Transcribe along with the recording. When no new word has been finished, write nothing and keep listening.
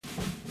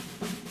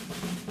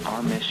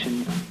Our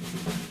mission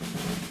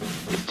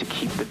is to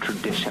keep the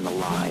tradition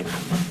alive.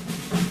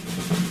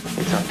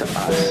 It's up to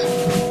us.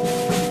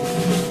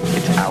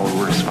 It's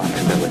our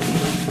responsibility.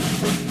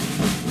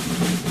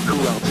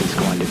 Who else is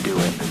going to do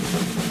it?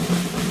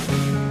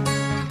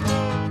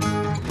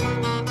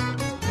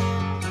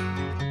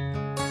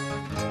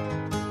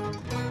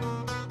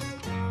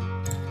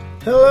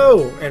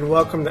 Hello, and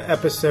welcome to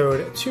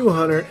episode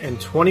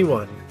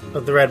 221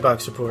 of the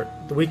Redbox Report,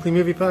 the weekly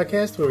movie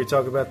podcast where we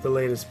talk about the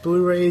latest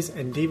Blu-rays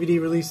and DVD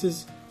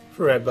releases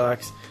for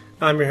Redbox.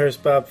 I'm your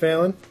host, Bob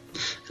Phelan.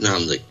 And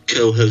I'm the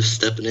co-host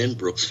stepping in,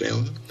 Brooks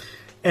Phelan.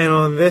 And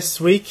on this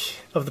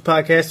week of the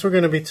podcast, we're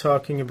going to be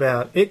talking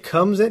about It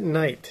Comes at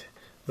Night,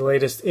 the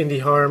latest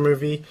indie horror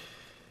movie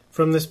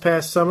from this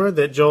past summer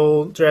that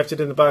Joel drafted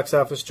in the box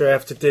office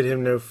draft. It did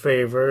him no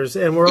favors.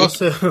 And we're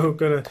also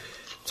going to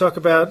talk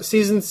about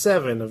Season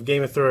 7 of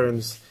Game of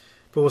Thrones,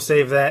 but we'll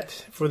save that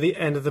for the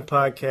end of the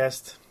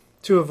podcast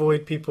to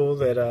avoid people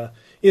that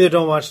either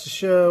don't watch the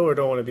show or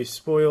don't want to be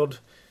spoiled.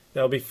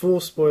 There'll be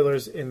full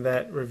spoilers in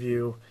that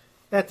review.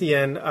 At the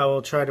end, I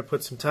will try to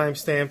put some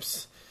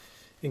timestamps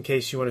in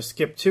case you want to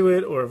skip to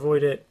it or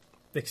avoid it,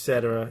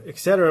 etc.,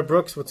 etc.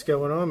 Brooks, what's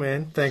going on,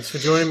 man? Thanks for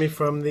joining me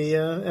from the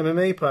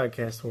MMA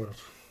podcast world.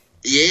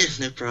 Yeah,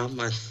 no problem.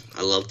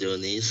 I love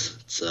doing these.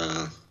 It's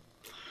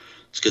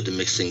good to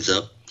mix things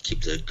up,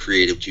 keep the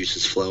creative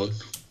juices flowing.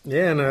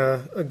 Yeah, and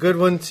a good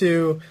one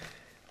to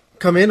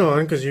come in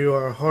on, because you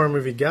are a horror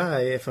movie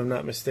guy, if I'm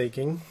not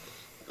mistaken.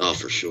 Oh,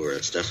 for sure.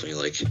 It's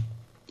definitely like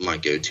my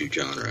go-to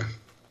genre.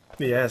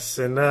 Yes,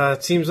 and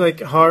it seems like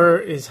horror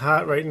is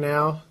hot right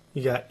now.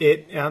 You got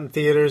It out in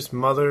theaters.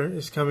 Mother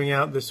is coming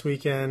out this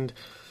weekend.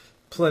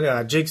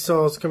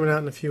 Jigsaw is coming out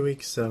in a few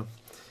weeks, so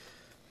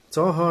it's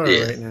all horror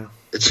right now.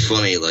 It's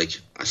funny, I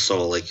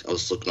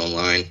was looking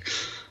online.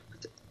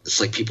 It's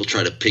like people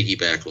try to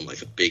piggyback on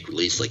like a big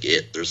release like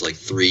It. There's like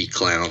 3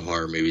 clown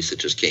horror movies that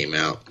just came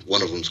out.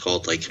 One of them's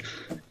called like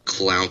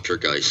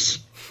Clowntergeist.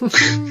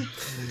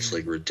 It's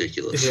like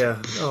ridiculous.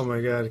 Yeah. Oh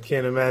my god. I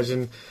can't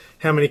imagine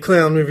how many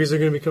clown movies are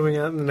going to be coming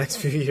out in the next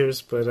few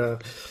years.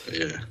 But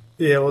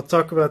yeah, we'll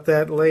talk about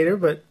that later.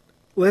 But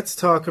let's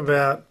talk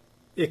about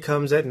It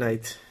Comes at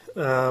Night.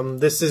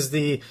 This is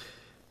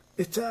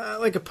it's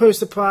like a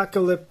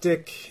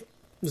post-apocalyptic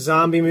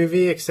zombie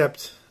movie,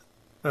 except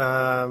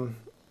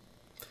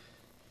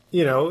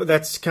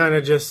that's kind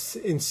of just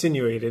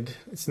insinuated.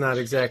 It's not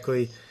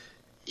exactly...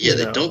 Yeah,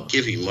 they don't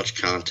give you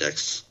much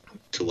context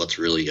to what's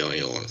really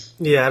going on.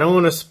 Yeah, I don't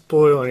want to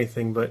spoil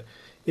anything, but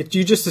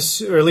you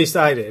just or at least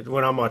I did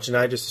when I'm watching.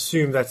 I just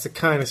assumed that's the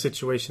kind of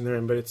situation they're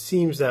in, but it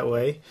seems that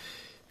way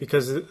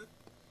because... all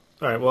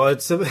right, well,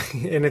 it's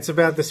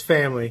about this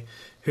family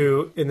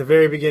who, in the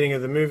very beginning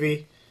of the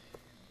movie,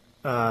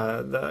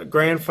 the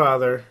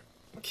grandfather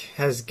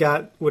has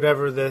got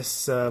whatever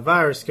this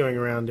virus going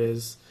around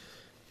is.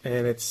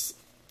 And it's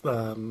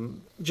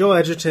Joel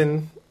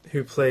Edgerton,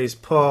 who plays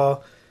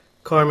Paul,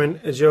 Carmen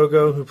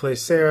Ejogo, who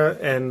plays Sarah,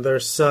 and their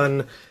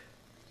son,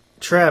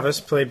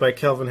 Travis, played by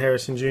Kelvin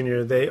Harrison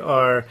Jr. They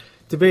are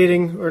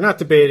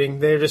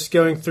they're just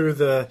going through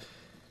the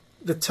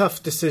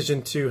tough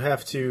decision to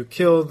have to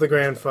kill the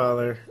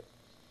grandfather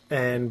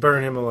and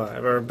burn him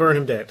alive, or burn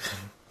him dead.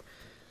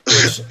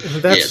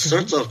 It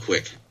starts off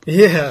quick.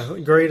 Yeah,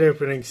 great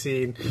opening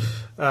scene.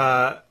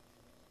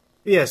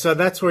 Yeah, so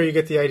that's where you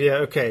get the idea,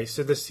 okay,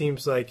 so this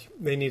seems like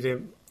they need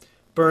to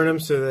burn him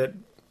so that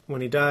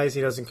when he dies,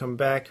 he doesn't come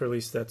back, or at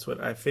least that's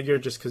what I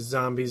figured, just because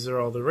zombies are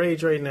all the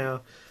rage right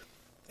now.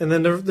 And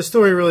then the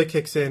story really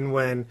kicks in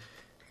when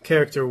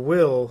character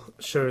Will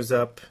shows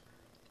up,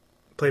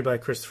 played by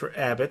Christopher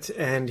Abbott,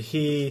 and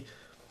he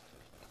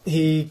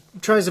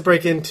tries to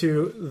break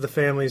into the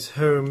family's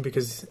home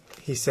because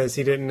he says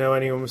he didn't know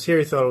anyone was here,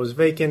 he thought it was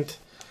vacant.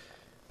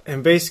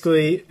 And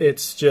basically,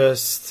 it's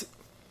just...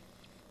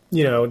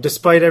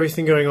 despite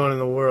everything going on in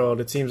the world,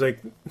 it seems like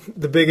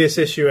the biggest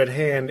issue at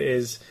hand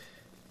is,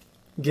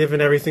 given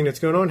everything that's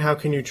going on, how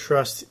can you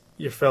trust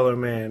your fellow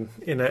man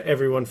in a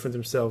everyone for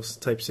themselves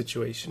type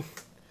situation?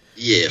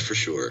 Yeah, for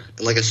sure.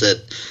 And like I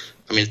said,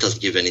 it doesn't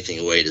give anything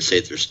away to say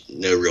there's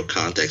no real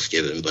context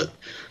given, but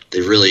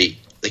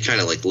they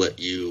kind of like let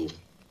you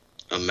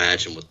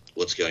imagine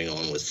what's going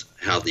on with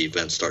how the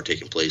events start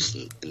taking place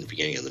in the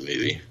beginning of the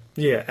movie.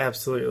 Yeah,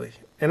 absolutely.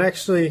 And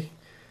actually...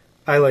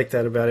 I like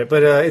that about it.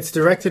 But it's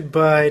directed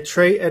by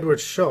Trey Edward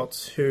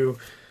Schultz, who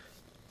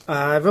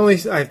I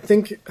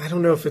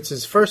don't know if it's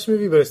his first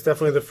movie, but it's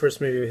definitely the first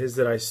movie of his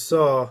that I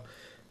saw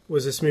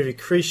was this movie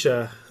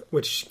Krisha,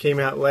 which came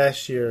out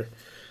last year.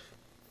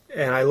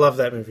 And I love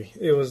that movie.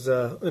 It was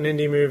an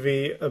indie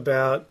movie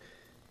about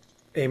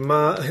an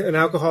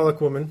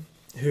alcoholic woman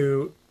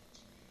who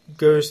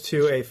goes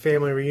to a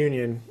family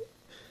reunion,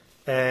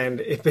 and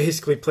it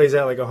basically plays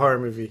out like a horror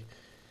movie.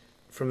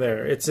 From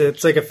there, it's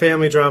like a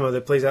family drama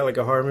that plays out like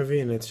a horror movie,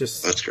 and it's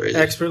just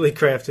expertly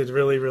crafted,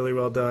 really, really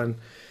well done.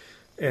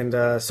 And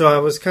so I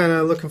was kind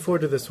of looking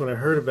forward to this when I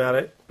heard about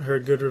it.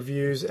 Heard good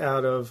reviews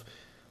out of,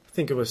 I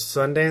think it was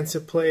Sundance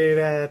it played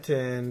at,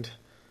 and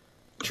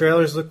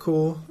trailers look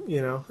cool.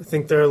 I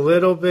think they're a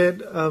little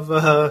bit of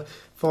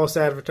false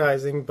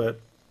advertising, but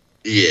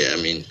Yeah,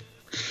 I mean,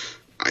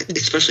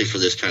 especially for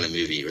this kind of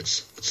movie,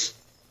 it's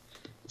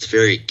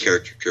very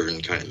character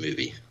driven kind of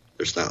movie.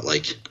 There's not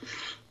like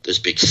there's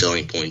big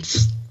selling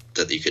points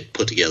that you could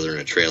put together in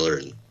a trailer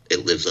and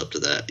it lives up to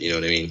that. You know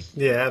what I mean?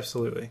 yeah,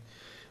 absolutely.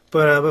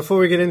 But before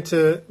we get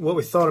into what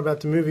we thought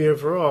about the movie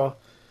overall,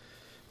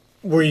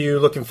 were you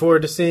looking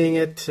forward to seeing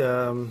it?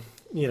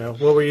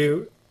 What were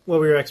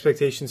your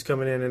expectations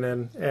coming in, and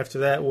then after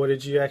that, what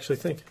did you actually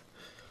think?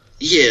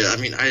 Yeah, I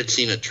mean, I had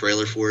seen a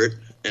trailer for it,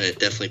 and it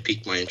definitely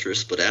piqued my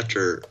interest. But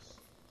after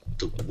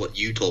what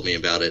you told me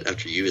about it,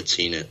 after you had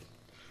seen it,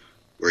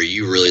 where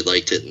you really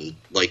liked it and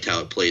liked how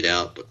it played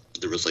out, but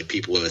there was like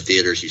people in the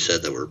theaters you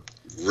said that were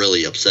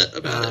really upset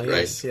about it,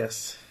 right?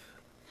 Yes.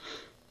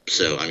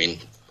 So, I mean,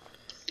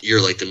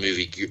 you're like the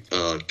movie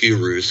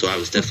guru, so I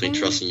was definitely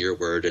trusting your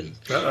word and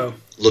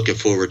looking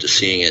forward to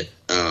seeing it.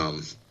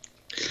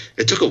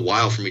 It took a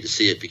while for me to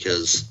see it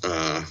because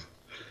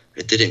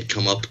it didn't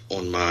come up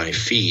on my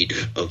feed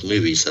of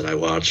movies that I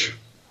watch.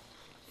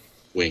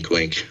 Wink,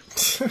 wink.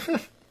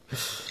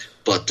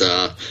 But,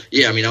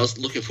 yeah, I mean, I was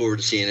looking forward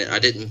to seeing it. I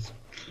didn't...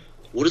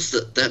 What is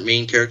that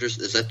main character?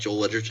 Is that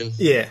Joel Edgerton?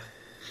 Yeah.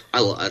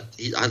 I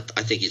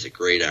think he's a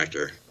great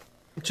actor.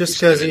 Just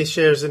because he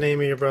shares the name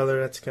of your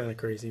brother, that's kind of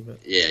crazy. But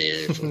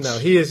yeah. No,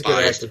 he is a good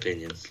biased actor.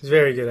 opinion. He's a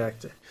very good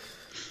actor.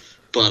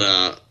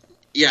 But,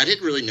 yeah, I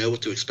didn't really know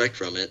what to expect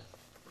from it.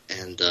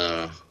 And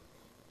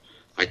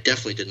I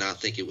definitely did not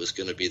think it was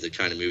going to be the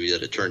kind of movie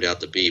that it turned out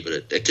to be. But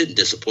it didn't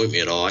disappoint me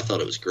at all. I thought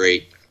it was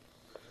great.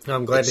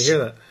 I'm glad to hear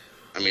that.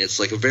 I mean,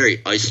 it's like a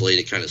very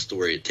isolated kind of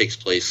story. It takes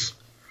place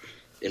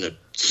in a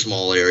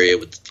small area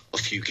with a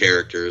few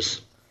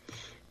characters,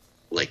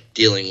 like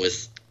dealing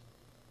with.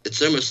 It's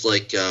almost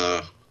like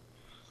what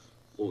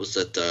was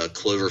that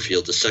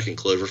Cloverfield, the second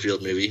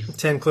Cloverfield movie?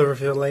 10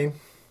 Cloverfield Lane.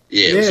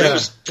 Yeah, it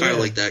was kind of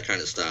like that kind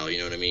of style. You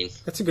know what I mean?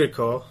 That's a good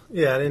call.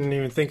 Yeah, I didn't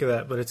even think of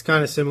that, but it's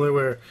kind of similar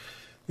where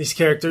these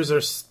characters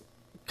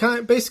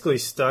are basically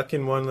stuck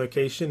in one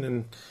location,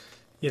 and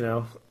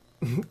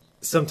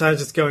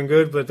sometimes it's going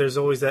good, but there's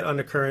always that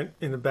undercurrent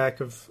in the back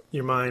of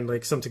your mind,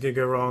 like something could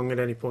go wrong at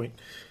any point.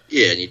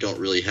 Yeah, and you don't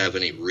really have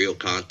any real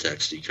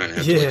context. You kind of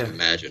have to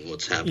imagine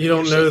what's happening. You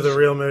don't know the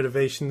real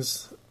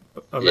motivations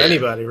of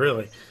anybody,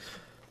 really.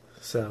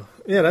 So,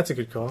 yeah, that's a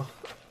good call.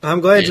 I'm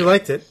glad you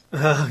liked it.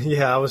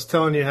 I was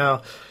telling you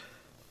how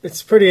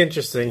it's pretty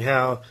interesting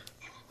how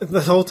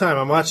the whole time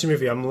I'm watching the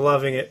movie, I'm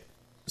loving it.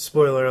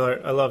 Spoiler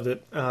alert, I loved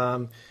it.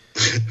 I'm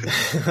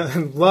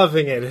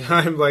loving it.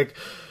 I'm like...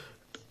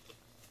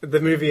 The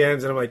movie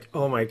ends, and I'm like,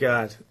 oh my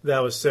god,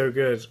 that was so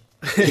good.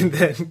 And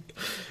then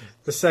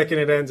the second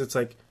it ends, it's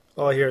like,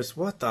 all I hear is,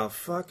 what the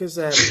fuck is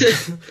that?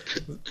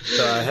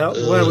 The hell?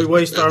 Why do we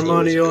waste our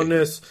money on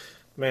this?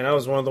 Man, that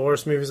was one of the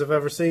worst movies I've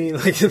ever seen.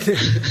 Like,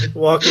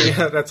 walking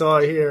out, that's all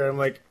I hear. I'm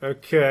like,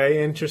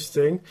 okay,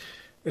 interesting.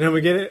 And then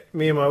we get it,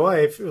 me and my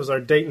wife, it was our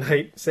date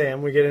night,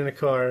 Sam. We get in a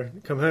car,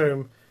 come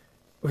home.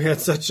 We had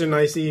such a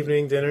nice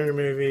evening, dinner and a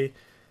movie.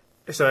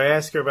 So I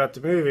asked her about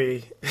the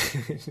movie,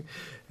 and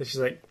she's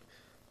like,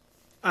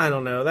 I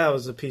don't know, that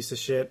was a piece of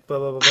shit, blah,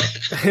 blah, blah,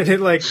 blah. And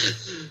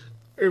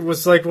it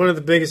was like one of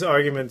the biggest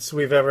arguments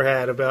we've ever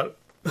had about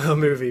a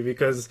movie,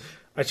 because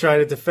I tried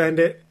to defend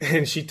it,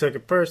 and she took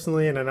it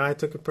personally, and then I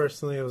took it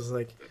personally. It was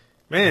like,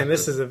 man,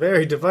 this is a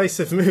very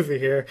divisive movie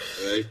here.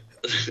 Right.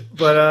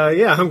 But,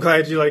 yeah, I'm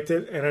glad you liked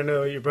it, and I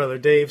know your brother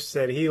Dave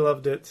said he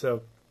loved it,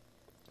 so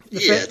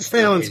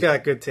Fallon's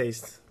got good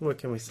taste. What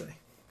can we say?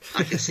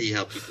 I can see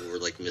how people were,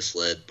 like,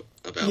 misled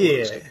about what Yeah. it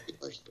was going to be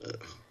like, but...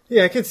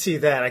 Yeah, I could see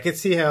that. I could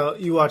see how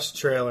you watch the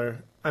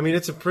trailer. I mean,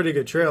 it's a pretty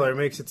good trailer. It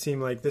makes it seem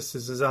like this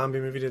is a zombie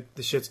movie that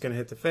the shit's going to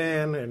hit the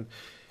fan, and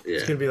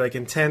it's going to be, like,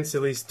 intense,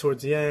 at least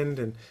towards the end.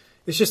 And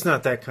it's just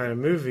not that kind of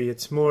movie.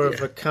 It's more of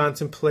a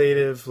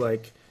contemplative,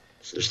 like...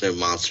 There's no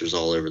monsters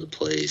all over the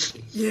place.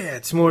 Yeah,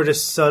 it's more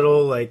just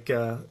subtle, like,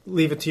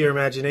 leave it to your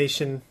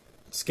imagination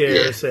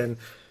scares. And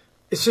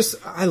it's just,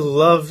 I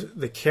love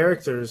the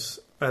characters.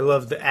 I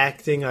love the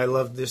acting. I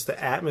love just the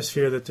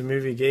atmosphere that the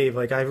movie gave.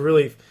 Like, I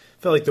really...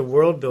 felt like the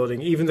world building,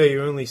 even though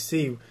you only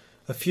see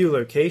a few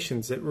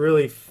locations, it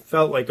really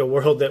felt like a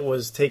world that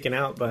was taken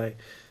out by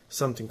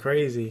something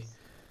crazy.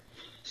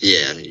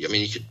 Yeah, I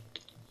mean,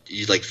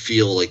 you like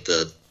feel like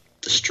the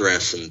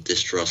stress and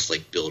distrust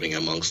like building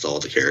amongst all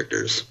the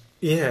characters.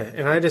 Yeah,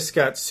 and I just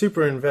got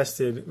super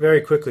invested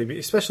very quickly,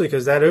 especially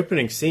because that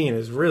opening scene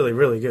is really,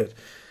 really good.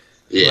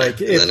 Yeah,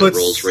 like, and then it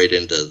rolls right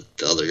into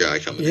the other guy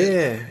coming in.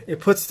 Yeah, it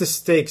puts the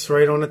stakes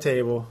right on the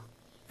table,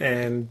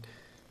 and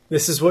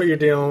this is what you're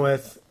dealing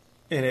with.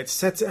 And it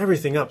sets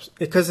everything up,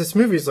 because this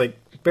movie is like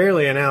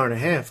barely an hour and a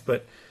half,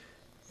 but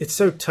it's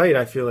so tight.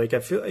 I feel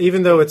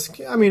even though it's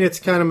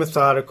kind of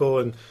methodical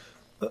and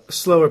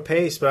slower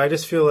pace, but I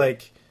just feel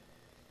like,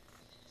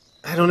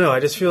 I don't know. I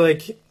just feel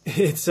like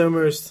it's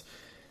almost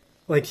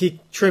like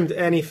he trimmed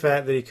any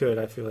fat that he could.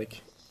 I feel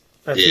like,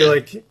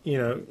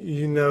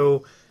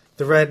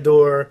 the red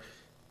door,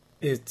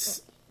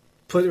 it's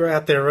put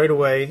out there right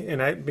away, and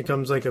that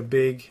becomes like a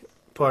big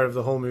part of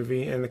the whole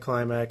movie and the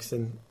climax.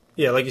 And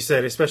yeah, like you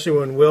said, especially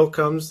when Will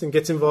comes and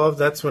gets involved,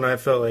 that's when I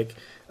felt like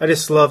I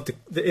just loved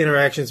the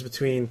interactions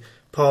between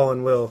Paul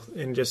and Will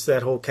and just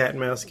that whole cat and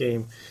mouse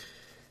game.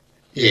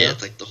 Yeah,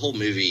 like the whole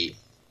movie,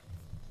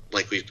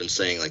 like we've been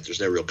saying, like there's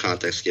no real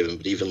context given,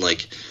 but even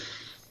like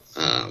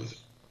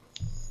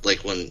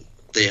when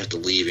they have to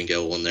leave and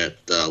go on that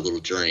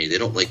little journey, they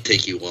don't like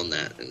take you on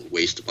that and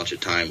waste a bunch of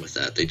time with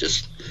that. They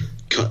just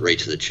cut right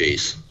to the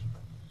chase.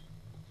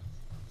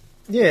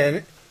 Yeah,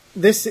 and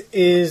this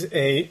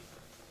is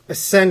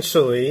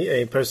essentially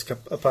a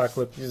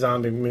post-apocalyptic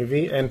zombie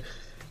movie, and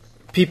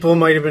people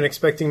might have been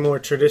expecting more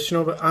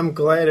traditional, but I'm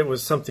glad it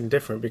was something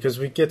different because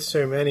we get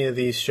so many of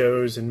these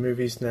shows and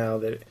movies now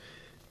that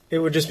it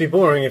would just be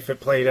boring if it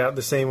played out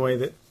the same way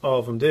that all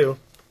of them do.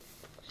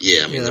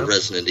 Yeah, I mean, the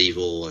Resident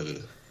Evil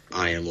and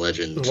I Am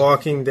Legend.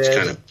 Walking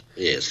Dead.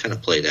 It's kind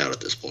of played out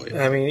at this point.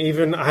 I mean,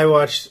 even I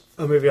watched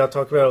a movie I'll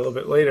talk about a little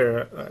bit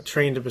later,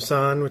 Train to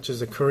Busan, which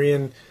is a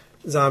Korean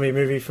zombie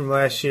movie from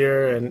last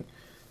year, and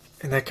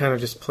that kind of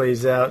just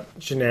plays out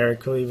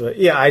generically. But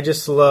yeah, I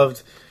just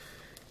loved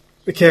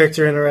the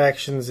character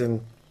interactions,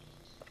 and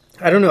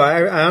I don't know,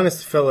 I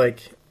honestly felt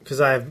like,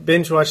 because I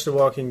binge watched The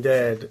Walking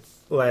Dead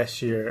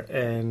last year,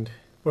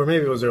 or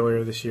maybe it was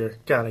earlier this year.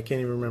 God, I can't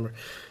even remember.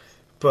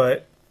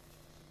 But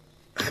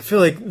I feel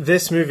like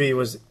this movie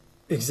was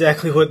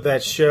exactly what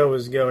that show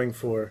was going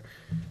for.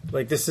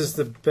 Like, this is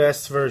the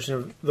best version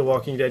of The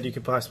Walking Dead you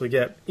could possibly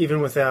get,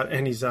 even without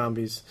any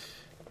zombies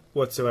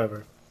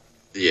whatsoever.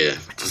 Yeah,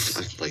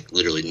 I've like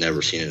literally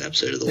never seen an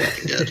episode of The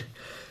Walking Dead.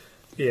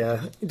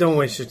 Yeah, don't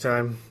waste your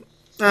time.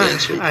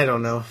 I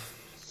don't know.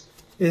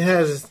 It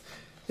has,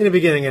 in the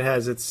beginning, it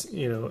has its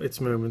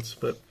moments,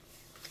 but.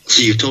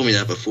 See, you've told me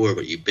that before,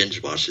 but you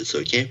binge watched it, so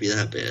it can't be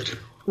that bad.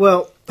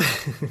 Well,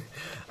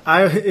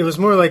 it was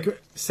more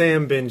like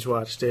Sam binge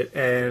watched it,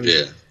 and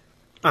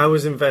I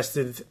was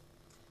invested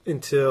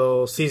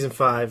until season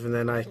 5, and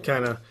then I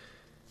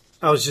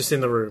was just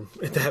in the room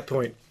at that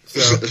point. So,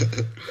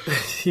 it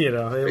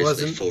basically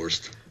wasn't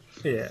forced.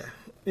 Yeah,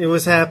 it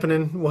was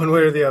happening one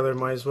way or the other.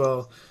 Might as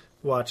well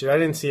watch it. I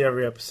didn't see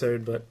every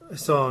episode, but I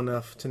saw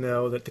enough to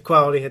know that the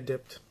quality had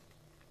dipped.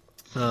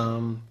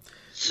 So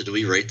do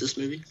we rate this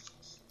movie?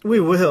 We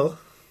will.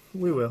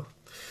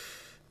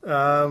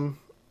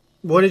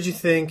 What did you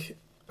think?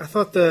 I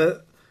thought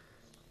the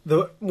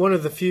one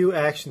of the few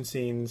action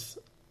scenes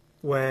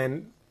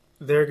when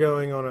they're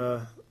going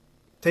on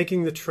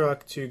taking the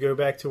truck to go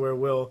back to where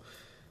Will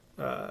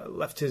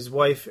left his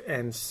wife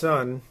and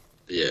son.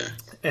 Yeah.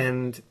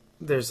 And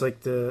there's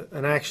like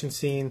an action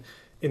scene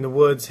in the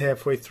woods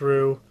halfway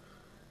through.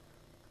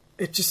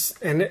 I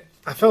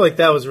felt like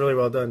that was really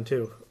well done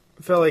too.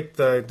 I felt like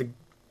the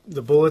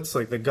bullets,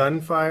 like the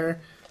gunfire,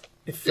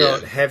 it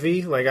felt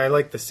heavy. Like, I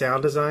like the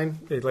sound design.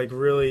 It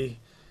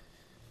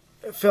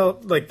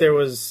felt like there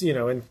was,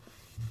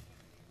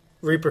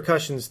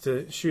 repercussions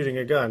to shooting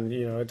a gun.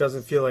 It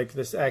doesn't feel like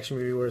this action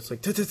movie where it's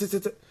like, I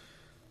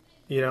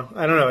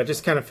don't know. It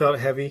just kind of felt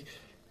heavy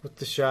with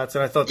the shots,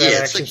 and I thought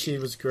that action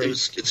scene was great.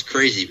 It's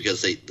crazy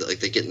because they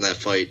get in that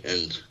fight,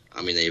 and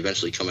I mean, they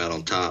eventually come out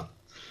on top.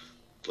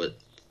 But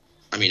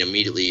I mean,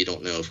 immediately you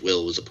don't know if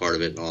Will was a part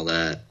of it and all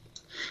that.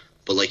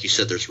 But like you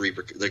said,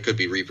 there could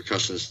be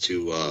repercussions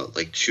to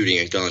like shooting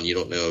a gun. You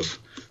don't know if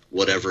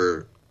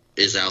whatever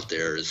is out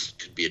there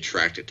could be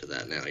attracted to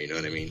that now. You know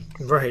what I mean?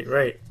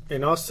 Right.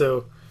 And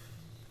also,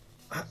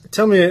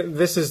 tell me,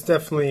 this is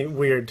definitely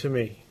weird to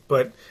me,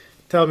 but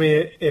tell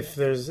me if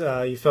there's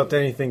you felt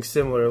anything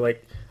similar.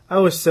 Like, I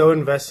was so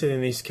invested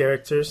in these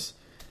characters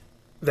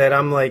that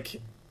I'm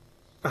like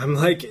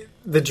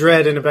the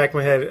dread in the back of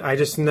my head. I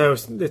just know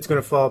it's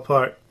going to fall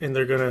apart, and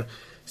they're going to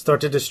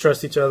start to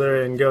distrust each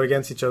other and go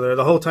against each other.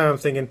 The whole time I'm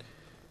thinking,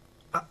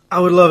 I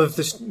would love if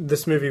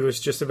this movie was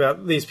just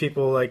about these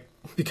people like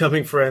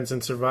becoming friends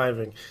and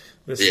surviving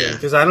this thing.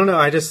 Because I don't know,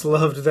 I just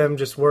loved them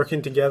just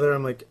working together.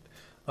 I'm like,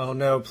 oh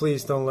no,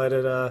 please don't let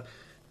it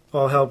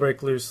all hell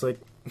break loose. Like,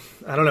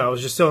 I don't know, I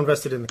was just so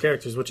invested in the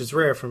characters, which is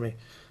rare for me.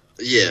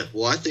 Yeah,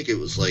 well, I think it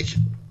was like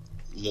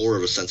more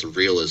of a sense of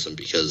realism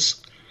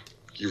because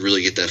you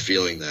really get that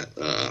feeling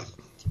that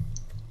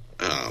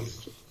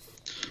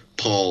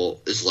Paul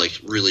is like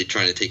really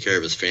trying to take care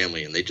of his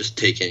family, and they just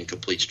take in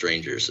complete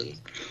strangers, and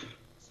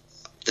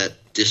that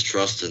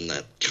distrust and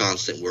that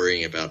constant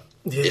worrying about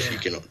if you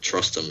can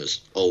trust them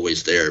is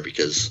always there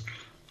because,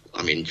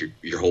 I mean,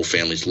 your whole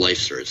family's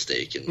lives are at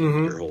stake, and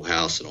your whole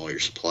house and all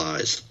your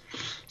supplies.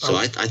 So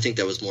I think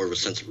that was more of a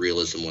sense of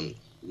realism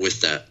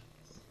with that,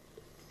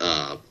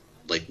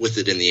 like with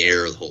it in the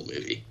air of the whole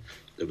movie.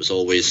 It was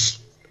always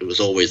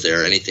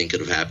there. Anything could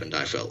have happened,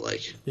 I felt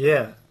like.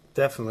 Yeah,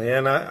 definitely.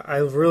 And I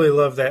really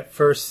love that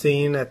first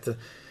scene at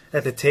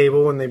the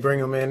table when they bring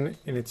them in,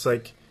 and it's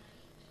like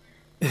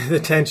the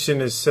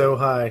tension is so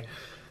high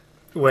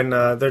when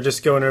they're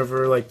just going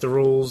over like the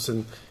rules,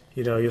 and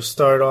you'll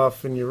start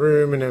off in your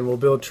room and then we'll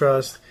build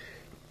trust.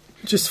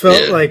 Just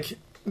felt like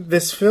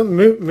this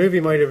movie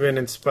might have been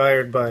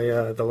inspired by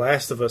The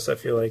Last of Us. I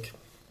feel like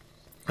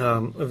a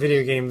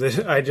video game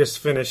that I just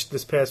finished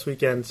this past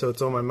weekend, so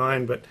it's on my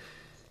mind. But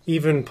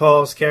even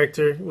Paul's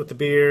character with the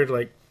beard,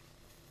 like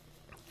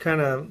kind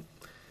of.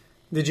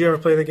 Did you ever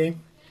play the game?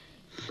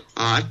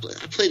 I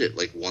played it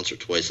like once or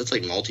twice. That's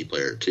like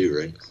multiplayer too,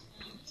 right?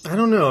 I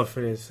don't know if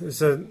it is.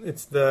 It's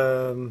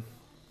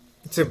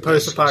a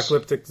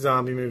post-apocalyptic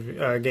zombie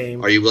movie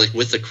game. Are you like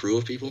with a crew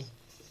of people?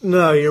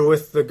 No, you're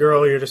with the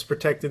girl. You're just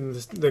protecting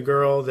the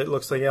girl that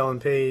looks like Ellen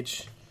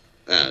Page.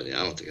 Yeah, I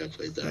don't think I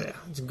played that. Yeah,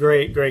 it's a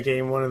great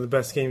game. One of the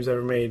best games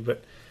ever made.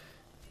 But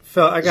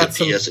I got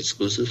some PS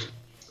exclusive.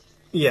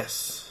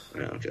 Yes.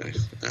 Yeah, okay,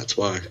 that's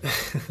why.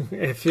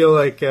 I feel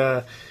like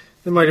there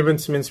might have been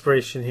some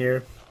inspiration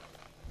here.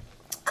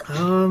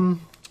 Let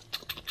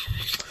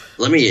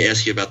me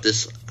ask you about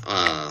this.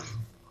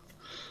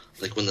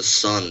 Like when the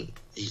son,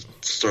 he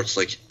starts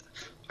like,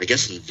 I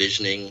guess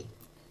envisioning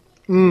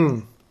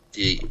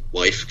the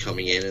wife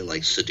coming in and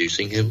like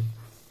seducing him.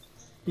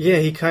 Yeah,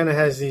 he kind of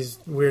has these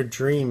weird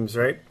dreams,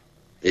 right?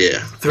 Yeah.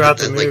 Throughout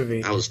the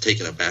movie. I was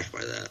taken aback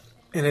by that.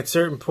 And at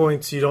certain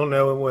points, you don't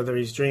know whether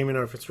he's dreaming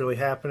or if it's really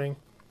happening.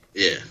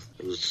 Yeah,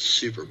 it was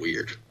super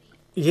weird.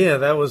 Yeah,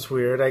 that was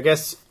weird. I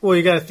guess, well,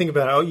 you got to think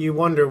about it. You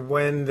wonder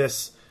when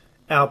this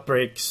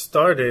outbreak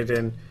started,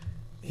 and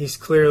he's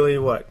clearly,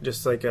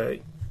 just like a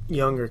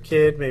younger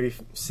kid, maybe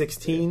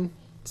 16,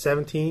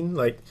 17,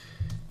 like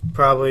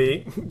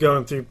probably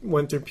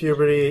went through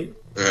puberty.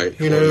 Right.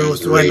 Who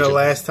knows when the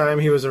last time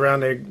he was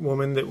around a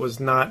woman that was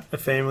not a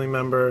family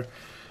member.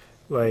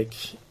 Like,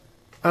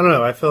 I don't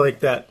know. I felt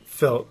like that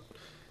felt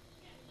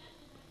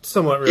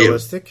somewhat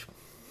realistic.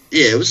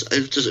 Yeah, it was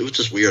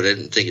just weird. I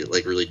didn't think it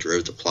like really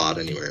drove the plot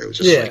anywhere. It was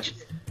just like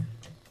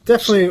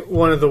definitely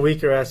one of the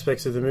weaker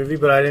aspects of the movie,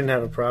 but I didn't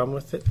have a problem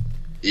with it.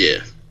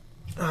 Yeah.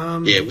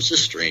 It was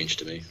just strange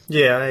to me.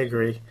 Yeah, I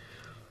agree.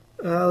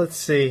 Let's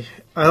see.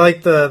 I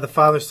like the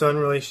father-son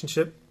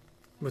relationship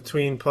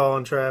between Paul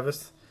and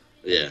Travis.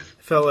 Yeah.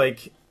 I felt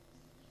like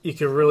you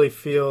could really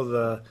feel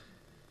the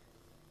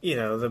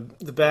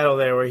battle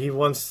there where he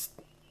wants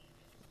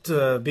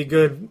to be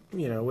good,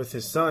 with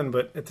his son,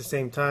 but at the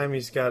same time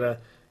he's got to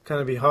kind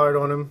of be hard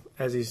on him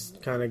as he's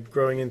kind of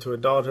growing into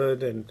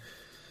adulthood and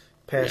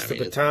pass the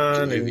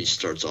baton. The movie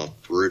starts off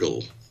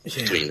brutal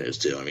between those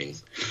two. I mean,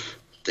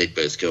 they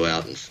both go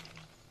out and...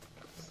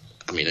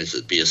 I mean, is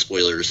it be a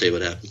spoiler to say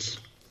what happens?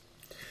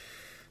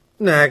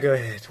 Nah, go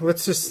ahead.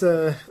 Let's just,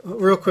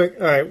 real quick,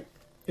 alright,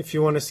 if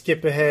you want to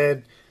skip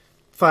ahead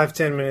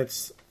 5-10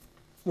 minutes,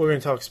 we're going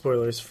to talk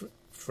spoilers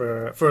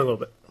for a little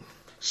bit.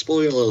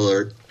 Spoiler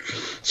alert.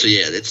 So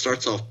yeah, it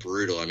starts off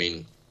brutal. I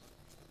mean,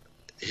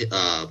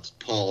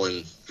 Paul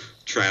and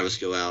Travis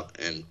go out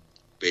and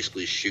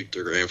basically shoot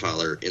their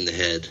grandfather in the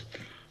head,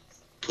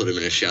 put him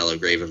in a shallow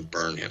grave, and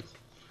burn him.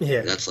 Yeah.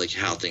 And that's like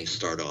how things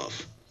start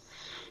off.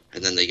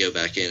 And then they go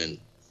back in,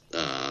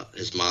 and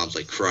his mom's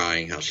like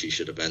crying how she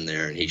should have been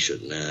there and he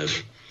shouldn't have.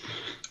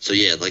 So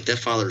yeah, like that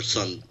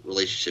father-son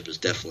relationship is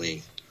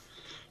definitely,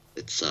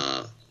 it's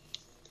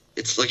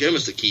like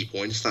almost a key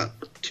point. It's not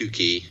too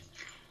key,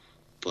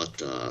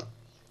 but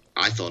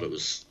I thought it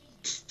was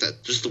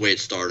that just the way it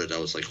started. I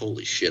was like,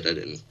 holy shit!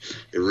 It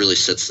really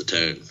sets the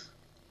tone.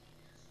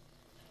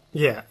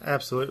 Yeah,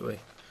 absolutely.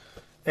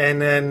 And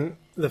then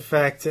the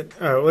fact that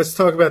let's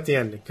talk about the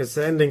ending, because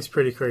the ending's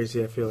pretty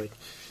crazy. I feel like.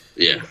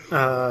 Yeah.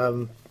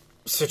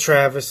 So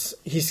Travis,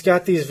 he's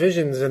got these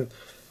visions, and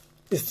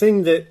the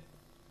thing that,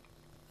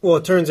 well,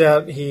 it turns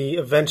out he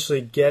eventually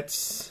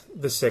gets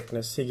the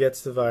sickness. He gets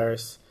the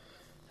virus,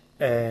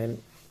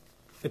 and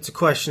it's a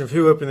question of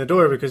who opened the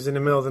door, because in the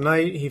middle of the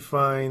night he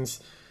finds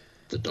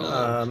the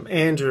dog.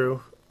 Andrew,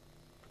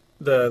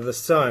 the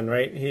son,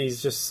 right?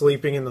 He's just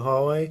sleeping in the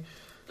hallway.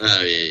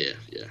 Oh yeah.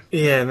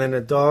 Yeah, and then the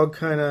dog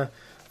kind of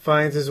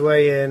finds his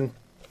way in.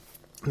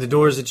 The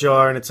door's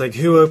ajar, and it's like,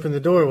 who opened the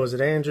door? Was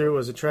it Andrew?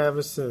 Was it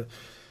Travis?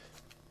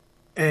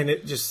 And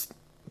it just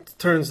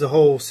turns the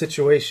whole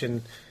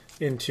situation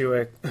into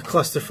a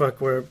clusterfuck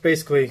where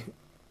basically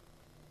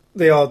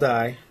they all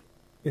die.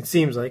 It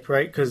seems like,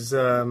 right? Because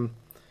Paul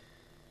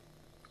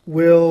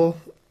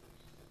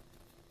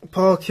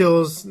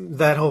kills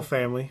that whole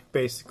family,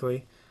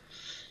 basically.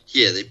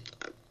 Yeah, they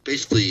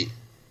basically,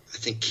 I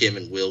think Kim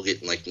and Will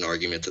get in like an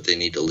argument that they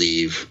need to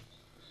leave,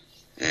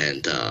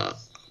 and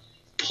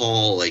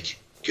Paul like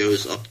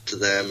goes up to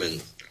them,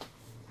 and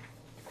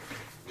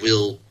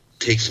Will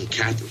takes some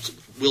captives.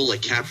 Will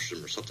like captures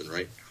him or something,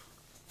 right?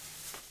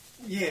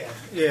 Yeah,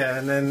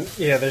 and then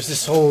there's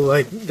this whole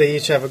like they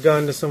each have a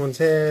gun to someone's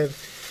head.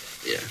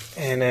 Yeah,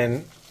 and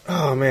then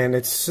oh man,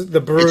 it's the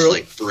brutal. It's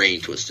like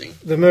brain twisting.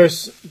 The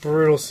most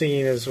brutal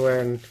scene is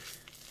when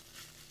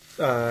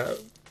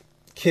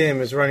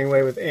Kim is running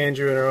away with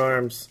Andrew in her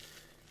arms,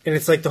 and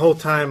it's like the whole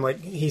time like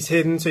he's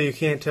hidden, so you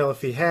can't tell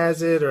if he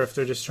has it or if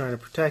they're just trying to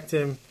protect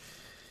him.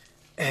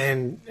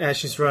 And as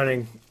she's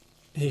running,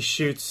 he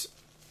shoots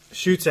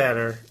at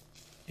her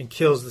and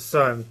kills the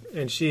son.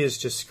 And she is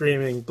just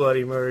screaming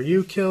bloody murder.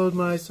 You killed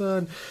my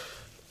son.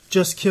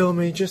 Just kill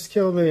me. Just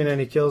kill me. And then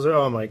he kills her.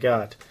 Oh, my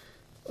God.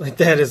 Like,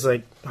 that is,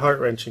 like,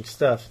 heart-wrenching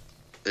stuff.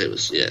 It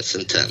was, it's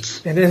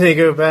intense. And then they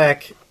go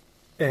back,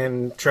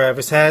 and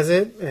Travis has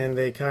it. And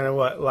they kind of,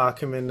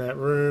 lock him in that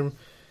room.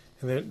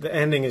 And the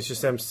ending is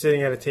just them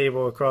sitting at a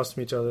table across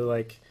from each other,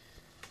 like,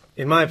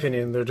 in my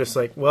opinion, they're just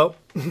like, well,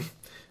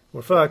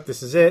 we're fucked.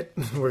 This is it.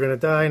 We're going to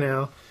die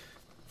now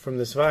from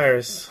this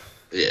virus.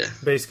 Yeah.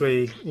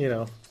 Basically,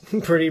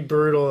 pretty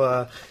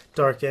brutal,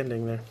 dark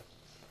ending there.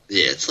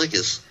 Yeah, it's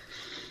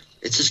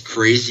as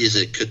crazy as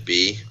it could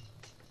be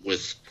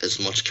with as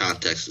much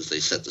context as they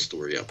set the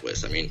story up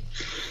with. I mean,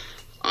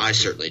 I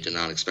certainly did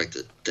not expect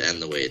it to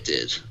end the way it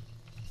did.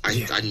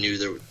 I knew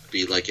there would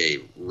be like a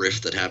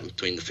rift that happened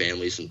between the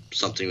families and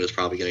something was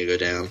probably going to go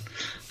down,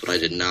 but I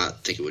did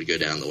not think it would go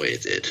down the way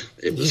it did.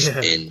 It was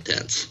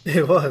intense.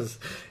 It was.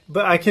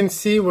 But I can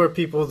see where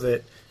people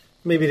that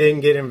maybe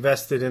didn't get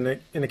invested in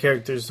the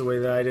characters the way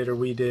that I did or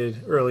we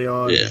did early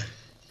on. Yeah.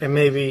 And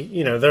maybe,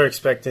 they're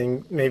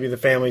expecting maybe the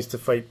families to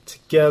fight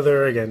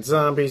together against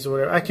zombies or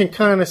whatever. I can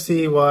kind of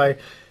see why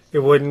it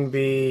wouldn't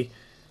be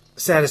a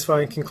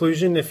satisfying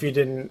conclusion if you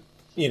didn't,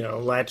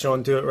 latch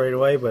onto it right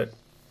away. But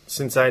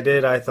since I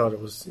did, I thought it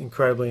was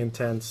incredibly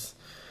intense.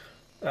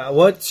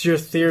 What's your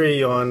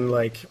theory on,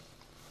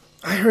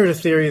 I heard a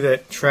theory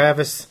that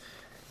Travis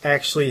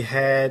actually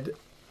had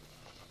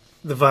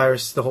the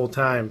virus the whole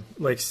time,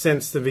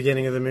 since the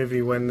beginning of the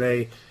movie when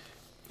they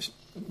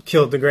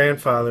killed the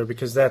grandfather,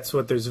 because that's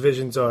what those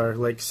visions are,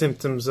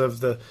 symptoms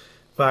of the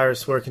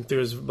virus working through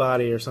his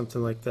body or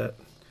something like that.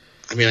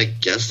 I mean, I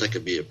guess that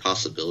could be a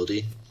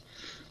possibility,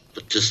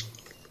 but just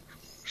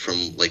from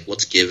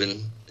what's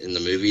given in the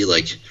movie,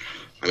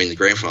 the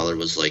grandfather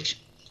was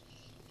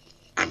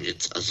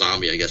it's a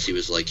zombie. I guess he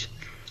was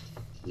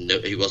no,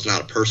 he was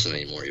not a person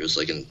anymore. He was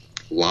in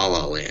La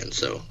La Land.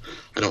 So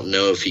I don't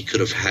know if he could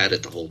have had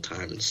it the whole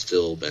time and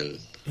still been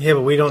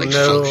but we don't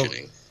know.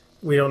 Functioning.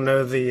 We don't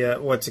know the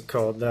what's it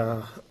called?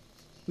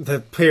 The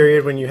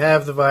period when you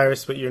have the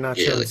virus, but you're not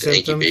showing symptoms.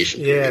 The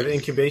incubation period. The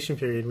incubation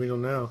period. We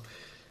don't know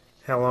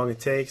how long it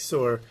takes,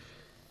 or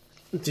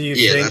do you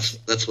think? Yeah,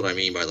 that's what I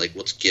mean by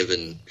what's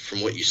given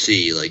from what you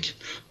see,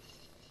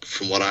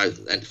 from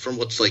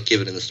what's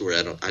given in the story.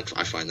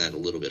 I find that a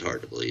little bit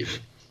hard to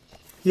believe.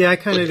 Yeah, I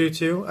kind of do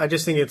too. I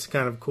just think it's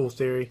kind of a cool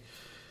theory.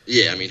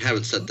 Yeah, I mean,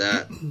 having said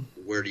that,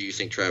 where do you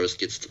think Travis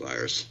gets the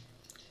virus?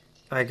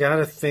 I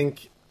gotta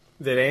think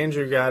that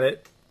Andrew got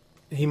it.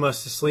 He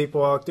must have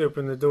sleepwalked,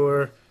 opened the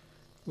door,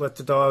 let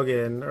the dog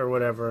in, or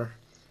whatever.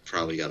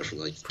 Probably got it from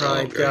the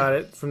Probably dog. Got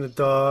it from the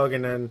dog,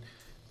 and then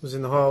was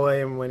in the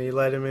hallway, and when he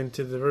let him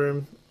into the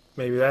room,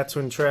 maybe that's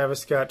when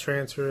Travis got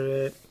transferred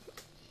it.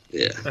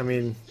 Yeah. I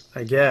mean,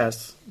 I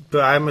guess.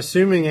 But I'm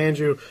assuming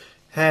Andrew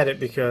had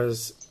it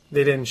because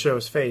they didn't show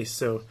his face,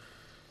 so...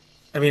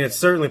 I mean, it's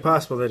certainly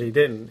possible that he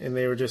didn't, and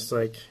they were just,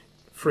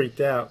 freaked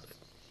out.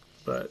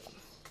 But...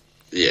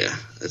 Yeah,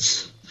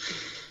 it's...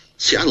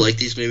 See, I like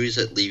these movies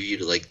that leave you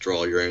to,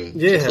 draw your own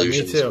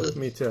conclusions. Yeah,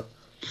 me too.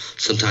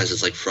 Sometimes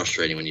it's,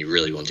 frustrating when you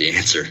really want the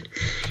answer.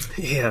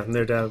 Yeah,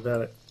 no doubt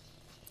about it.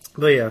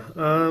 But, yeah,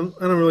 I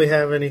don't really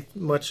have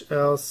much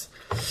else.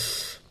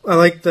 I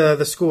like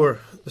the score.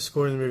 The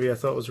score in the movie I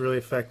thought was really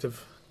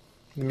effective.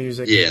 The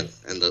music. Yeah,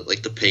 and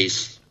the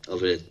pace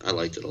of it, I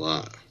liked it a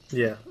lot.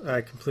 Yeah,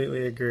 I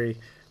completely agree.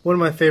 One of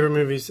my favorite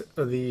movies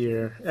of the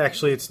year.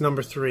 Actually, it's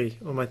number 3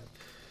 on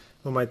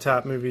my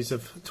top movies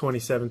of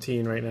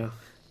 2017 right now.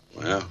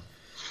 Wow,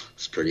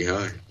 it's pretty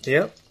high.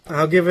 Yep,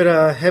 I'll give it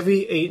a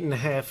heavy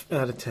 8.5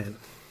 out of 10.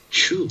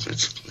 Phew,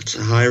 that's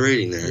a high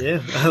rating there.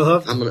 Yeah, I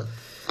love it.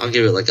 I'll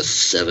give it a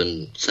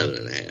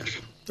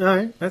 7.5. All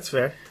right, that's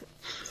fair.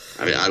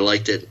 I mean, I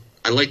liked it.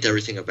 I liked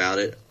everything about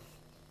it.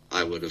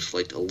 I would have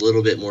liked a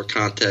little bit more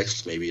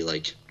context, maybe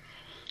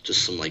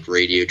just some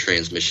radio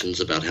transmissions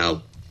about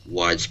how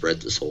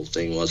widespread this whole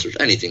thing was, or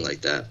anything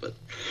like that. But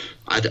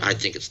I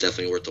think it's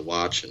definitely worth a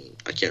watch, and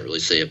I can't really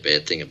say a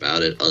bad thing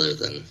about it other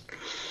than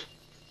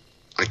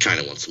I kind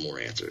of want some more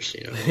answers,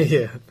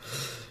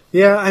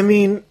 Yeah. I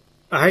mean,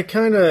 I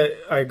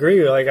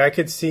agree. I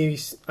could see.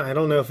 I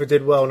don't know if it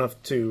did well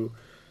enough to,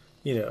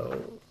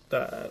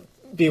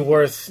 be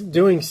worth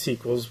doing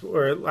sequels,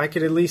 or I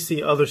could at least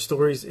see other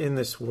stories in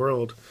this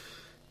world.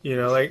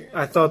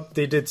 I thought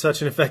they did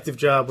such an effective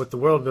job with the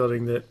world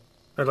building that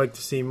I'd like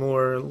to see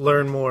more,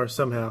 learn more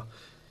somehow.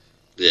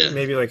 Yeah.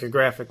 Maybe a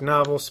graphic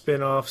novel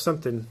spin-off,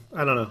 something.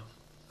 I don't know.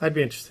 I'd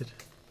be interested.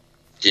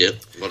 Yeah,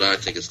 but I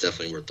think it's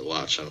definitely worth the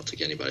watch. I don't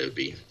think anybody would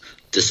be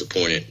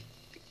disappointed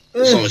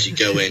as long as you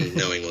go in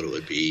knowing what it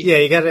would be. Yeah,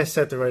 you got to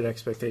set the right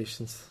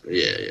expectations.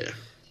 Yeah.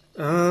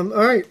 All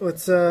right,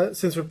 let's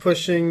since we're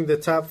pushing the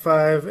top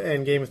 5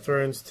 and Game of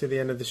Thrones to the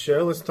end of the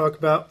show, let's talk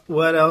about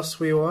what else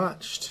we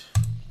watched.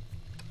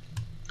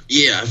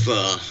 Yeah,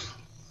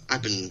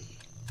 I've been,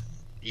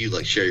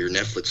 you share your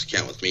Netflix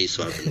account with me,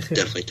 so I've been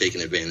definitely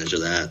taking advantage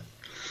of that.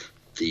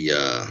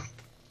 The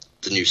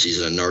new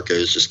season of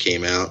Narcos just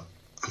came out.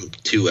 I'm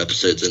 2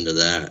 episodes into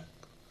that.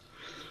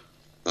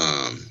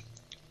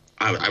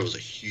 I was a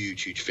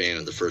huge fan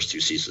of the first 2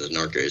 seasons of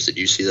Narcos. Did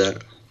you see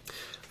that?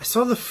 I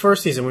saw the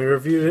first season. We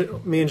reviewed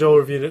it. Me and Joel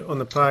reviewed it on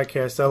the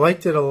podcast. I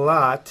liked it a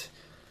lot.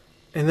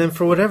 And then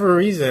for whatever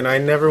reason, I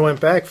never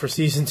went back for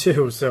season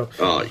 2. So.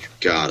 Oh, you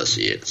gotta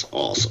see it. It's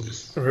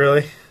awesome.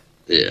 Really?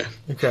 Yeah.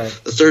 Okay.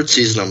 The 3rd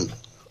season,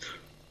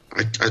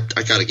 I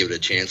gotta give it a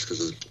chance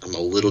because I'm a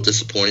little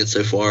disappointed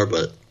so far,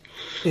 but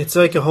It's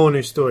like a whole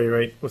new story,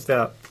 right?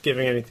 Without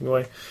giving anything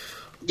away.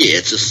 Yeah,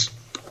 it's just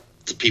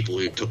the people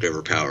who took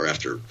over power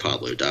after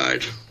Pablo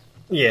died.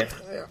 Yeah.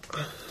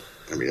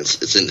 I mean,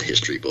 it's in the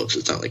history books.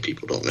 It's not like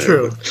people don't know.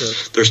 True.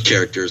 There's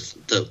characters.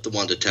 The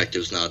one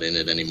detective's not in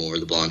it anymore,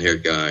 the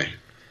blonde-haired guy.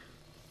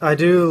 I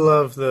do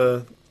love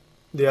the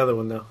other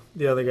one, though.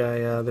 The other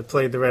guy that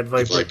played the Red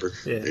Viper. The Viper.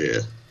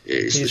 Yeah,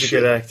 he's a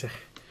good actor.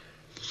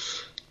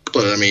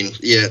 But, I mean,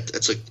 yeah,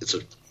 it's a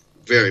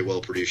very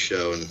well-produced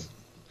show, and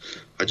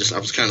I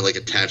was kind of like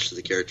attached to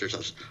the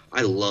characters.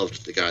 I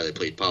loved the guy that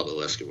played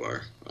Pablo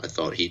Escobar. I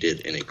thought he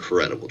did an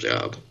incredible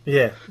job.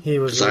 Yeah, he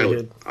was really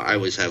good. I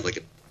always have like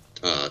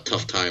a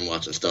tough time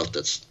watching stuff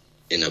that's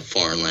in a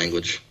foreign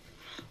language.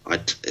 I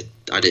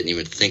didn't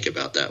even think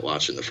about that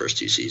watching the first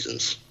 2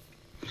 seasons.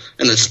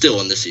 And that's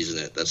still in this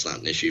season. That's not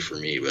an issue for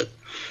me, but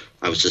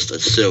I was just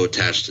so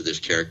attached to those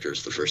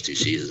characters the first 2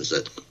 seasons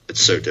that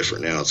it's so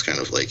different now. It's kind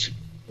of like...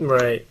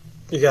 Right.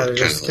 You got to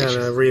just kind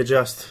of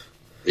readjust.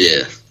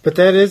 Yeah. But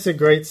that is a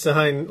great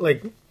sign.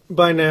 Like,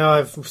 by now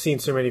I've seen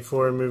so many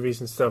foreign movies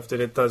and stuff that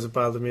it doesn't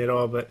bother me at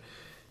all, but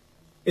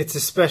it's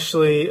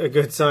especially a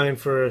good sign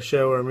for a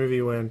show or a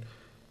movie when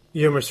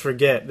you almost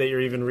forget that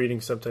you're even reading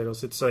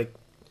subtitles. It's like,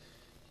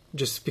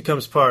 just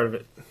becomes part of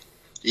it.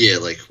 Yeah,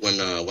 like when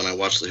I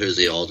watched the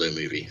Jose Aldo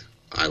movie,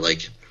 I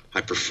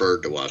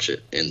preferred to watch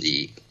it in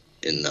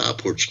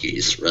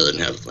Portuguese rather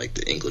than have like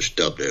the English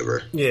dubbed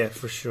over. Yeah,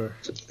 for sure.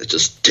 It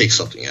just takes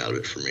something out of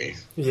it for me.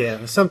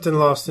 Yeah, something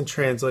lost in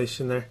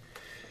translation there.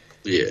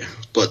 Yeah,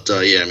 but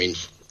I mean,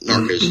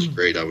 Narcos is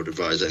great. I would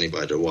advise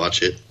anybody to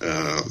watch it.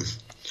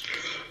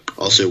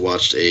 Also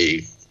watched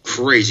a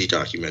crazy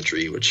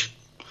documentary, which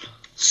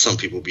some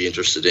people will be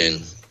interested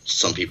in.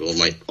 Some people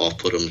might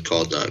off-put them,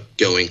 called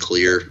Going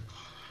Clear,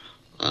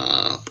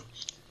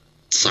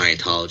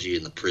 Scientology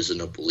in the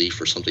Prison of Belief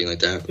or something like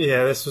that.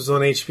 Yeah, this was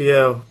on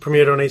HBO,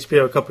 premiered on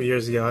HBO a couple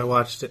years ago. I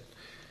watched it.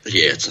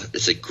 Yeah,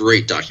 it's a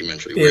great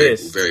documentary. It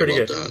is. Very well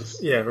good. Done.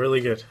 Yeah,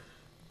 really good.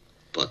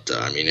 But,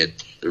 I mean,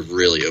 it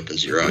really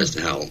opens your eyes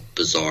to how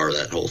bizarre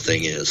that whole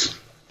thing is.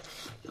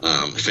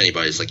 If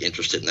anybody's, like,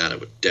 interested in that, I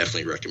would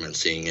definitely recommend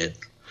seeing it.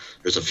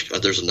 There's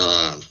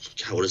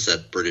what is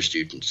that British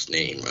dude's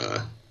name?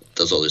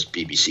 Does all this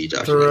BBC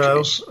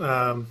documentaries.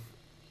 Theroux.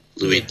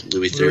 Louis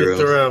Theroux.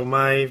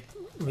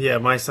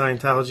 Theroux. My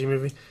Scientology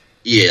movie.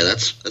 Yeah,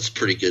 that's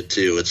pretty good,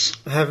 too.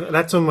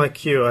 That's on my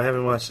queue. I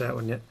haven't watched that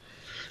one yet.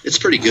 It's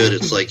pretty good.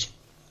 It's like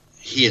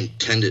he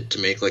intended to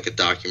make, like, a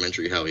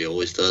documentary how he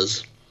always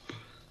does.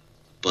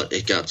 But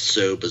it got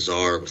so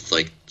bizarre with,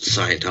 like,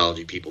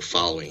 Scientology people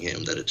following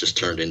him that it just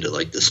turned into,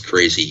 like, this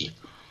crazy...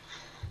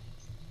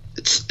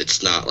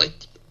 It's not, like,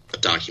 a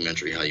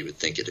documentary how you would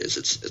think it is.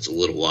 It's a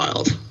little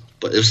wild.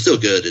 But it was still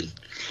good, and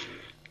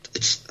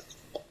it's...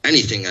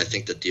 Anything, I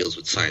think, that deals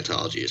with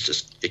Scientology is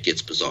just... It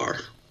gets bizarre.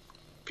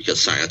 Because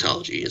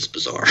Scientology is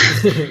bizarre.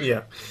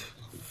 Yeah.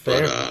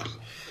 Fair.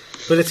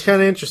 But it's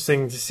kind of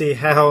interesting to see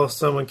how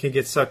someone can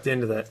get sucked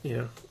into that,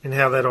 and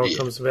how that all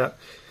comes about.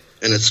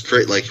 And it's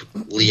great, like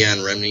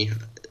Leanne Remini.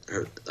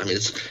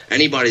 It's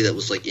anybody that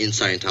was like in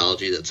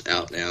Scientology that's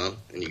out now,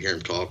 and you hear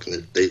them talk,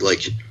 and they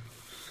like,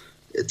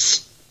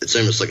 it's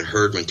almost like a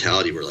herd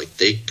mentality where like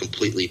they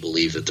completely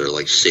believe that they're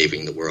like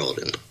saving the world,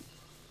 and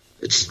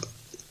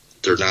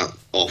they're not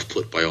off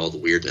put by all the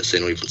weirdness. They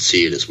don't even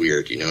see it as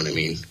weird. You know what I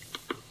mean?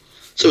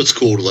 So it's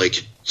cool to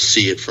like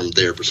see it from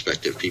their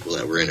perspective, people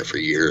that were in it for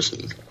years,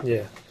 and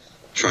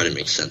try to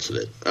make sense of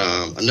it.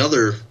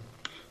 Another.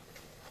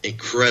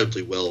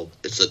 Incredibly well.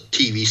 It's a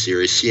TV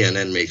series.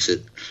 CNN makes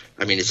it.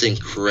 I mean, it's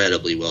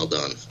incredibly well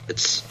done.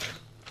 It's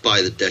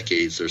by the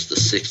decades. There's the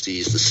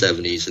 60s, the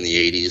 70s, and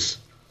the 80s.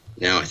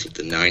 Now I think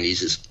the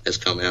 90s has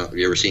come out. Have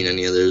you ever seen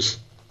any of those?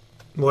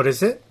 What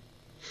is it?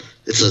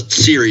 It's a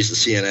series the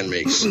CNN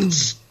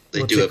makes.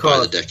 They do it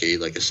by the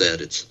decade. Like I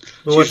said, it's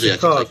what's it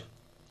called?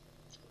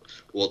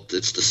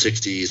 It's the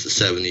 60s, the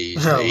 70s, the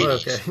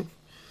 80s. Okay.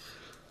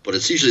 But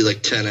it's usually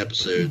like 10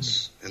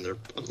 episodes, and they're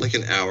like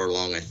an hour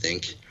long, I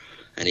think.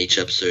 And each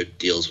episode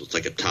deals with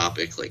like a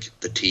topic, like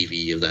the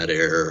TV of that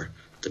era,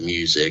 the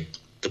music,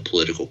 the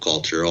political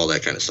culture, all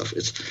that kind of stuff.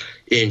 It's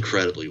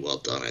incredibly well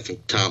done. I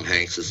think Tom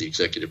Hanks is the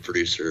executive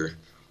producer.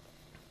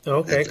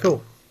 Okay,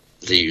 cool.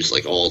 They use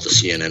like all the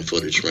CNN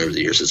footage from over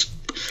the years.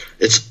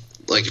 It's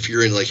like if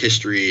you're in like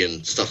history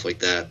and stuff like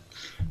that,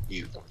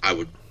 I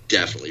would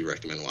definitely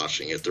recommend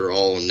watching it. They're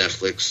all on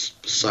Netflix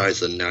besides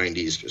the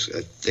 90s. Because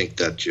I think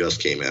that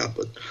just came out,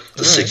 but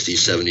the 60s,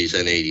 70s,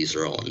 and 80s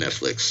are all on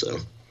Netflix. So.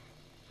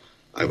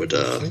 I would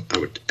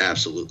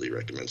absolutely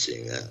recommend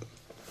seeing that.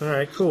 All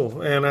right,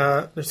 cool. And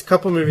there's a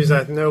couple movies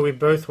I know we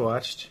both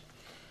watched.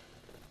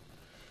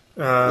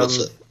 What's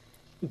it?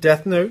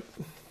 Death Note.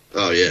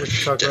 Oh yeah, we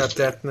can talk about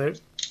Death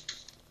Note.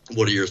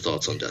 What are your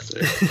thoughts on Death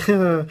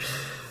Note?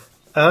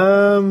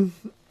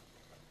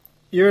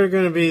 You're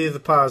going to be the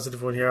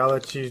positive one here. I'll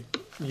let you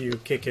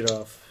kick it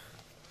off.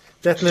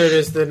 Death Note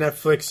is the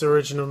Netflix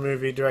original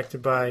movie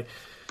directed by.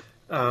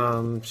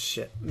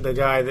 The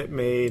guy that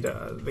made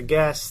The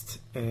Guest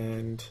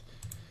and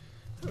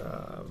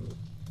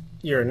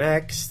You're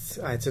Next.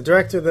 It's a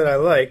director that I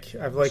like.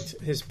 I've liked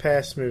his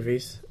past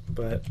movies,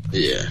 but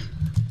Yeah.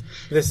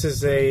 this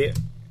is a...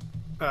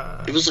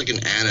 It was like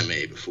an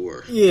anime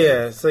before.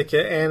 Yeah, it's like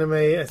an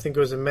anime. I think it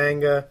was a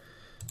manga.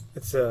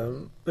 It's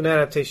an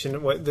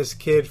adaptation. What this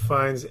kid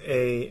finds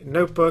a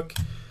notebook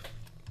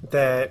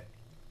that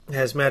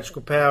has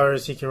magical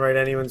powers. He can write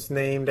anyone's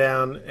name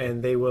down,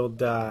 and they will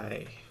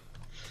die.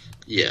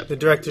 Yeah. The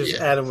director's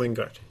yeah. Adam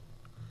Wingard.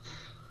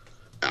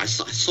 I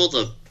saw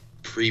the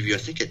preview, I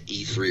think at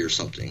E3 or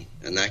something,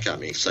 and that got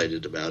me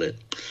excited about it.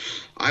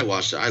 I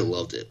watched it. I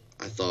loved it.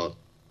 I thought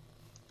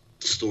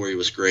the story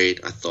was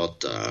great. I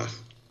thought,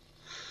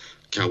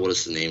 God, what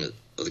is the name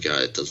of the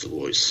guy that does the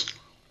voice?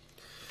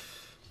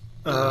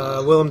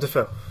 Willem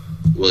Dafoe.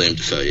 William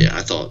Dafoe, yeah.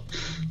 I thought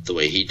the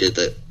way he did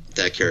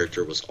that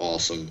character was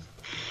awesome.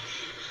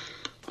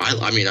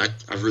 I mean, I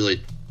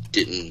really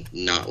didn't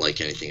not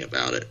like anything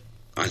about it.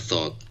 I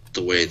thought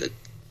the way that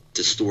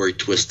the story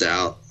twisted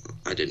out,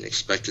 I didn't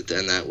expect it to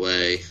end that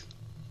way.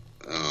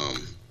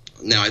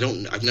 Now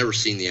I've never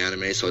seen the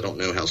anime, so I don't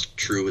know how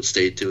true it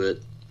stayed to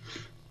it.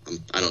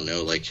 I don't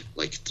know, like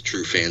the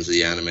true fans of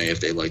the anime, if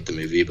they liked the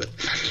movie, but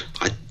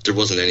there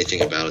wasn't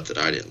anything about it that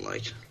I didn't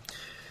like.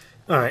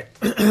 All right.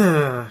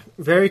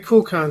 Very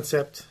cool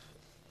concept.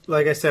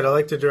 Like I said, I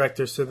like the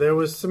director, so there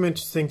was some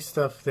interesting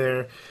stuff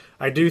there.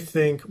 I do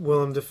think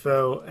Willem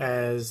Dafoe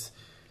as...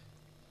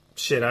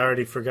 Shit, I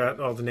already forgot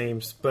all the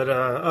names. But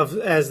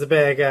as the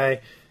bad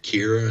guy...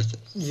 Kira, I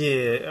think.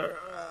 Yeah.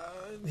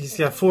 He's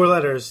got 4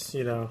 letters,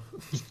 you know.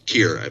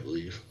 Kira, I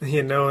believe.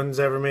 Yeah, no one's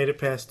ever made it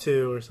past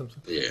 2 or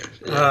something. Yeah.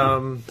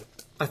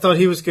 I thought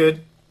he was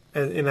good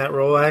in that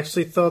role. I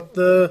actually thought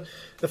the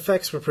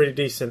effects were pretty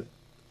decent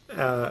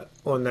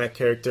on that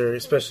character,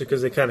 especially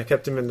because they kind of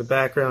kept him in the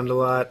background a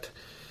lot.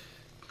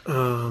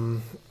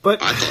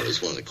 But I thought it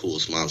was one of the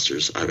coolest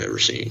monsters I've ever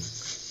seen.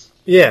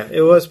 Yeah,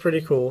 it was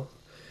pretty cool.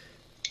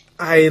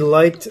 I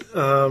liked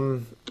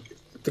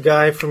the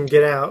guy from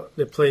Get Out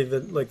that played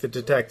the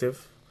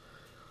detective.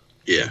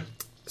 Yeah.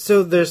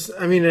 So there's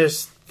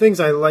things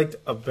I liked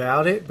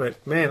about it,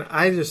 but man,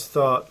 I just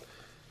thought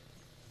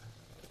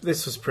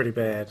this was pretty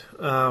bad.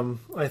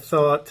 I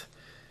thought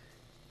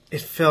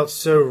it felt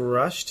so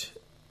rushed.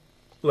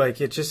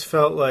 Like, it just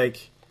felt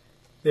like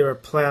they were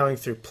plowing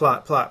through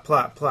plot,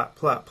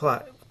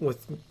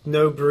 with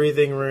no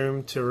breathing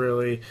room to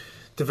really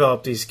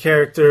develop these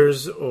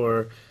characters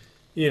or,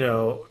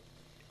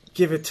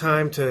 give it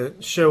time to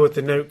show what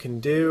the note can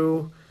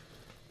do.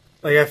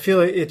 Like, I feel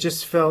like it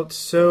just felt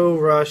so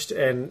rushed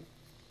and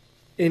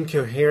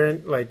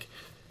incoherent. Like,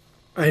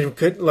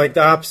 the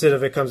opposite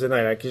of It Comes at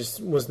Night. I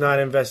just was not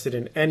invested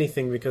in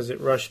anything because it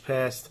rushed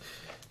past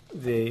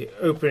the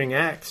opening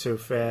act so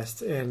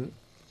fast. And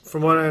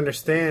from what I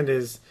understand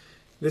is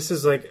this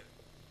is like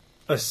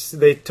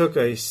they took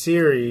a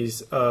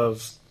series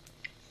of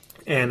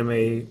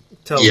anime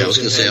television. Yeah, I was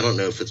going to say, I don't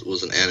know if it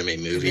was an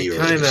anime movie or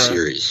like a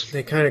series.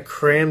 They kind of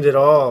crammed it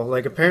all.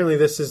 Like, apparently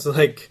this is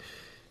like,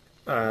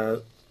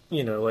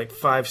 like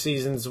 5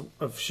 seasons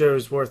of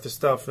shows worth of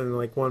stuff in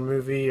like one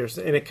movie,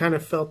 and it kind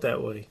of felt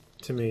that way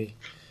to me.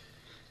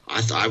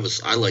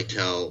 I liked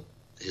how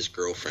his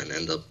girlfriend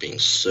ended up being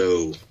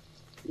so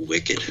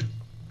wicked.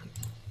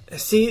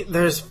 See,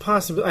 there's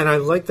possibility, and I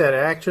like that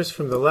actress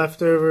from The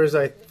Leftovers.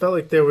 I felt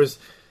like there was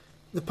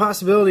the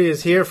possibility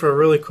is here for a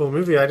really cool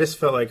movie. I just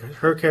felt like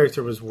her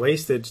character was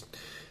wasted.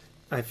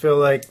 I feel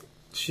like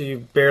she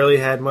barely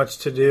had much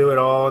to do at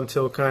all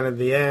until kind of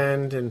the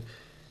end, and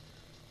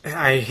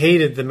I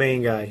hated the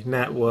main guy,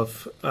 Nat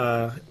Wolff.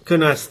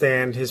 Could not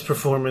stand his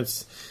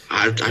performance.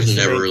 I've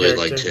never really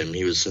liked him.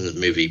 He was in the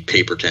movie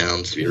Paper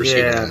Towns. Have you ever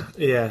seen that?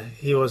 Yeah,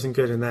 he wasn't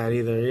good in that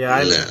either. Yeah,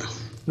 I'm no.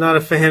 not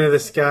a fan of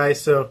this guy,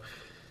 so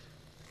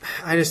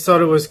I just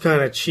thought it was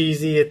kind of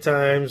cheesy at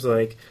times.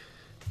 Like,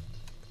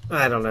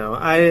 I don't know.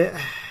 I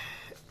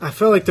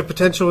felt like the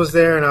potential was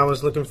there, and I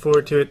was looking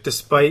forward to it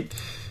despite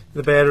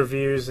the bad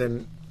reviews,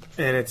 and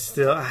it's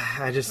still,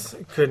 I just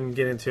couldn't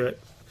get into it.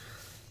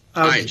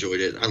 I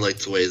enjoyed it. I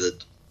liked the way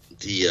that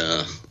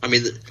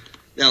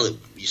now that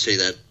you say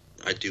that,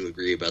 I do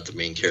agree about the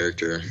main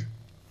character.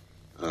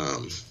 I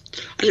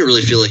didn't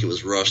really feel like it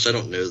was rushed. I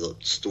don't know the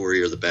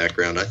story or the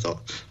background. I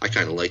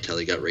kind of liked how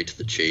they got right to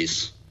the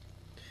chase.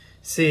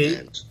 See,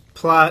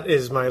 plot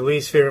is my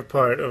least favorite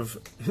part of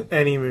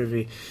any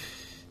movie.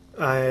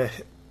 So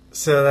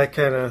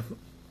that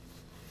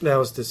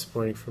was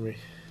disappointing for me.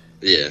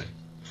 Yeah.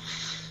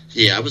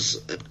 Yeah,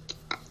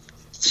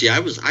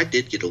 I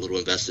did get a little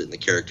invested in the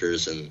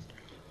characters and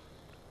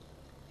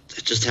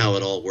just how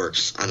it all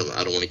works. I don't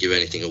want to give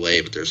anything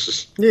away, but there's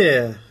just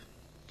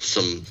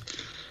some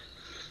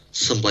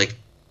like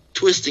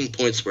twisting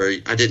points where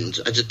I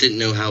just didn't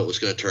know how it was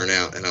going to turn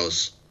out, and I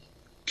was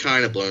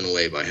kind of blown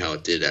away by how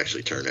it did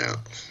actually turn out.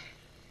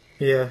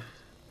 Yeah,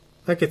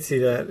 I could see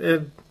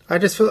that. I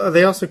just feel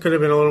they also could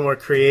have been a little more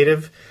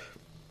creative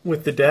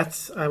with the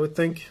deaths, I would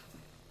think.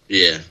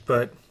 Yeah.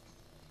 But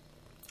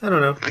I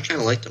don't know. I kind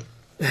of liked them.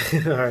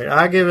 All right,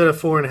 I'll give it a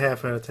 4.5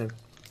 out of 10.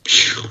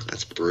 Phew,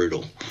 that's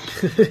brutal.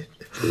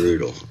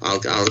 Brutal. I'll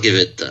give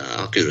it.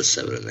 I'll go to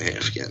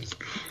 7.5 again.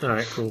 All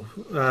right, cool.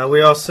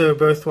 We also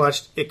both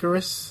watched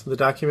Icarus, the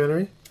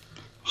documentary.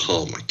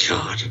 Oh my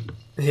god.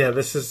 Yeah,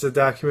 this is a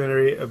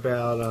documentary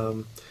about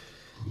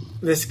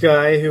this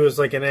guy who was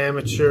like an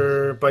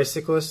amateur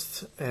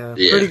bicyclist.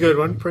 Pretty good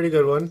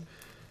one.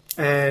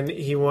 And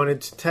he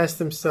wanted to test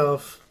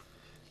himself.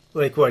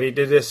 Like what? He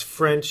did this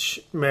French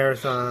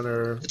marathon,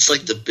 or it's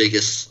like the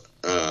biggest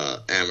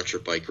amateur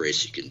bike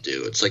race you can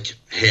do. It's like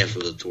half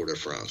of the Tour de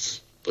France,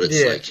 but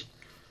it's like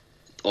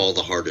all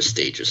the hardest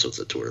stages of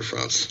the Tour de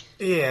France.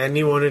 Yeah, and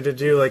he wanted to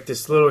do like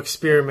this little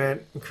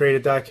experiment and create a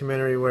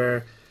documentary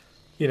where,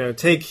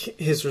 take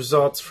his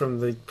results from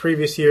the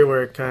previous year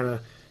where it kind of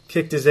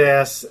kicked his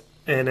ass,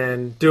 and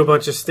then do a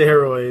bunch of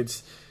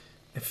steroids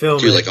and film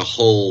do like a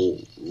whole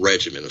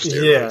regimen of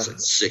steroids, like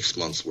 6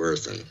 months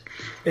worth,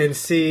 and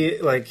see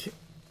like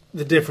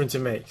the difference it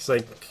makes.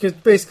 Like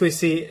basically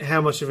see how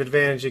much of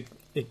advantage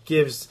it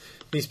gives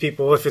these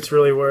people, if it's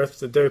really worth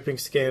the doping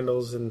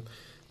scandals and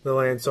the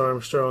Lance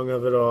Armstrong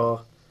of it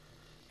all.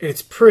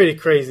 It's pretty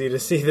crazy to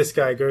see this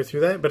guy go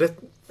through that, but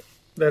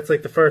that's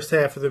like the first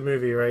half of the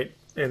movie, right?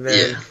 And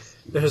then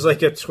there's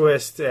like a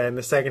twist, and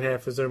the second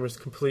half is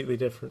almost completely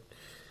different.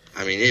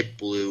 I mean, it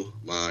blew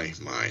my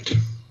mind.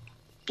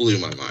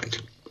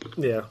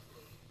 Yeah.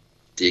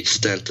 The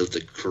extent of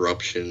the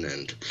corruption,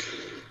 and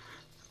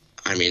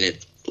I mean,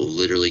 it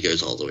literally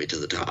goes all the way to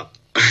the top.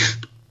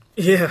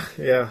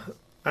 Yeah.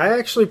 I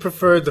actually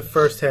preferred the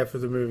first half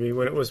of the movie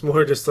when it was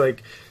more just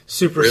like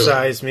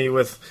supersize me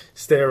with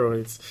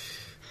steroids.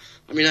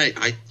 I mean,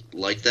 I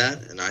like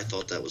that, and I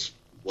thought that was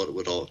what it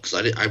would all, because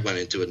I went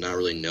into it not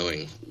really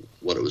knowing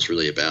what it was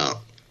really about,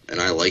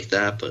 and I like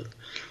that, but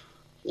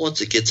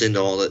once it gets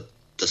into all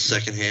the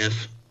second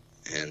half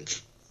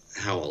and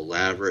how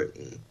elaborate,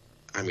 and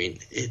I mean,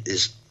 it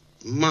is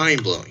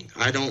mind-blowing.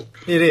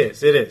 It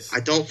is. I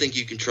don't think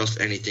you can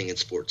trust anything in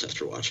sports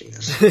after watching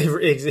this.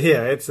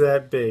 Yeah, it's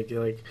that big.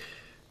 Like,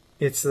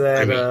 it's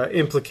that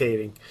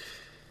implicating.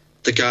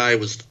 The guy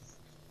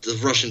the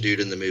Russian dude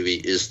in the movie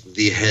is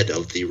the head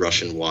of the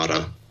Russian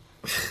WADA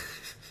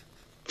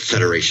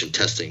Federation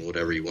testing,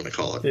 whatever you want to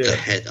call it. Yeah. The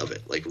head of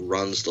it, like,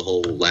 runs the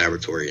whole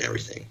laboratory and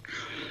everything.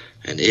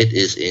 And it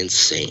is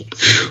insane.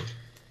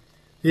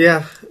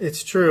 Yeah,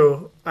 it's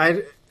true.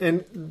 And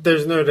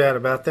there's no doubt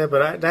about that,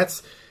 but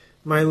that's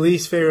my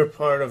least favorite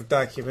part of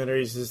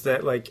documentaries is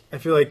that, like, I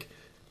feel like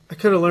I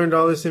could have learned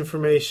all this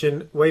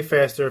information way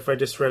faster if I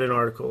just read an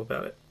article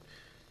about it.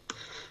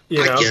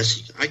 I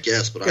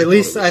guess, but at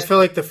least I feel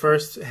like the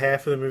first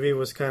half of the movie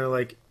was kind of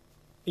like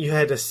you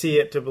had to see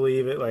it to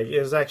believe it. Like, it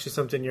was actually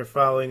something you're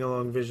following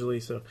along visually.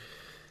 So,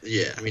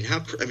 yeah, I mean, how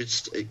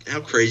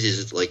crazy is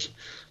it? Like,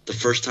 the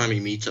first time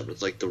he meets up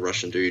with, like, the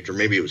Russian dude, or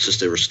maybe it was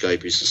just over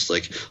Skype, he's just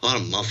like, "Oh,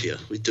 I'm mafia.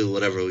 We do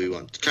whatever we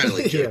want," kind of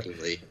like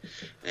jokingly.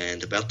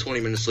 And about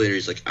 20 minutes later,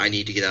 he's like, "I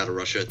need to get out of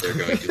Russia. They're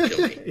going to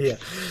kill me." Yeah,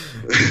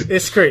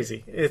 it's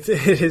crazy. It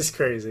is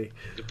crazy.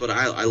 But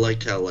I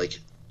liked how, like,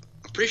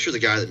 I'm pretty sure the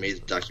guy that made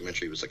the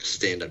documentary was like a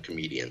stand-up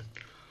comedian,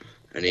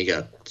 and he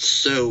got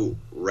so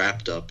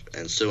wrapped up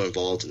and so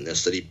involved in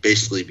this that he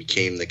basically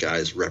became the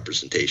guy's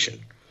representation.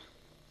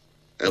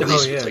 At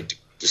least with, like,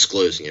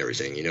 disclosing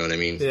everything. You know what I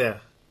mean? Yeah.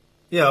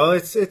 Yeah, well,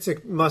 it's a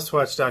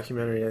must-watch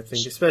documentary, I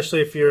think, especially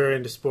if you're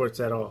into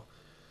sports at all.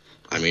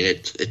 I mean,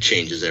 it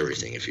changes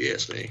everything, if you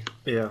ask me.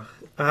 Yeah.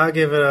 I'll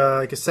give it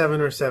like a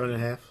 7 or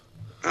 7.5.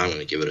 I'm going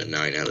to give it a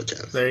 9 out of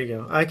 10. There you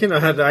go. I get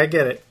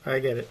it.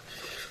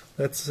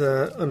 That's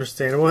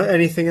understandable.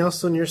 Anything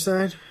else on your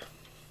side?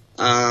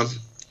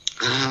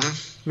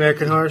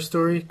 American Horror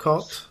Story,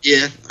 Cult?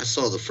 Yeah, I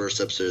saw the first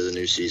episode of the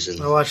new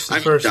season. I watched the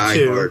first two. I'm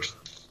a diehard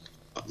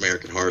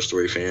American Horror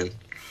Story fan.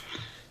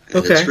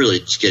 And it's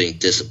really just getting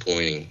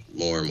disappointing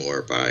more and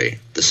more by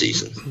the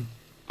season.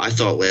 I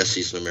thought last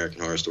season of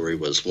American Horror Story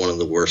was one of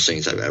the worst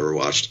things I've ever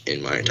watched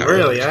in my entire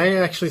life. Really? I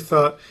actually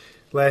thought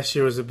last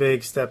year was a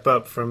big step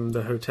up from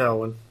the Hotel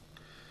one.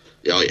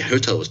 Yeah,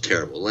 Hotel was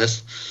terrible.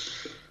 The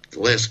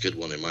last good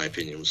one, in my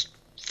opinion, was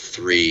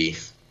 3.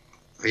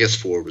 I guess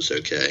 4 was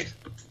okay.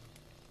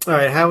 All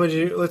right,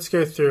 let's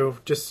go through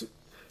just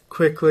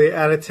quickly.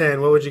 Out of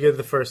 10, what would you give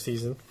the first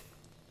season?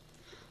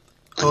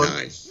 A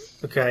 9.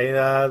 Okay,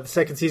 the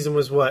second season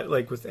was what,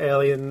 like with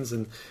aliens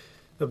and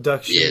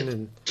abduction? Yeah,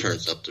 and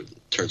turns out to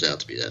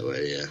be that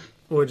way. Yeah.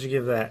 What would you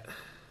give that?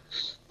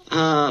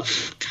 God,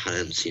 I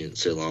haven't seen it in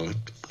so long.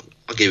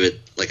 I'll give it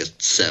like a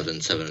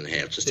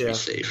 7.5, just to be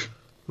safe.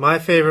 My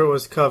favorite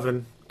was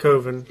Coven.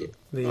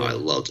 Yeah. I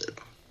loved it.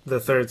 The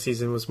third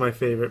season was my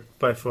favorite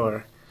by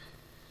far.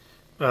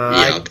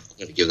 I'm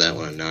going to give that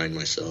one a 9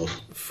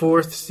 myself.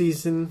 Fourth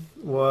season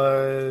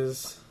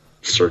was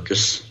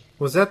Circus.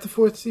 Was that the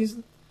fourth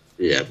season?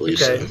 Yeah, I believe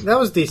so. That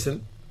was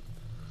decent.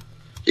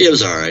 Yeah, it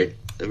was all right.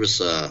 It was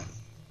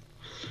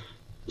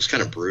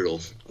kind of brutal,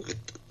 like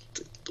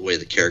the way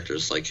the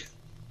characters, like,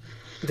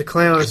 the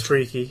clown is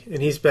freaky,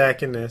 and he's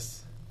back in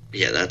this.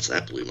 Yeah,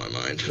 that blew my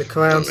mind. The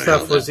clown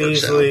stuff was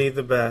easily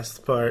the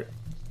best part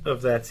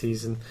of that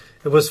season.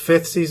 It was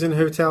fifth season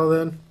Hotel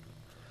then.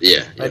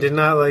 Yeah. I did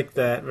not like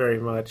that very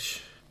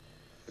much.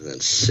 And then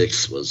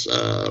 6 was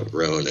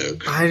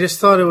Roanoke. I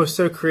just thought it was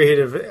so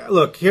creative.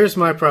 Look, here's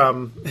my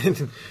problem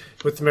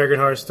with American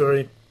Horror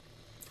Story.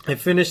 I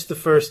finished the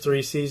first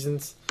 3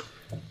 seasons,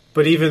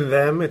 but even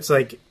them, it's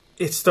like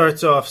it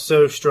starts off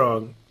so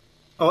strong.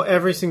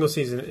 Every single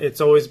season, it's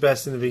always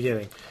best in the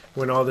beginning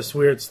when all this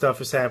weird stuff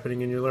is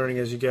happening and you're learning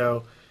as you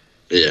go.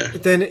 Yeah.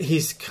 But then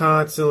he's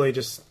constantly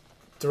just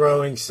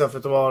throwing stuff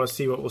at the wall to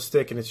see what will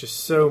stick, and it's just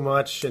so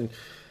much. And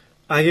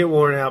I get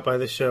worn out by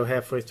the show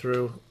halfway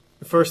through.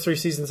 The first 3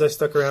 seasons I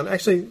stuck around.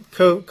 Actually,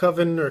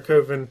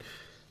 Coven,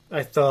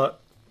 I thought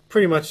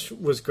pretty much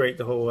was great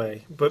the whole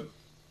way. But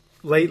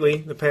lately,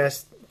 the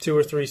past 2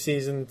 or 3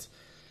 seasons,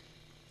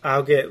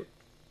 I'll get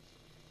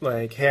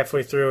like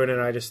halfway through it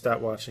and I just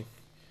stop watching.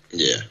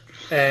 Yeah.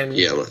 And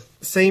yeah.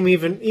 Same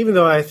even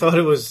though I thought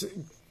it was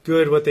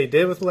good what they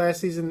did with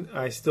last season,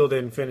 I still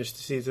didn't finish the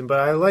season. But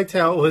I liked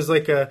how it was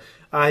like a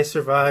I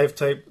Survived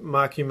type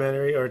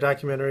mockumentary or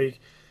documentary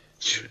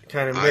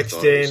kind of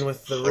mixed in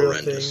with the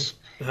horrendous. Real thing.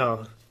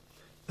 Oh,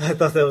 I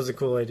thought that was a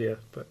cool idea.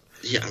 But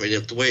yeah, I mean,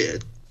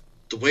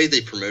 the way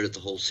they promoted the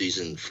whole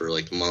season for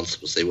like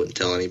months was they wouldn't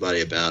tell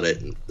anybody about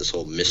it, and this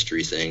whole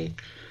mystery thing.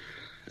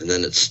 And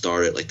then it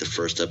started, like the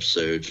first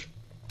episode,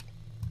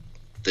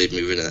 they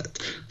move into that.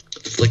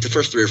 Like the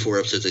first 3 or 4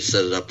 episodes, they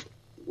set it up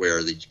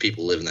where the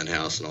people live in that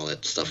house and all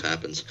that stuff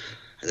happens.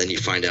 And then you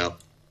find out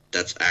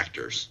that's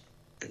actors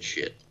and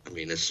shit. I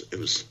mean, it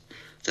was.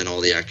 Then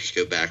all the actors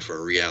go back for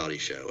a reality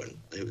show, and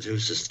it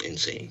was just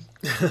insane.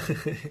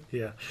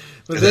 Yeah.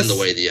 Well, and then the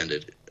way it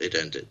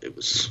ended, it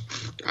was.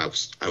 I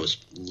was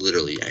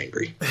literally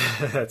angry.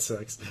 That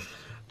sucks.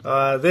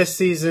 This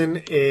season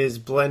is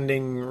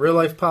blending real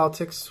life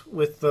politics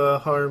with the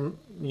horror,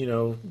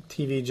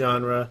 TV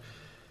genre.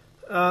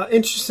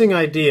 Interesting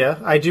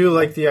idea. I do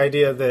like the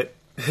idea that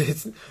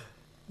the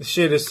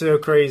shit is so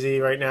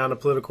crazy right now in the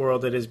political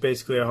world that it is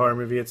basically a horror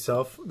movie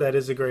itself. That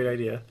is a great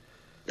idea.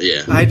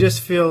 Yeah. I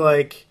just feel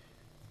like,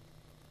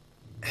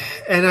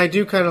 and I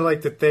do kind of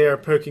like that they are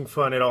poking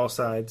fun at all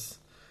sides.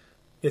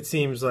 It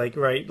seems like,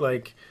 right?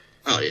 Like,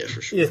 oh yeah,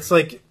 for sure. It's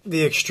like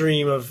the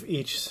extreme of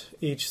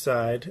each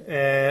side,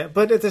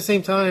 but at the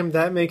same time,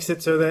 that makes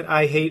it so that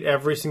I hate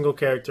every single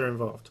character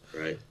involved.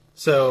 Right.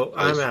 So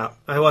I'm out.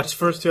 I watched the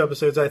first 2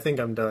 episodes. I think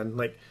I'm done.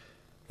 Like,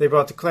 they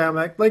brought the clown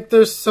back. Like,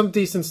 there's some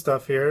decent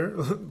stuff here,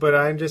 but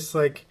I'm just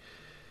like,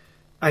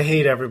 I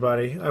hate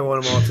everybody. I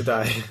want them all to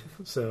die.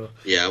 So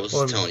yeah, I was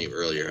telling you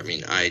earlier. I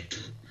mean,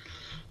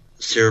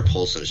 Sarah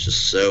Paulson is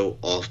just so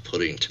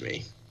off-putting to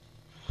me.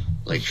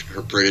 Like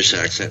her British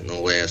accent in the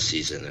last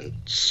season, and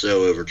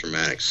so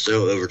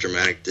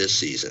overdramatic this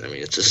season. I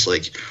mean, it's just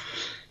like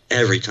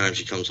every time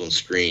she comes on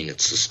screen,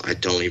 it's just I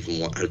don't even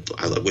want.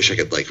 I wish I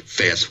could like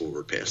fast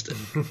forward past it.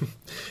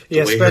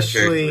 Yeah, the way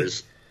especially her character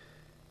is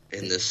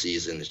in this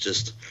season is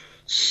just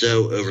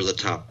so over the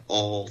top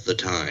all the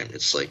time.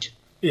 It's like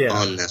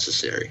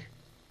unnecessary.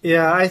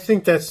 Yeah, I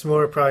think that's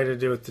more probably to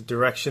do with the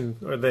direction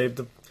or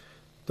the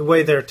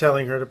way they're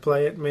telling her to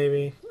play it.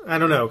 Maybe. I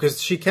don't know,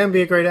 because she can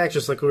be a great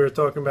actress, like we were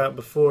talking about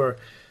before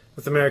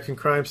with American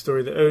Crime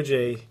Story, the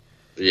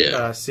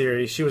OJ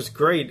series. She was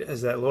great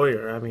as that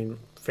lawyer. I mean,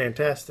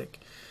 fantastic.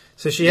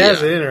 So she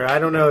has it in her. I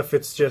don't know if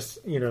it's just,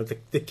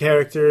 the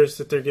characters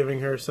that they're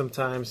giving her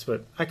sometimes,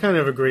 but I kind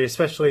of agree,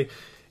 especially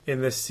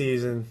in this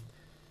season.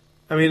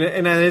 I mean,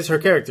 and that is her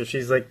character.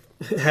 She's like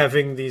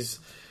having these,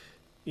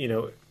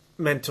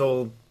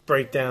 mental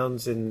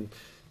breakdowns and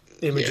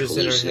images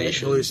in her head,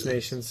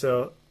 hallucinations.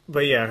 So...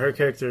 But yeah, her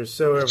character is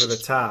so over the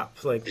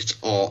top. Like it's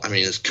all. I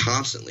mean, it's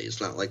constantly. It's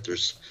not like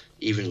there's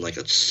even like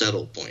a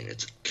settled point.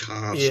 It's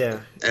constant. Yeah.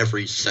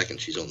 Every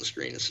second she's on the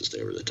screen, it's just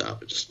over the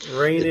top. It just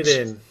rein it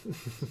in.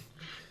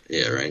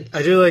 Yeah, right.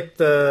 I do like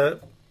the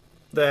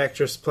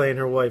actress playing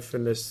her wife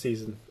in this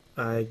season.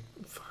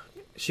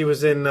 She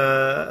was in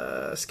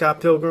Scott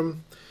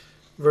Pilgrim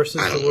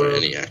versus I don't the World. know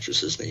any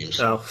actresses' names.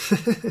 Oh, I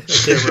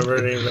can't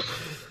remember her name. But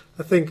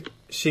I think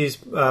she's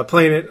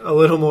playing it a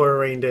little more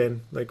reined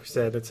in, like we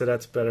said. So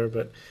that's better.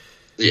 But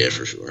yeah,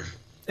 for sure.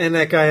 And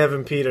that guy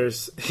Evan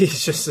Peters,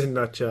 he's just a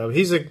nut job.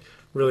 He's a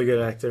really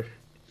good actor.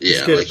 Yeah,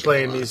 he's good at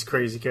playing these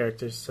crazy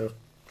characters. So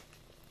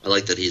I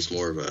like that he's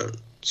more of a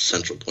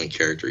central point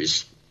character.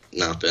 He's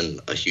not been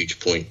a huge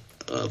point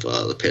of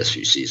the past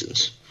few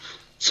seasons.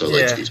 So I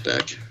like that he's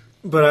back.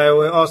 But I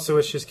also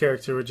wish his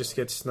character would just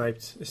get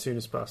sniped as soon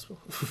as possible.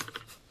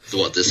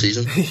 What, this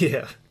season?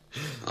 Yeah.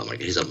 Oh my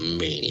god, he's a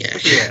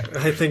maniac. Yeah,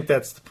 I think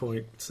that's the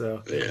point.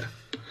 So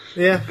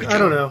yeah, I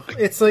don't know.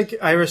 It's like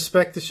I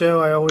respect the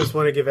show. I always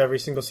want to give every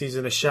single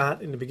season a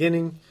shot in the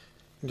beginning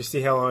and to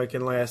see how long it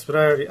can last. But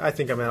I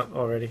think I'm out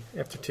already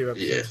after 2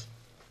 episodes.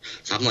 Yeah.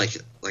 So I'm like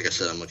I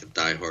said, I'm like a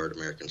diehard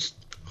American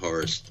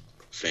Horror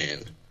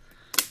fan,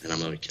 and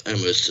I'm like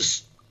almost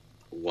just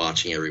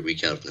watching every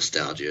week out of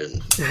nostalgia.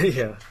 And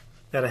yeah,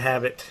 out of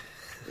habit.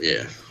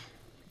 Yeah,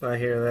 I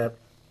hear that.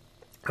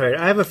 All right,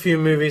 I have a few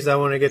movies I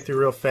want to get through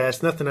real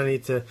fast. Nothing I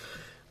need to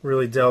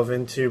really delve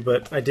into,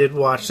 but I did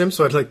watch them,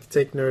 so I'd like to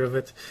take note of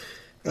it.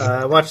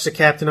 I watched the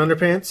Captain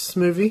Underpants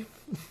movie.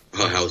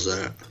 Oh, how was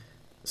that?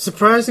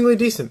 Surprisingly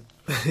decent.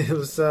 It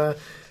was.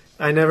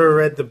 I never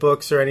read the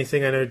books or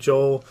anything. I know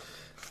Joel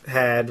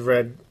had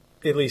read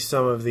at least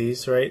some of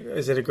these, right?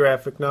 Is it a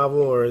graphic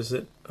novel or is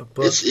it a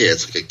book?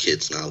 It's like a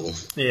kid's novel.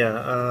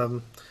 Yeah.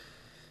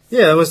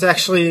 Yeah, it was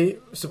actually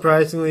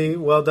surprisingly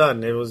well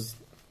done. It was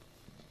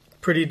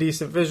pretty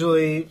decent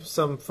visually,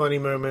 some funny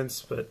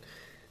moments, but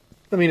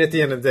I mean, at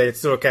the end of the day, it's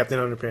still a Captain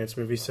Underpants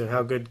movie, so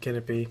how good can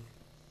it be?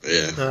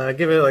 Yeah.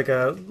 Give it like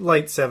a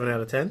light 7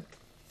 out of 10.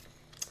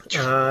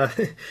 I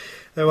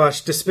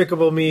watched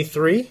Despicable Me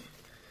 3,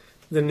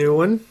 the new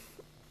one.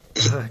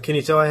 Can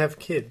you tell I have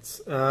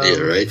kids? Yeah,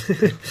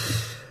 right.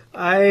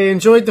 I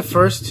enjoyed the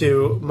first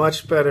two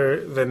much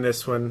better than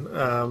this one.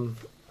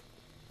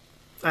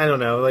 I don't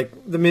know, like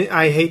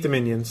I hate the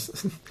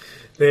Minions.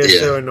 They're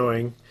so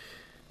annoying.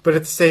 But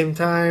at the same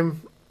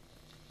time,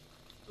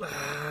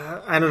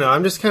 I don't know.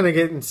 I'm just kind of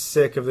getting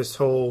sick of this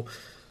whole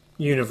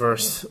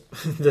universe.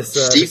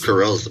 Steve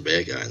Carell's the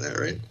bad guy in that,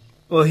 right?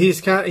 Well,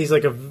 he's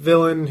like a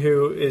villain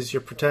who is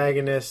your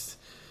protagonist,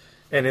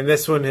 and in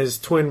this one, his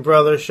twin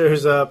brother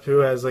shows up who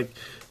has like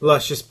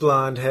luscious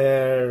blonde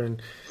hair,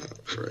 and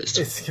Christ.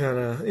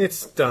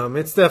 it's dumb.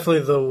 It's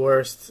definitely the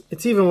worst.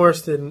 It's even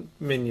worse than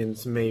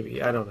Minions,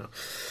 maybe. I don't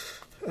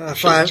know.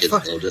 Sure the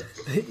kids loved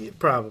it.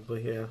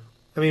 Probably, yeah.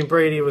 I mean,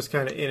 Brady was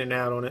kind of in and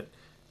out on it.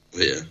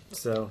 Yeah.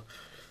 So,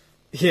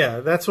 yeah,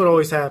 that's what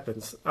always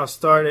happens. I'll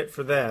start it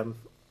for them.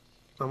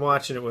 I'm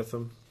watching it with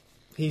them.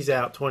 He's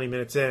out 20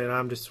 minutes in, and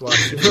I'm just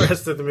watching the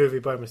rest of the movie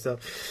by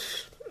myself.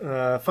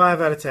 5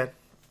 out of 10.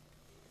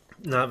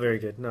 Not very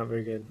good. Not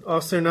very good.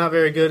 Also, not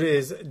very good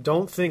is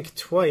Don't Think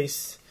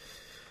Twice.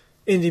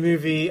 Indie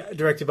movie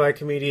directed by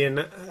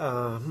comedian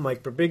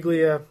Mike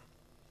Birbiglia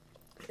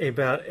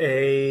about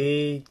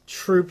a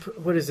troupe.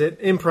 What is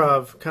it?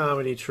 Improv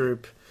comedy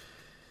troupe.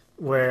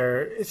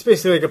 Where it's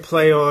basically like a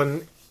play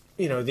on,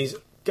 these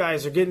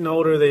guys are getting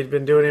older. They've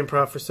been doing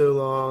improv for so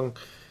long.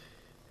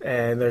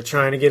 And they're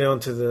trying to get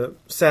onto the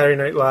Saturday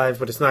Night Live,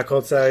 but it's not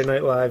called Saturday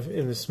Night Live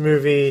in this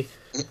movie.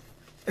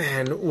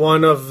 And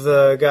one of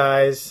the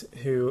guys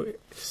who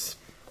is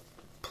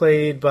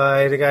played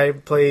by the guy who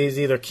plays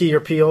either Key or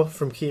Peele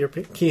from Key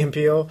and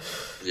Peele.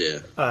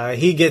 Yeah.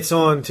 He gets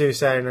on to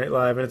Saturday Night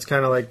Live, and it's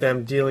kind of like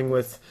them dealing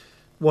with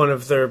one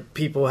of their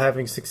people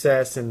having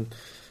success. And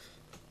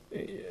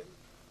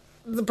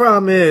the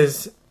problem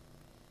is,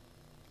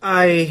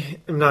 I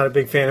am not a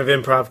big fan of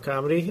improv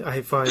comedy.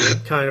 I find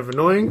it kind of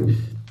annoying.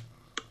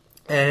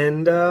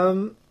 And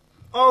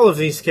all of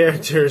these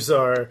characters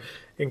are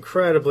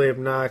incredibly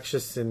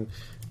obnoxious, and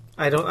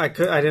I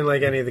didn't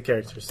like any of the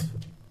characters.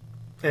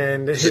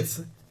 And it's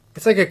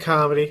like a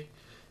comedy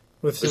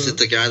with some. Is it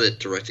the guy that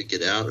directed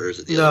Get Out, or is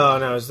it the No,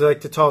 other? no, it's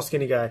like the tall,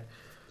 skinny guy.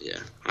 Yeah,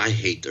 I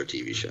hate their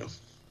TV show.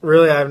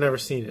 Really, I've never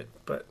seen it,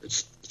 but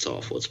It's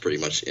awful. It's pretty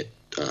much it.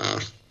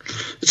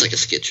 It's like a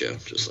skit show,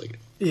 just like.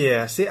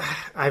 yeah. See,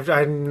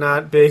 I'm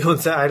not big on.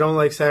 I don't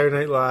like Saturday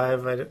Night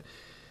Live.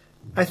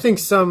 I think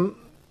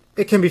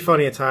it can be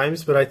funny at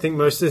times, but I think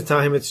most of the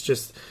time it's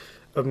just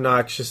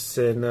obnoxious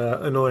and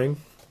annoying.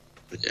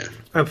 Yeah.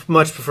 I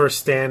much prefer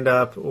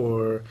stand-up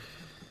or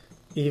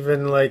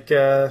even like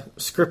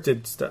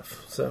scripted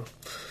stuff. So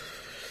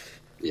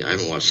Yeah, I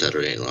haven't watched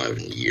Saturday Night Live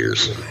in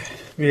years.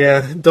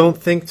 yeah,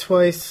 don't think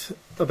twice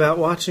about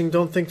watching.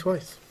 Don't think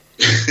twice.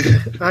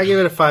 I give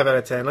it a 5 out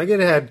of 10. Like, it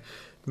had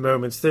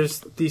moments.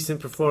 There's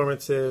decent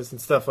performances and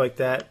stuff like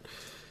that.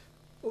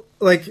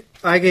 Like,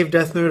 I gave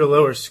Death Note a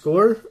lower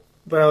score,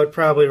 but I would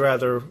probably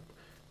rather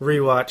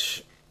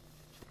rewatch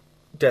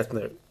Death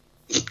Note.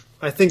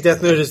 I think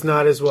Death Note is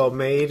not as well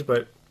made,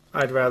 but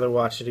I'd rather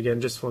watch it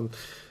again just when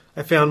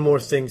I found more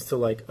things to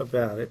like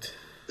about it.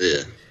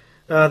 Yeah.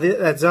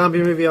 That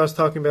zombie movie I was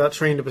talking about,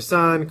 Train to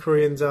Busan,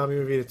 Korean zombie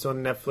movie that's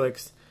on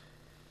Netflix.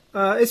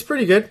 It's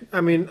pretty good.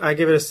 I mean, I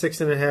give it a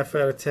 6.5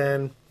 out of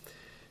 10.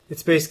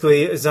 It's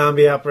basically a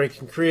zombie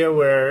outbreak in Korea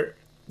where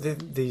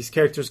these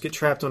characters get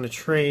trapped on a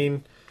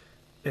train.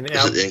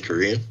 Is it in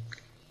Korean?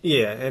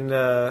 Yeah, and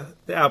the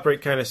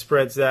outbreak kind of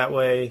spreads that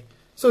way.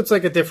 So it's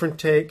like a different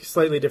take,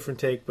 slightly different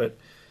take, but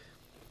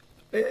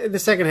the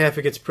second half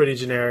it gets pretty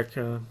generic.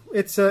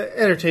 It's an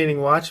entertaining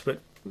watch, but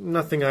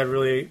nothing I'd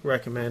really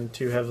recommend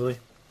too heavily.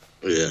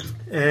 Yeah.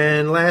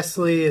 And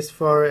lastly, as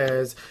far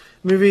as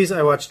movies,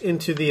 I watched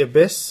Into the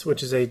Abyss,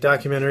 which is a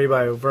documentary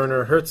by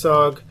Werner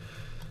Herzog.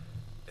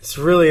 It's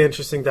a really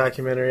interesting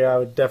documentary. I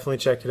would definitely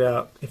check it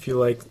out if you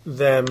like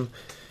them.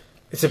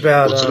 It's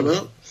about What's it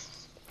about?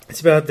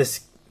 It's about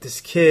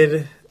this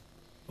kid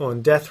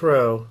on death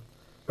row,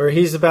 where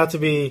he's about to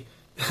be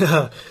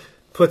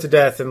put to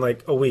death in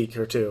like a week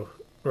or two,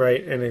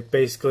 right? And it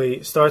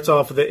basically starts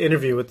off with an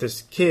interview with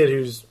this kid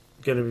who's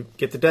going to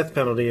get the death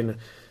penalty in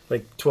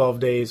like 12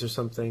 days or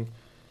something.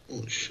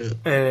 Oh shit!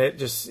 And it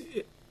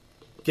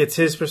gets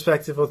his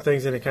perspective on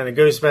things, and it kind of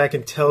goes back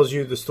and tells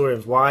you the story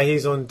of why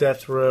he's on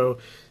death row,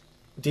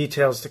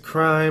 details the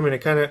crime, and it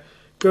kind of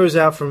goes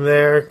out from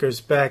there,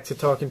 goes back to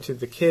talking to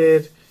the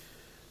kid.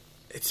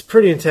 It's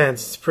pretty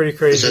intense. It's a pretty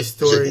crazy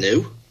story. Is it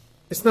new?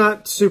 It's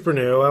not super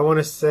new. I want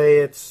to say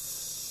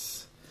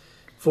it's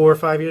 4 or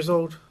 5 years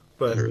old,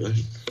 but Really?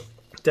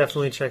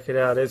 definitely check it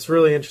out. It's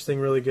really interesting,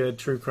 really good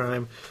true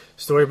crime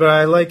story. But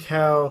I like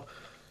how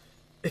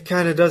it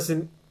kind of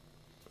doesn't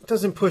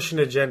push an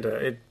agenda.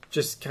 It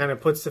just kind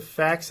of puts the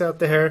facts out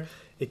there.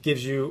 It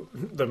gives you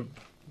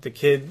the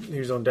kid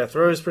who's on death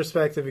row's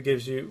perspective. It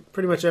gives you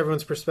pretty much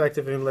everyone's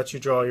perspective and lets you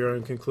draw your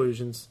own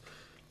conclusions.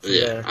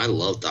 Yeah, I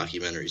love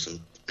documentaries. And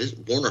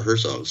Werner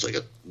Herzog's like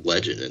a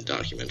legend in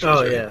documentaries.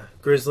 Oh, right? yeah.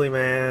 Grizzly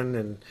Man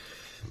and,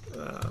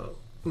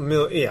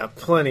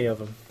 plenty of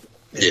them.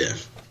 Yeah.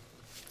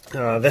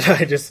 That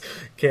I just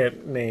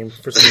can't name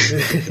for some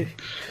reason.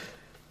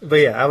 But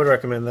yeah, I would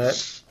recommend that.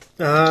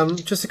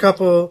 Just a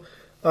couple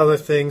other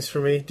things for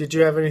me. Did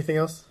you have anything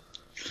else?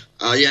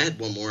 Yeah, I had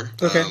one more.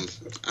 Okay.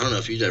 I don't know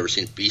if you've ever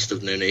seen Beast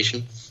of No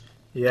Nation.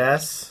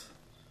 Yes.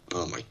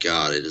 Oh my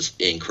god, it is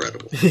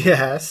incredible.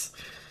 Yes.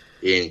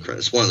 Incredible.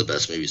 It's one of the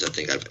best movies I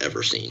think I've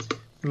ever seen.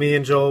 Me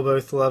and Joel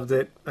both loved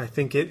it. I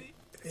think it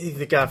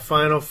either got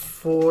Final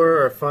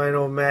Four or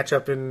Final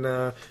matchup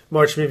in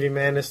March Movie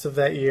Madness of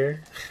that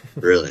year.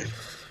 Really?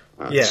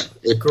 Yeah.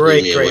 It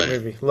Great blew me away.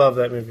 movie. Love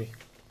that movie.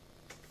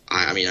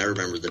 I mean, I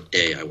remember the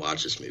day I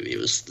watched this movie. It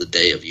was the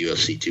day of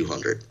UFC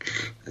 200.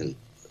 And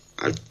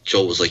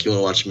Joel was like, you want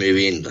to watch a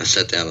movie? And I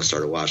sat down and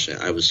started watching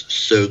it. I was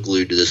so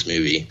glued to this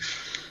movie.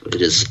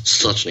 It is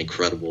such an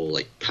incredible,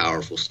 like,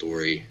 powerful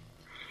story.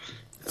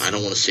 I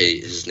don't want to say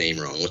his name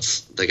wrong.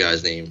 What's the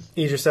guy's name?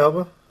 Idris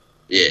Elba?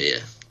 Yeah.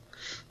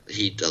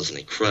 He does an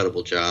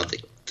incredible job.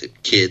 The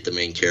kid, the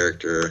main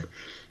character.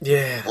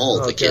 Yeah. All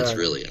of the kids, God.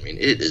 really. I mean,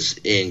 it is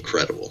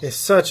incredible. It's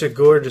such a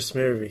gorgeous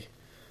movie.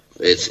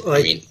 It's, Like,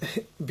 I mean,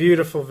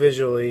 beautiful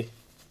visually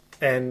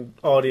and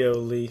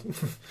audioly.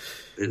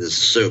 it is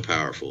so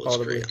powerful. It's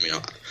Audibly. great. I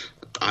mean,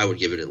 I would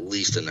give it at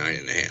least a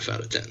 9.5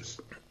 out of 10.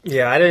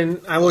 Yeah,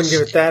 I wouldn't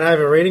give it that high of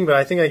a rating, but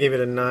I think I gave it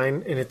a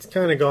 9, and it's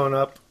kind of gone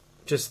up.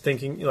 Just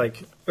thinking,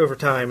 like, over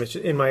time, it's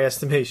in my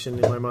estimation,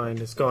 in my mind,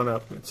 it's gone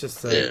up. It's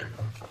just,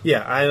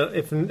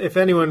 if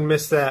anyone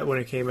missed that when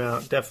it came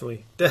out,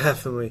 definitely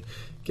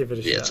give it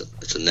a shot.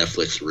 It's a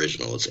Netflix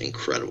original. It's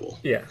incredible.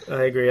 Yeah,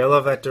 I agree. I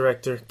love that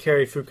director,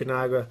 Cary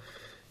Fukunaga.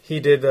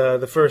 He did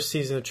the first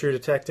season of True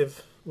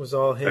Detective, was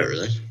all him. Oh,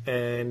 really?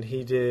 And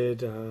he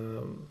did,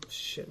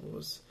 what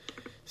was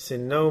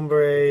Sin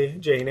Nombre,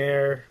 Jane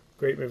Eyre,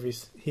 great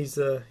movies. He's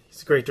a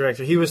great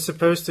director. He was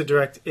supposed to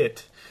direct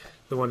It,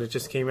 the one that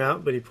just came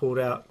out, but he pulled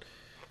out.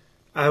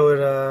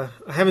 I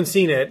haven't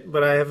seen it,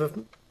 but I have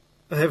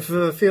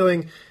a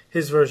feeling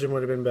his version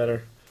would have been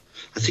better.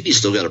 I think he's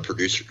still got a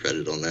producer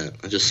credit on that.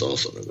 I just saw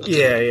something about that.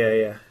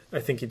 Yeah. I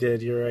think he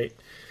did. You're right.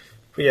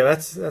 But yeah,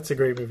 that's a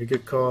great movie.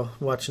 Good call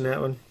watching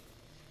that one.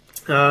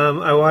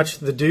 I watched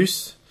The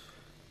Deuce.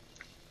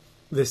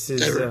 This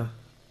is.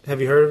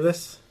 Have you heard of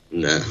this?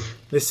 No.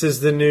 This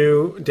is the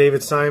new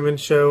David Simon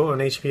show on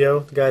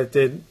HBO. The guy that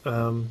did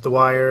The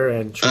Wire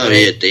and. Oh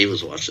yeah, Dave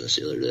was watching this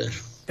the other day.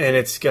 And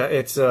it's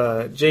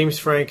James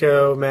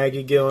Franco,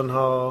 Maggie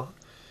Gyllenhaal,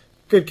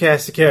 good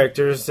cast of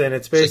characters, and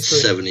it's basically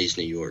It's like 70s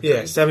New York. Yeah,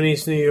 right?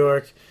 70s New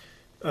York.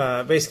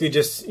 Basically,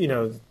 just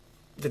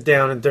the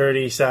down and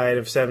dirty side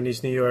of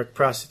 70s New York,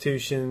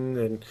 prostitution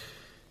and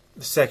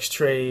the sex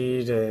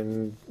trade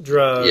and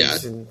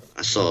drugs. Yeah, and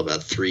I saw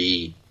about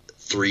three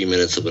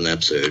minutes of an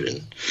episode,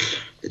 and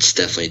it's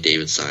definitely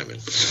David Simon.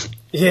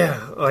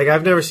 yeah, like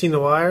I've never seen The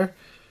Wire.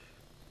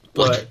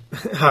 But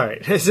all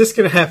right, is this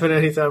going to happen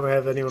anytime I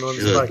have anyone on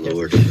this Good podcast?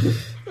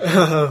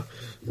 Lord.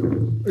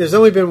 There's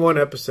only been one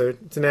episode.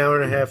 It's an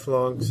hour and a half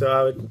long,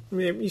 so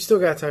you still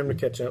got time to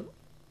catch up.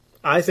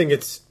 I think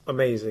it's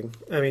amazing.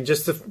 I mean,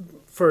 just the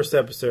first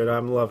episode,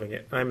 I'm loving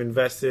it. I'm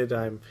invested.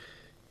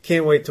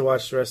 Can't wait to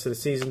watch the rest of the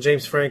season.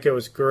 James Franco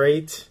is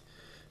great.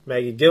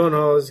 Maggie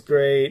Gyllenhaal is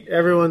great.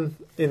 Everyone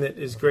in it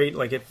is great.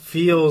 Like, it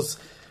feels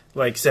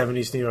like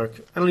 70s New York.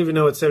 I don't even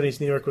know what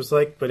 70s New York was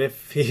like, but it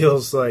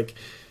feels like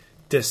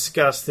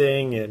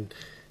disgusting and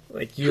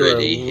like you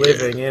Pretty, are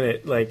living in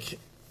it. Like,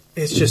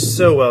 it's just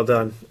so well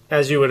done,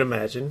 as you would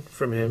imagine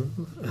from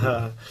him.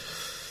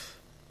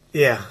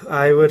 Yeah,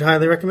 I would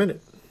highly recommend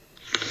it.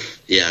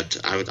 Yeah,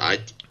 I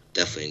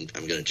definitely,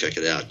 I'm going to check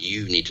it out.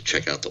 You need to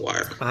check out The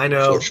Wire. I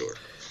know. For sure.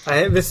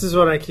 This is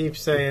what I keep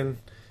saying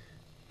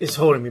is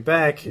holding me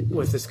back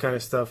with this kind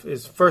of stuff.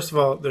 Is, first of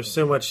all, there's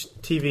so much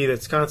TV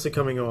that's constantly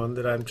coming on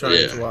that I'm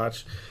trying to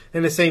watch.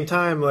 And at the same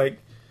time, like,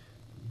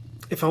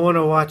 if I want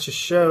to watch a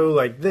show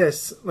like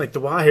this, like The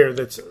Wire,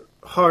 that's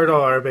hard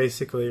R,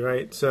 basically,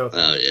 right? So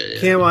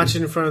can't watch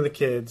it in front of the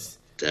kids.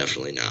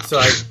 Definitely not.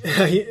 So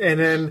and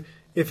then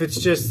if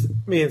it's just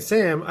me and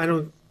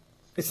Sam,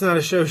 it's not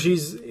a show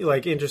she's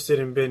like interested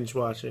in binge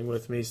watching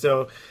with me.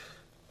 So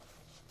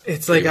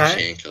it's like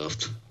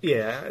handcuffed.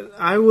 Yeah,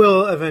 I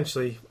will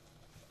eventually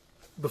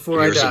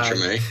before I die.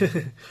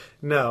 Treme?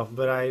 No,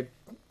 but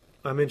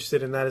I'm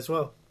interested in that as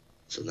well.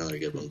 It's another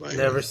good one by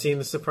Never him. seen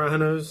The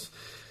Sopranos.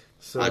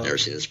 So, I've never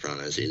seen The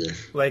Sopranos either.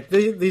 Like,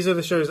 these are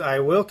the shows I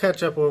will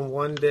catch up on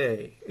one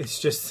day. It's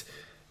just,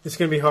 it's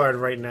going to be hard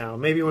right now.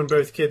 Maybe when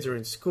both kids are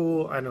in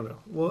school. I don't know.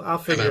 Well, I'll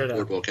figure it out.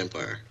 Boardwalk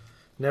Empire.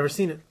 Never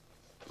seen it.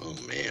 Oh,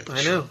 man.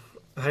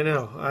 I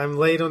know. I'm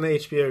late on the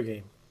HBO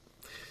game.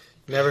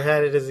 Never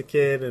had it as a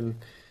kid, and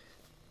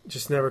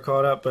just never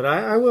caught up. But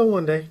I will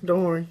one day.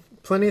 Don't worry.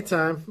 Plenty of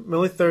time. I'm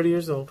only 30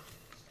 years old.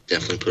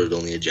 Definitely put it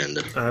on the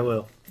agenda. I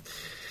will.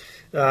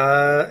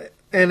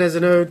 And as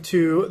an ode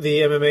to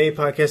the MMA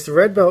podcast, the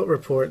Red Belt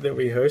Report that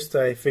we host,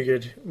 I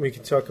figured we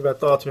could talk about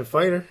The Ultimate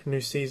Fighter,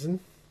 new season.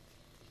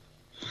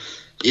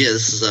 Yeah,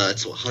 this is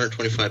it's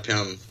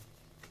 125-pound,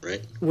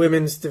 right?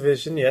 Women's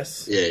division,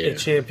 yes. Yeah. A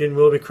champion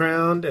will be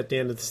crowned at the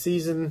end of the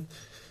season.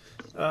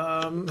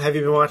 Have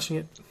you been watching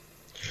it?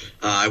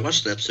 I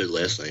watched an episode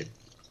last night.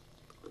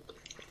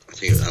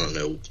 I don't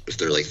know if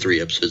there are like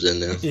 3 episodes in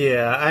now.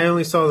 Yeah, I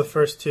only saw the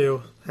first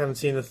 2. Haven't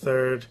seen the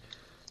third.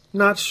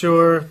 Not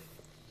sure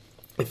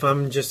if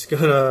I'm just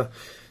gonna,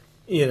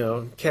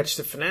 catch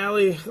the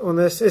finale on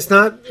this. It's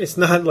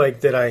not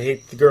like that I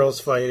hate the girls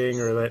fighting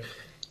or that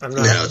I'm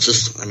not. No, it's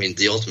just,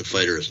 The Ultimate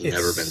Fighter has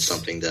never been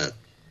something that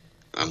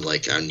I'm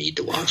like, I need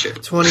to watch it.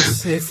 It's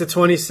the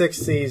 26th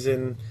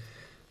season.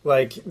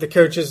 Like, the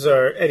coaches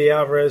are Eddie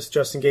Alvarez,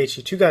 Justin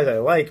Gaethje, 2 guys I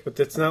like, but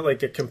it's not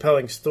like a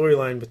compelling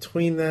storyline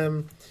between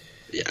them.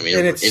 Yeah,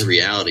 in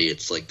reality,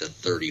 it's like the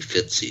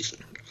 35th season.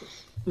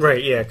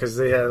 Right, yeah, because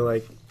they had,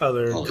 like,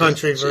 other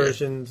country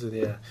versions.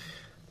 Yeah. Yeah.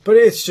 But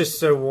it's just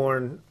so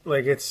worn.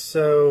 Like, it's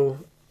the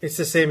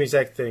same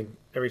exact thing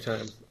every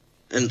time.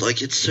 And,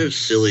 like, it's so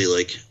silly,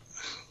 like,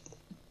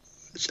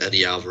 it's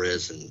Eddie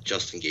Alvarez and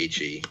Justin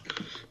Gaethje,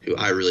 who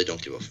I really don't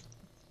give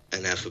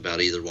an F about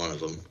either one of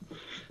them.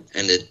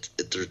 And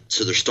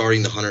they're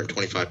starting the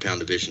 125-pound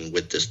division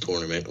with this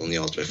tournament on the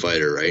Ultimate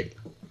Fighter, right?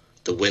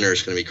 The winner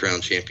is going to be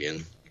crowned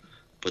champion,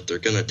 but they're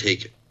going to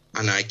take.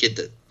 And I get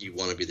that you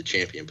want to be the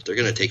champion, but they're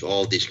going to take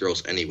all of these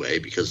girls anyway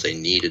because they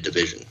need a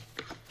division.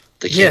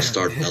 They can't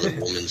start another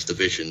women's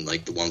division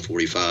like the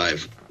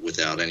 145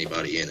 without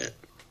anybody in it.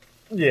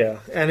 Yeah,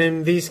 and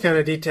then these kind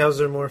of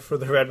details are more for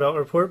the Red Belt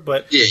Report,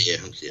 but Yeah.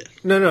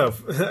 No,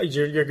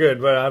 you're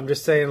good, but I'm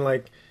just saying,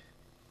 like,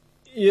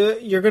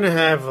 you're going to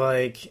have,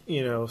 like,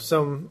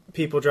 some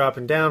people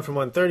dropping down from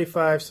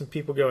 135, some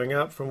people going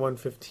up from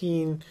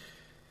 115.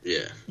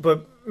 Yeah.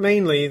 But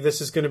mainly, this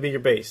is going to be your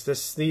base.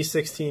 These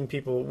 16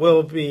 people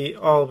will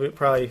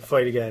probably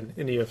fight again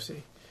in the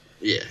UFC.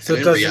 Yeah. So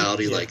and in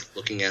reality, like,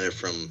 looking at it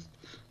from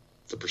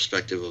the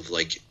perspective of,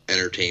 like,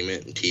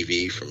 entertainment and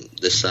TV from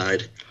this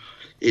side,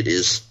 it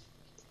is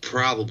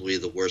probably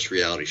the worst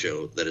reality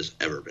show that has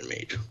ever been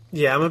made.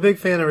 Yeah, I'm a big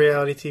fan of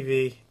reality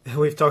TV.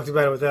 We've talked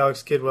about it with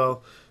Alex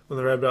Kidwell on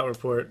the Red Belt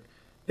Report.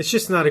 It's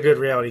just not a good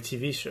reality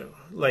TV show.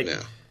 Like,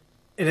 no.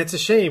 And it's a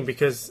shame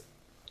because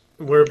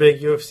we're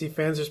big UFC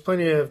fans. There's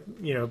plenty of,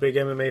 big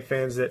MMA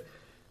fans that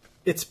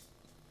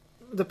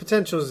the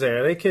potential's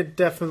there. They could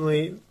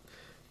definitely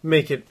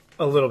make it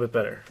a little bit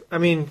better.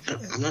 I'm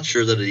not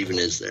sure that it even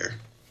is there.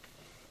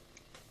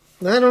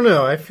 I don't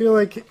know. I feel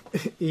like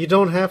you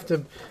don't have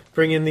to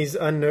bring in these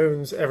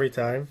unknowns every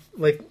time.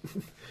 Like,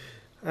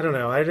 I don't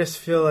know. I just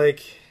feel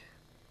like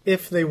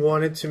if they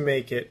wanted to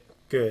make it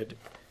good,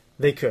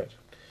 they could.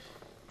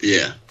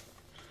 Yeah.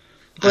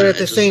 But at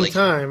the same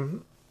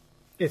time,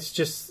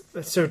 it's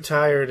so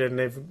tired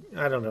and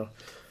I don't know.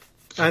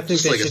 I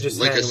think they should just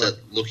like I said,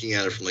 looking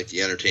at it from like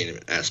the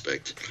entertainment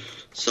aspect,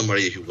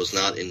 somebody who was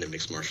not into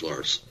mixed martial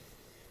arts,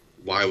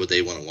 why would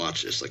they want to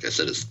watch this? Like I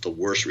said, it's the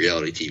worst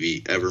reality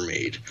TV ever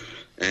made.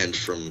 And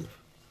from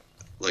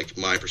like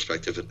my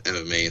perspective, an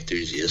MMA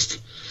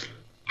enthusiast,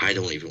 I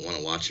don't even want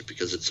to watch it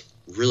because it's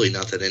really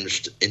not that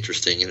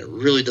interesting, and it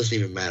really doesn't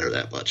even matter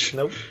that much.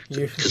 Nope.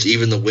 Because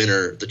even the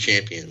winner, the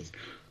champion,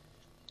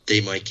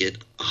 they might get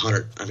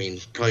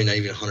probably not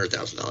even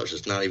 $100,000.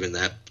 It's not even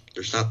that.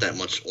 There's not that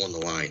much on the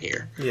line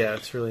here. Yeah,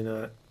 it's really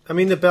not.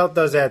 The belt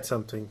does add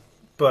something,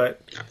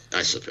 but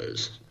I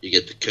suppose you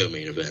get the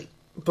co-main event.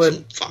 But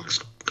some Fox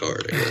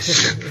card, I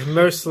guess.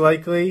 Most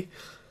likely,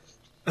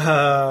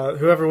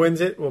 whoever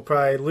wins it will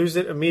probably lose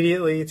it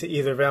immediately to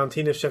either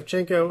Valentina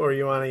Shevchenko or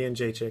Joanna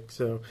Jędrzejczyk.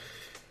 So,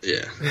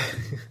 yeah,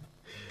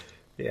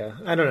 yeah,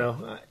 I don't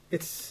know.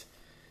 It's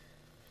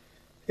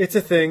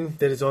a thing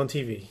that is on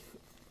TV,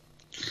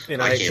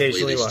 and I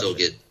occasionally watch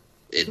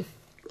it.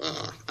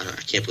 I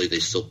can't believe they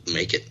still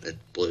make it. It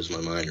blows my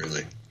mind,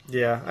 really.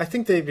 Yeah, I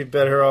think they'd be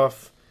better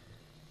off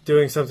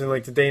doing something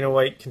like the Dana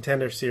White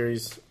Contender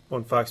Series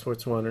on Fox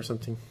Sports 1 or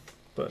something.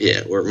 But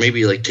yeah, or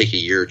maybe like take a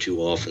year or two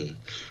off and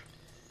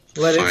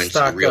find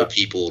some real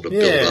people to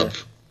build up.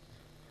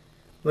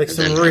 Like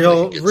some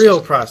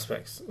real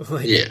prospects.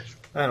 Like, yeah.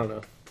 I don't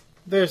know.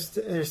 There's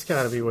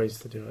got to be ways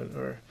to do it,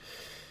 or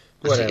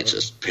whatever. I think it's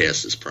just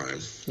past its prime.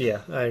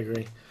 Yeah, I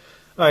agree.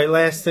 All right,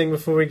 last thing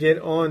before we get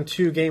on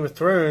to Game of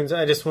Thrones,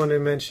 I just wanted to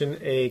mention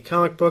a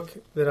comic book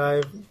that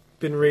I've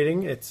been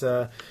reading. It's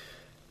Ed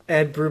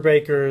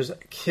Brubaker's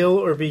Kill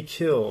or Be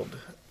Killed.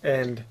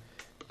 And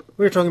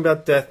we were talking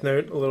about Death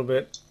Note a little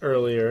bit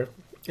earlier.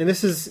 And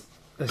this is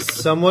a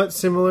somewhat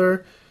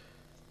similar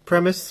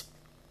premise.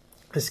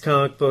 This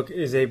comic book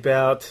is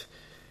about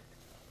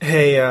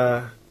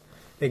a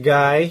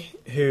guy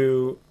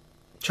who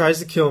tries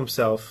to kill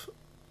himself,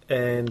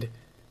 and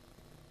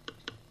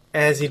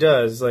as he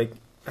does, like,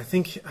 I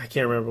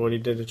can't remember what he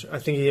did. I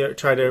think he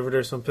tried to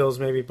overdose on pills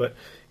maybe, but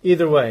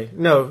either way,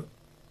 no,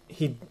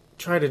 he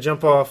tried to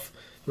jump off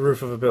the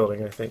roof of a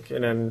building, I think.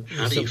 And then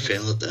How do you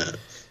fail at that?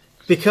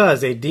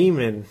 because a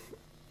demon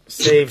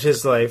saved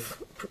his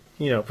life,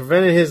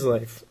 prevented his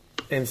life,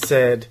 and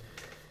said,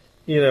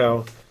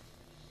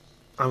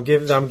 I'm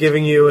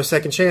giving you a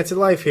second chance at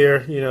life here,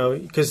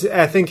 because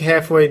I think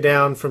halfway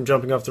down from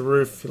jumping off the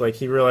roof, like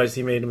he realized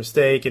he made a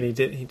mistake and he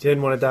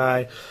didn't want to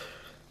die.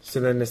 So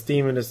then this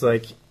demon is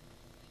like,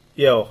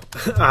 "Yo,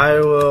 I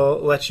will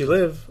let you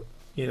live."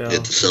 You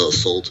have to sell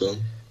his soul to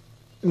him.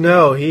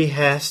 No, he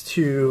has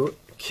to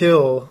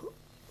kill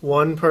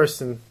one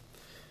person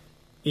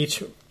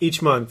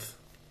each month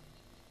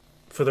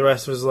for the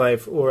rest of his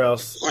life, or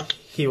else What?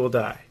 he will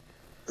die.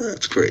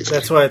 That's crazy.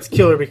 That's why it's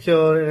kill or be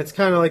killed, and it's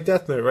kind of like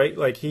Death Note, right?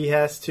 Like he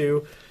has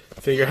to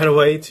figure out a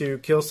way to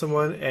kill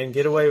someone and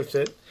get away with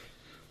it.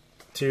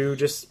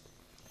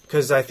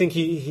 Because I think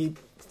he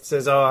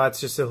says, "Oh, it's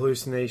just a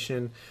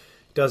hallucination."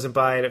 Doesn't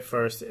buy it at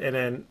first, and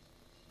then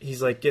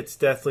he's like gets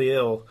deathly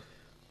ill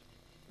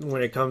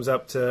when it comes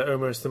up to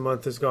almost a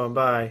month has gone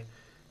by,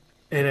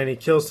 and then he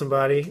kills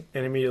somebody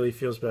and immediately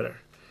feels better.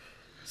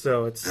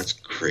 So That's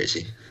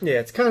crazy. Yeah,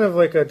 it's kind of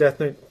like a Death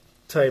Note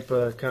type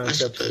I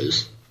concept.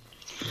 suppose.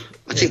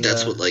 I think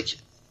that's what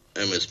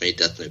almost made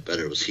Death Note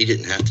better was he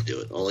didn't have to do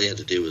it. All he had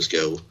to do was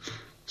go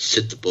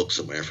sit the book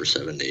somewhere for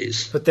 7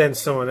 days. But then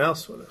someone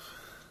else would have.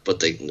 But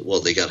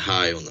they got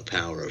high on the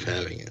power of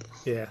having it.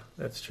 Yeah,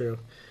 that's true.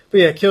 But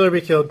yeah, Kill or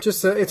Be Killed.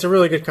 It's a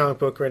really good comic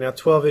book right now.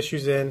 12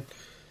 issues in.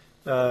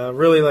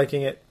 Really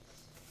liking it.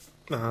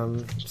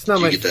 It's not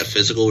Do you get that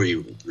physical or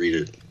you read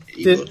it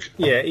ebook?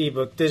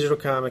 Ebook. Digital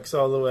comics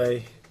all the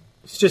way.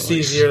 It's just Nice.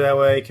 easier that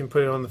way. You can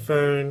put it on the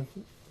phone,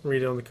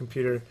 read it on the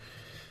computer.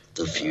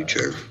 The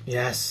future.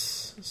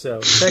 Yes. So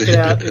check it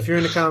out. If you're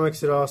into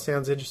comics at all,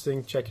 sounds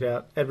interesting, check it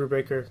out. Ed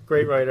Brubaker,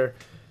 great writer.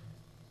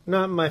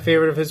 Not my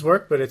favorite of his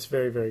work, but it's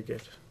very, very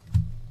good.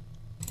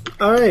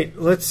 All right,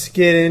 let's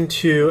get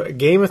into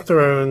Game of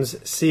Thrones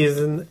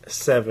Season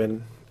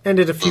 7.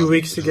 Ended a few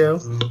weeks ago.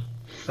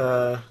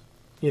 Right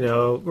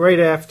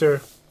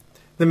after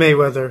the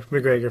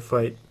Mayweather-McGregor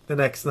fight. The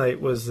next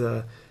night was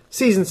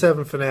Season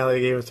 7 finale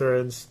of Game of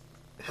Thrones.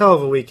 Hell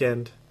of a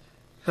weekend.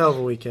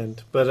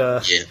 But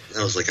Yeah,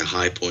 that was like a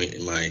high point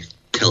in my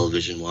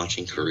television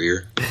watching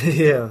career.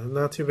 yeah,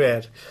 not too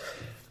bad.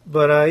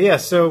 But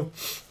so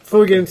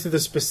before we get into the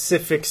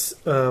specifics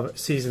of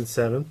Season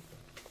 7,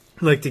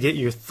 I'd like to get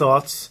your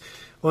thoughts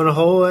on a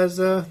whole as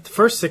the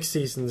first 6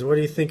 seasons. What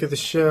do you think of the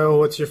show?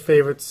 What's your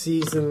favorite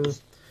season?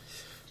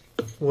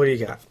 What do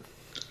you got?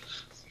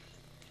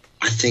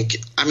 I think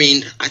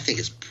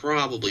it's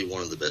probably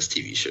one of the best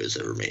TV shows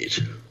ever made.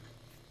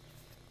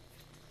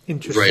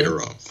 Interesting. Right or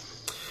wrong?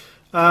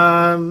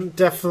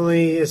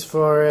 Definitely as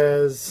far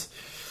as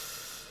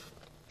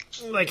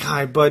like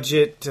high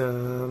budget.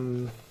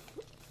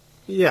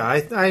 Yeah,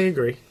 I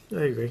agree.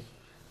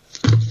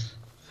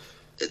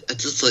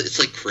 It's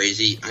like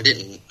crazy. I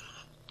didn't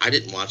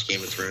watch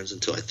Game of Thrones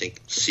until I think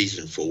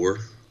season 4,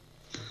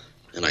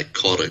 and I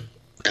caught an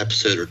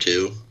episode or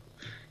two,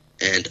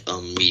 and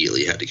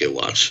immediately had to go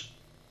watch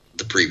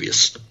the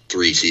previous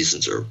 3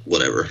 seasons or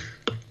whatever.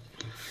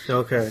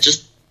 Okay.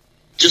 Just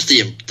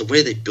the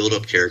way they build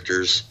up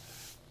characters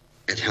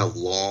and how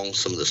long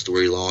some of the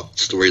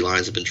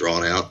storylines have been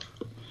drawn out.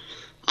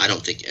 I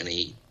don't think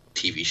any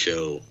TV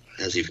show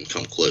has even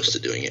come close to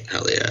doing it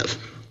how they have.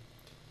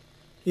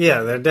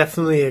 Yeah, they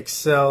definitely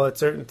excel at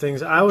certain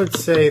things. I would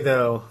say,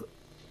 though,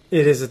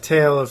 it is a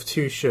tale of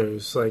two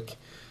shows. Like,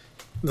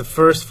 the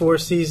first 4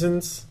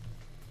 seasons.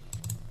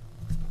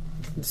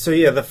 So,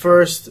 yeah, the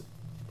first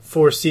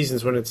 4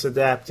 seasons when it's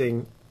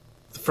adapting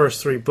the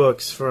first 3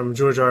 books from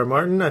George R. R.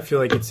 Martin, I feel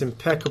like it's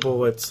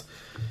impeccable.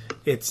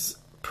 It's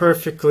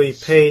perfectly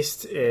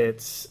paced.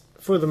 It's,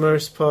 for the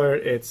most part,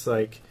 it's,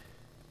 like,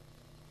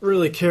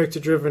 really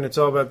character-driven. It's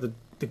all about the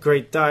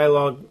great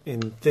dialogue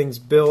and things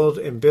build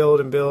and build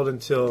and build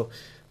until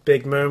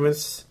big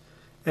moments.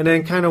 And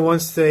then kind of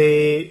once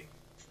they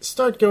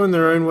start going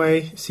their own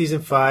way,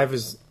 season 5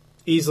 is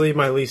easily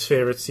my least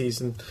favorite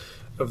season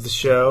of the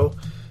show.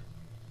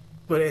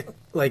 But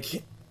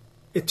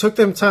it took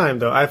them time,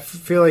 though. I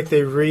feel like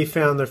they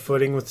re-found their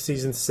footing with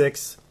season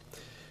 6.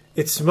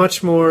 It's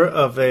much more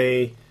of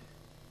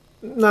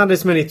not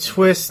as many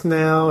twists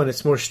now, and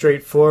it's more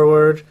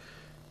straightforward,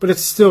 but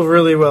it's still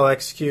really well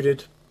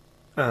executed.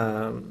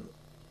 I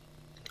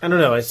don't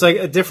know. It's like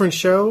a different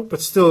show, but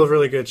still a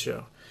really good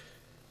show.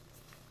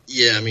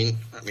 Yeah, I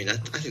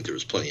think there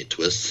was plenty of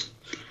twists.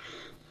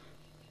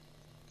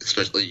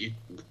 Especially,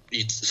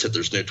 you said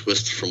there's no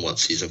twists from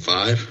season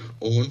 5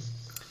 on?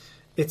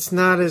 It's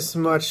not as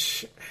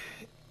much,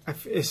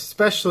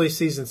 especially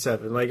season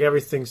 7. Like,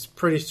 everything's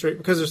pretty straight,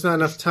 because there's not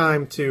enough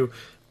time to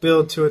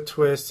build to a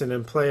twist and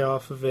then play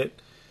off of it.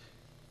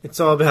 It's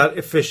all about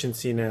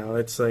efficiency now.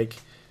 It's like,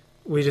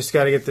 we just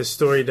got to get this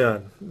story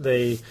done.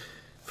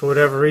 For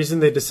whatever reason,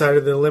 they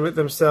decided to limit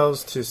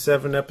themselves to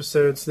 7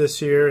 episodes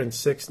this year and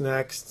 6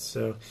 next.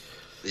 So,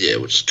 yeah,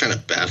 which kind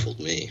of baffled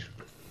me.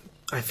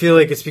 I feel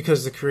like it's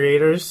because the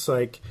creators,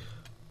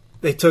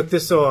 they took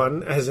this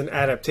on as an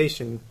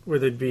adaptation where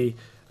there'd be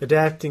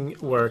adapting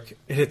work,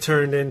 and it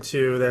turned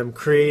into them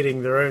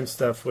creating their own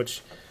stuff,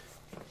 which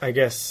I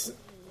guess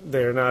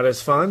they're not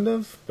as fond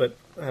of, but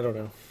I don't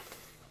know.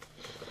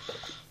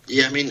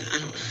 Yeah, I mean, I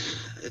don't.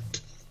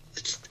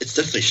 It's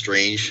definitely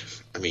strange.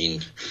 I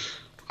mean,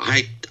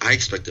 I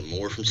expected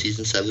more from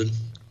season 7,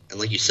 and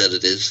like you said,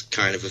 it is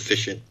kind of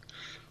efficient,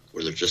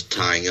 where they're just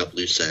tying up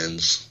loose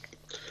ends,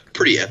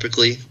 pretty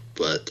epically.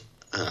 But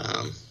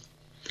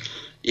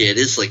yeah, it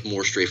is like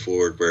more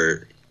straightforward,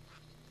 where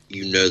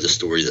you know the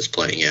story that's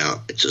playing out.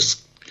 It's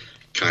just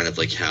kind of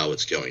like how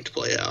it's going to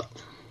play out.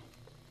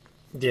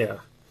 Yeah.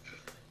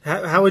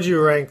 How would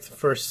you rank the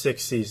first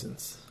 6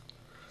 seasons?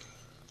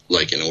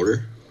 Like in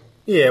order?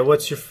 Yeah,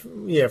 what's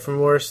your from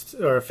worst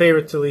or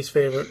favorite to least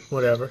favorite,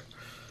 whatever.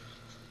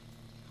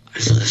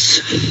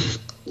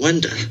 When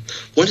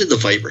did the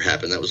Viper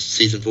happen? That was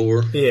season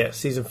 4? Yeah,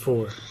 season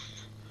 4.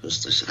 I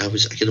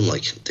get them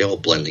like they all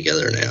blend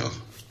together now.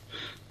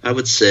 I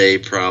would say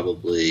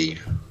probably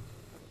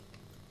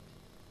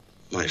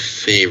my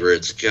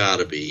favorite's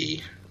gotta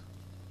be.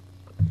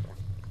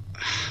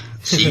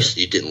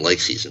 You didn't like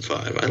season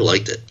 5. I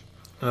liked it.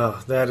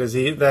 Oh, that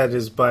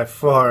is by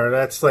far,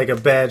 that's like a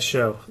bad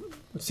show.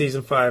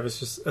 Season 5 is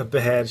just a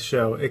bad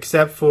show,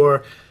 except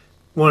for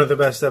one of the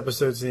best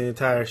episodes in the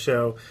entire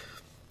show,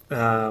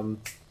 when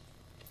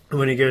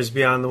he goes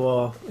beyond the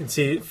wall and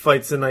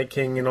fights the Night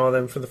King and all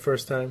them for the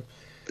first time.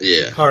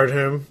 Yeah. Hard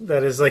Home.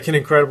 That is like an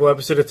incredible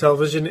episode of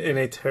television and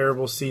a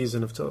terrible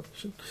season of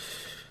television.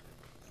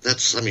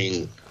 That's, I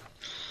mean,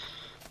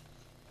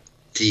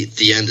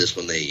 the end is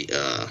when they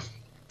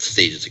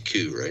stages a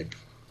coup, right?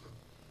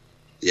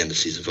 The end of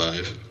season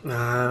 5.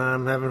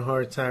 I'm having a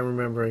hard time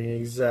remembering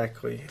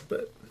exactly,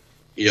 but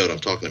you know what I'm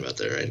talking about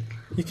there, right?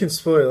 You can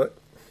spoil it.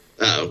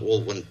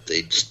 Well, when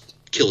they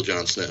kill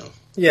Jon Snow.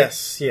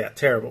 Yes, yeah,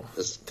 terrible.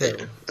 That's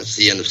terrible. Yeah, that's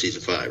the end of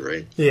season 5,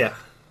 right? Yeah.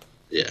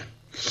 Yeah.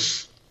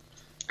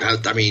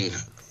 I mean,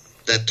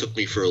 that took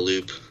me for a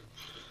loop.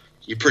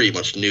 You pretty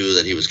much knew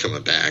that he was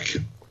coming back,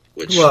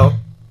 which... Well,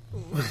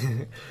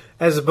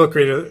 as a book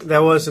reader, that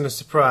wasn't a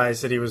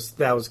surprise that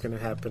that was going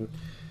to happen.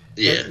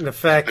 Yeah. And the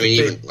fact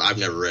I've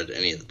never read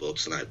any of the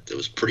books, and it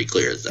was pretty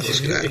clear that was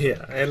going to happen.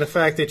 Yeah, and the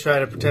fact they tried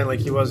to pretend like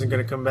he wasn't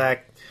going to come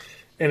back,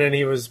 and then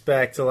he was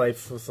back to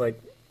life with,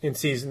 like, in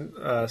season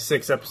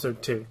 6,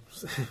 episode 2.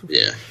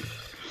 Yeah.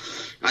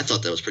 I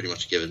thought that was pretty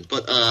much given.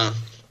 But,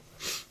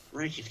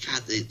 ranking,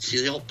 God,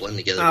 they all blend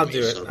together.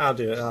 I'll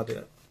do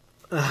it.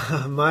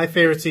 My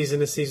favorite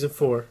season is season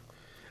 4.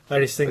 I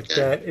just think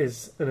that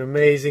is an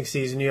amazing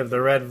season. You have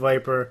the Red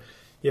Viper.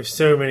 You have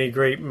so many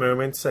great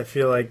moments. I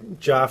feel like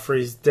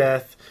Joffrey's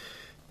death,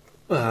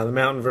 the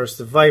Mountain versus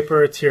the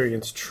Viper,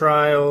 Tyrion's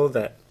trial,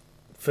 that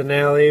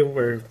finale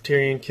where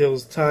Tyrion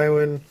kills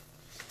Tywin.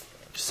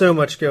 So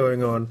much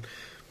going on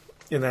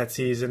in that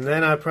season.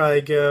 Then I'd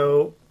probably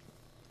go...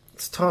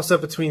 Let's toss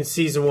up between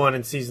season 1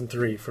 and season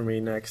 3 for me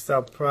next.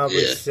 I'll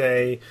probably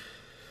say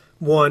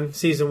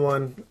season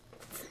 1,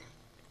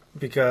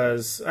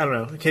 because, I don't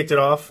know, it kicked it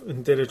off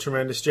and did a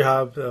tremendous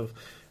job of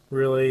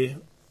really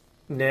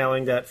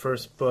nailing that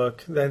first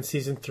book. Then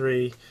season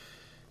 3,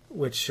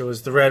 which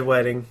was The Red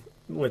Wedding,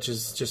 which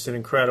is just an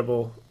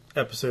incredible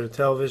episode of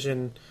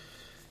television.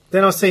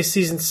 Then I'll say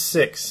season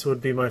 6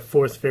 would be my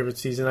 4th favorite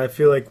season. I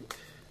feel like,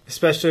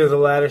 especially the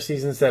latter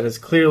seasons, that is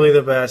clearly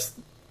the best.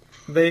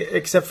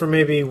 Except for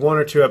maybe 1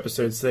 or 2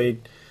 episodes, they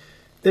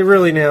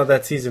really nailed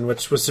that season,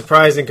 which was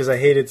surprising because I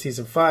hated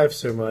season 5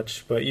 so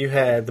much. But you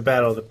had the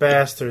Battle of the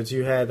Bastards,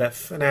 you had that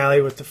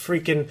finale with the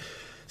freaking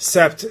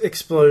Sept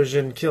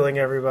explosion killing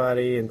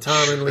everybody, and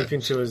Tommen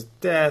leaping to his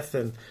death,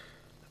 and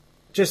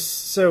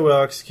just so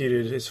well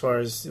executed as far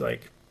as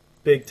like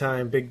big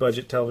time, big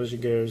budget television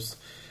goes.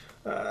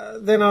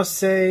 Then I'll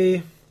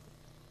say,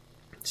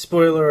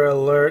 spoiler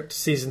alert,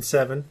 season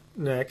 7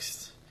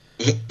 next.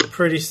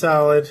 Pretty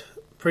solid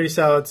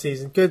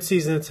season. Good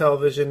season of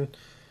television.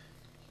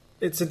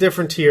 It's a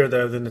different tier,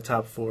 though, than the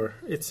top 4.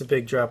 It's a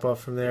big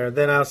drop-off from there.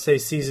 Then I'll say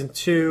season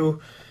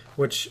 2,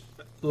 which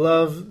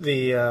love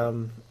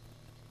the...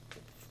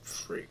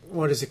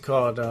 what is it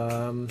called?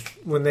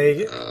 When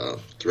they... The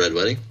Red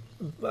Wedding?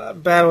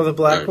 Battle of the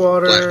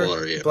Blackwater.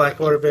 Blackwater, yeah.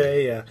 Blackwater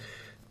Bay, yeah.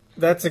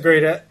 That's a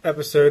great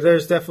episode.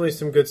 There's definitely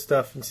some good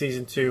stuff in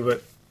season 2,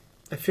 but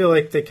I feel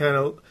like they kind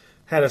of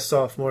had a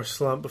sophomore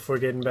slump before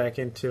getting back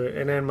into it.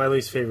 And then my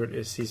least favorite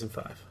is season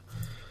 5.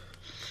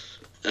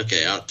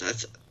 Okay,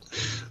 that's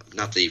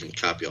not to even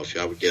copy off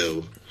you. I would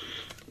go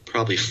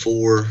probably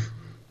 4,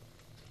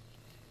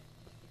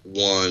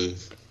 1,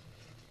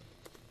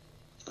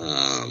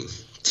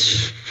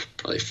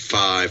 probably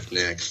 5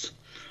 next,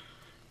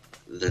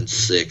 then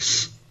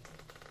 6,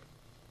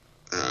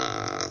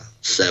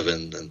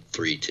 7, then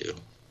 3, 2.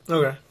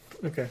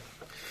 Okay.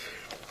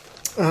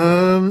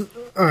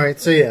 All right,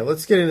 so yeah,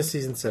 let's get into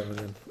season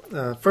 7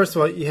 then. First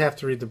of all, you have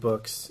to read the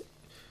books.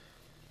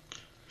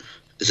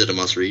 Is it a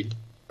must-read?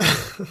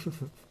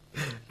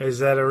 Is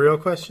that a real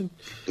question?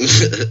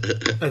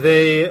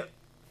 They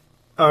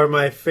are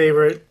my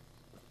favorite.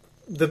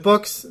 The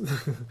books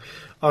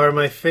are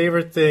my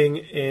favorite thing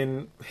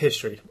in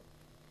history.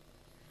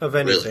 of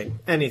anything. Really?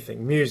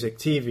 Anything. Music,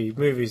 TV,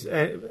 movies,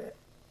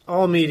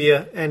 all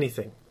media,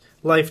 anything.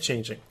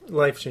 Life-changing.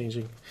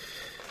 Life-changing.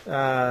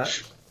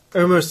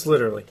 Almost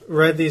literally.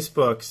 Read these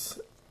books,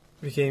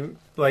 became,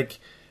 like,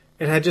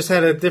 and I just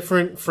had a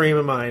different frame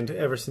of mind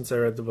ever since I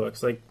read the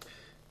books. Like,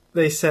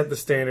 they set the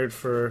standard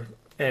for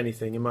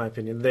anything, in my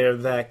opinion. They're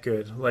that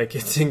good. Like,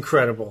 it's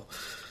incredible.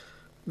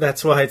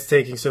 That's why it's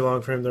taking so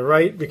long for him to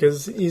write,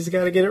 because he's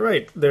got to get it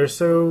right. They're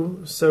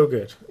so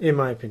good, in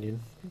my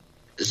opinion.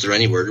 Is there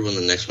any word when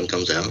the next one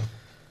comes out?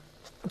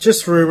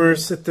 Just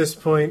rumors at this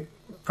point.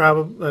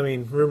 Probably, I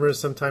mean, rumors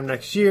sometime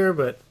next year,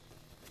 but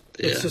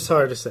it's just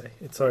hard to say.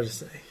 It's hard to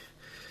say.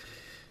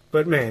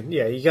 But man,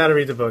 yeah, you got to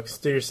read the books.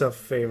 Do yourself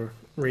a favor.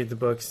 Read the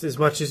books. As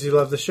much as you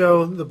love the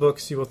show, the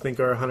books you will think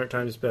are 100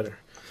 times better.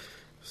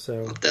 So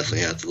I'll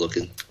definitely have to look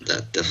at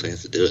that. Definitely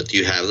have to do it. Do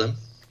you have them?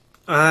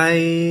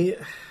 I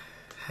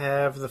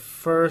have the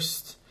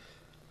first.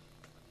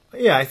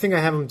 Yeah, I think I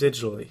have them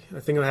digitally. I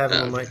think I have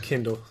them on my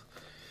Kindle.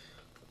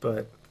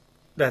 But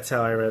that's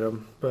how I read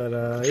them.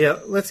 But yeah,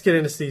 let's get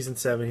into season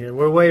 7 here.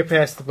 We're way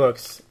past the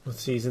books with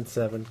season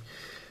 7,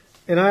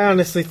 and I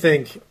honestly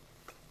think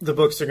the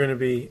books are going to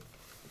be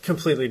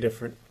completely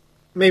different.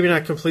 Maybe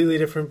not completely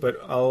different, but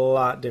a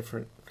lot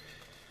different.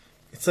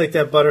 It's like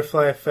that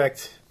butterfly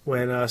effect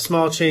when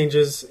small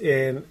changes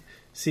in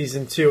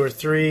season 2 or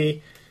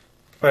 3,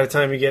 by the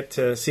time you get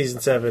to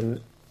season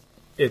 7,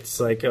 it's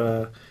like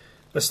a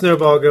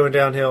snowball going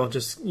downhill.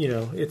 Just,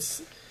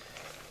 it's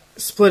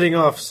splitting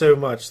off so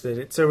much that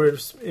it's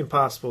almost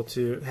impossible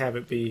to have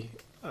it be,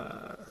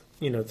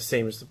 the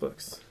same as the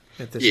books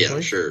at this point. Yeah,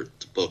 I'm sure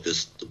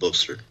the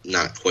books are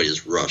not quite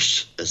as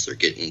rushed as they're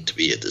getting to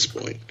be at this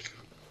point.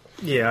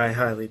 Yeah, I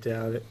highly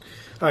doubt it.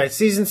 All right,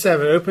 season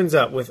 7 opens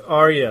up with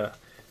Arya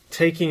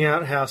taking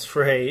out House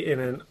Frey in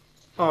an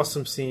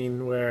awesome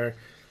scene where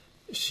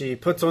she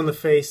puts on the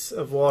face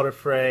of Walder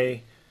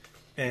Frey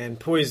and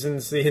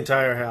poisons the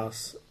entire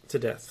house to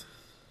death.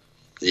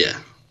 Yeah.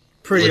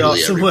 Pretty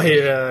Literally awesome way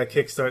to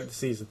kickstart the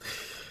season.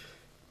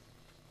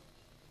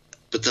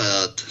 But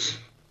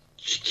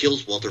she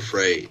kills Walder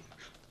Frey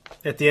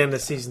at the end of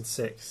season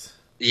 6.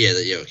 Yeah,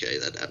 okay.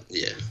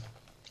 Yeah.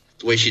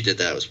 The way she did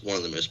that was one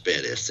of the most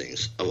badass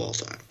things of all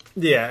time.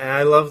 Yeah, and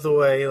I love the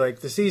way, like,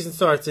 the season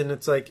starts and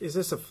it's like, is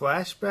this a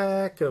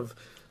flashback of,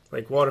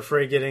 like, Walder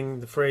Frey getting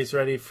the Freys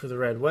ready for the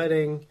Red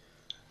Wedding?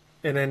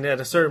 And then at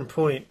a certain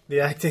point, the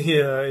acting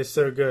is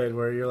so good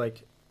where you're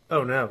like,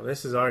 oh no,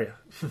 this is Arya.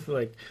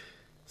 Like,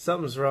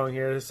 something's wrong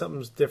here,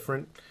 something's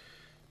different.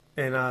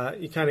 And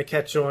you kind of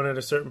catch on at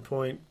a certain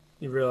point,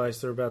 you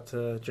realize they're about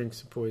to drink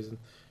some poison.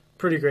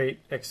 Pretty great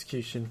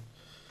execution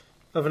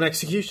of an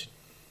execution.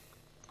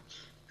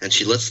 And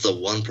she lets the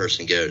one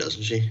person go,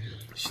 doesn't she?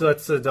 She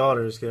lets the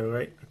daughters go,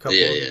 right? A couple.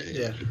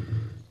 Yeah.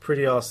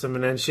 Pretty awesome.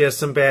 And then she has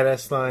some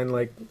badass line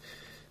like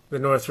the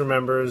North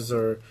remembers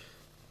or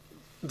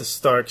the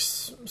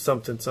Starks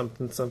something.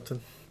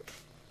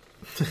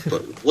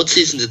 But what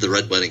season did the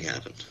Red Wedding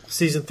happen?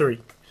 Season 3.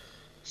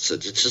 So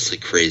it's just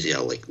like crazy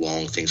how like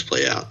long things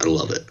play out. I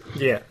love it.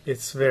 Yeah,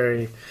 it's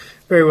very,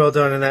 very well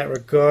done in that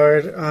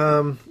regard.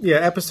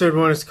 Episode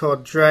 1 is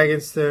called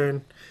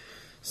Dragonstone.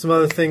 Some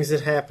other things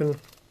that happen.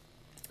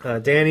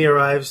 Dany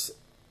arrives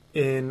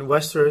in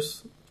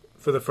Westeros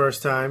for the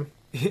first time.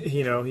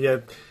 He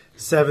had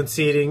 7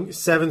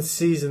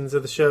 seasons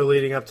of the show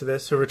leading up to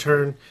this. Her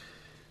return,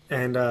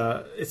 and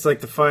it's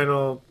like the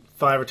final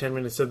 5 or 10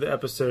 minutes of the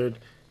episode.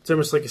 It's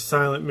almost like a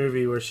silent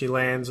movie where she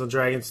lands on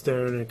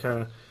Dragonstone and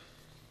kind of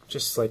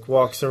just like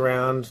walks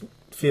around,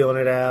 feeling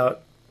it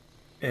out,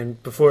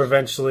 and before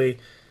eventually,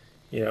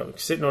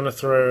 sitting on a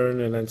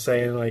throne and then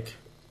saying like,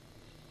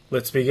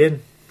 "Let's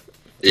begin."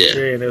 Yeah,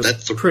 and it was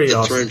the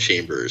awesome. throne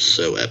chamber is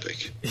so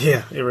epic.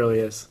 Yeah, it really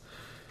is.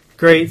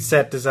 Great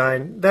set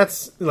design.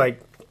 That's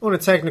like on a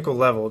technical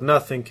level,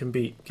 nothing can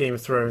beat Game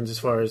of Thrones as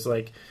far as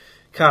like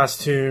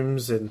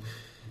costumes and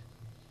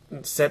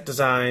set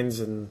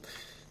designs and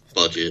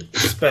budget,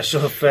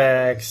 special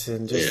effects,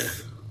 and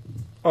just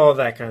all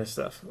that kind of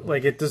stuff.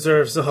 Like, it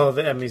deserves all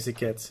the Emmys it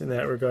gets in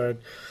that regard.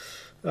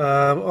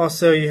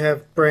 Also, you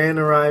have Bran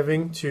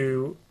arriving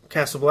to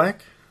Castle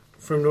Black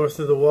from north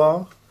of the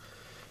Wall.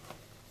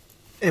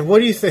 And what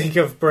do you think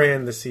of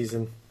Bran this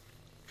season?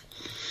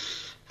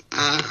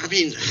 I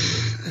mean,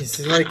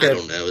 he's like I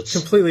don't know. It's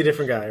completely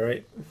different guy,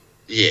 right?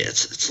 Yeah,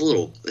 it's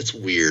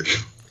weird.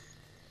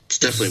 It's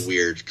definitely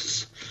weird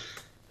because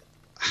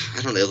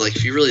I don't know. Like,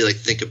 if you really like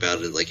think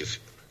about it, like if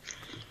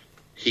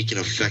he can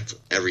affect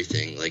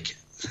everything, like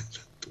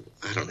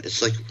I don't know.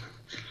 It's like,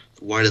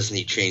 why doesn't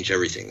he change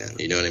everything then?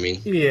 You know what I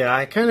mean? Yeah,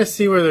 I kind of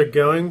see where they're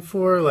going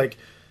for. Like,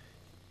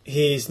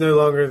 he's no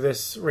longer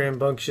this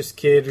rambunctious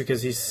kid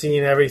because he's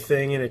seen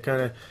everything, and it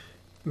kind of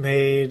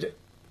made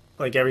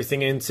like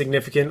everything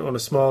insignificant on a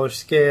smaller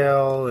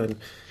scale.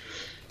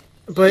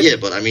 But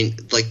I mean,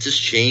 like, this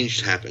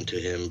change happened to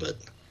him, but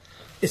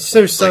it's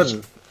so sudden.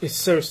 Like, it's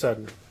so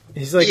sudden.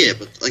 He's like,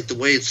 but like the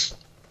way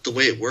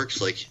it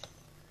works, like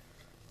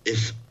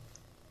if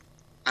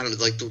I don't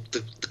know, like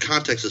the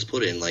context is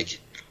put in, like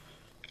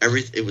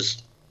it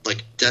was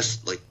like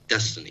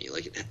destiny,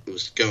 like it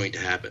was going to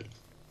happen.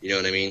 You know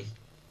what I mean?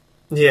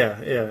 Yeah,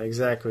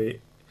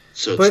 exactly.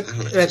 So, but I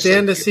don't know, at the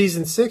end like, of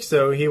season 6,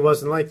 though, he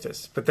wasn't like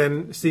this. But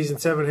then season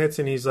 7 hits,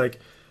 and he's like,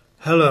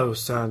 "Hello,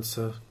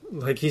 Sansa."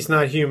 Like, he's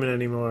not human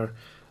anymore.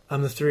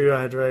 I'm the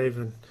three-eyed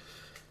raven.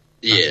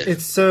 yeah,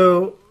 It's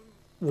so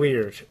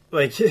weird.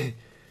 Like, and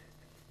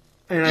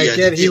I yeah, I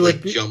get think he would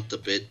like be. jumped a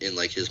bit in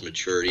like his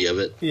maturity of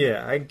it.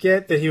 Yeah, I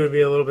get that he would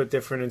be a little bit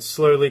different and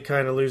slowly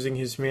kind of losing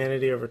his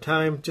humanity over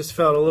time. Just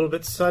felt a little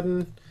bit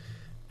sudden.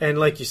 And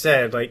like you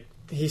said, like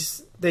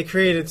they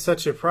created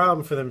such a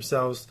problem for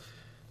themselves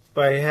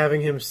by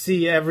having him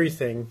see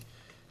everything.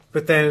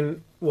 But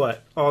then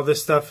what? All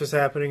this stuff is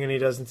happening and he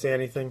doesn't say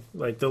anything?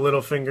 Like the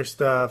Littlefinger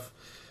stuff.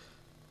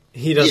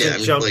 He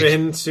doesn't jump like,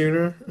 in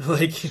sooner?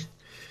 Like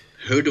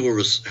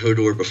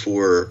Hodor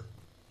before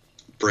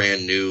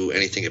Bran knew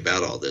anything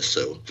about all this,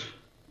 so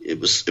it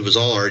was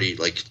all already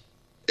like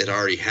it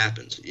already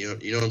happened. You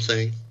know what I'm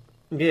saying?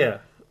 Yeah.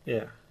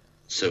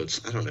 So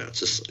I don't know.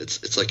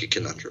 It's like a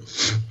conundrum.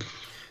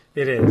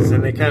 It is,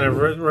 and they kind of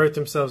wrote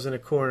themselves in a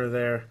corner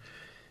there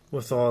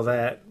with all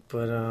that.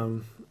 But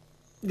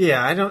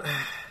yeah, I don't.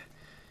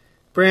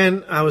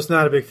 Bran, I was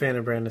not a big fan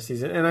of Bran this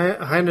season, and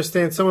I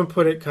understand someone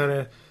put it kind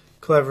of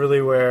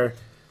cleverly where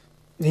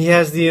he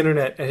has the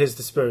internet at his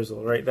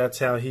disposal, right? That's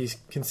how he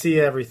can see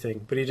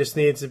everything, but he just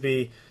needs to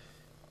be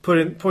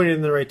pointed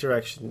in the right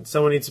direction.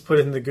 Someone needs to put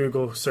it in the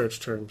Google search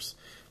terms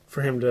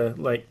for him to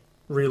like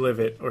relive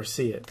it or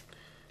see it.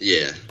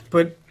 Yeah,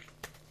 but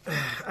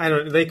I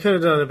don't. They could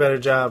have done a better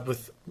job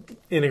with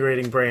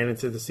integrating Bran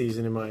into the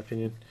season, in my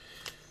opinion.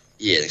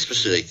 yeah,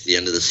 especially like the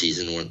end of the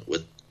season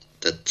with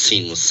that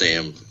scene with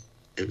Sam.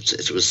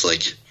 It was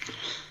like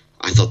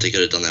I thought they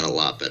could have done that a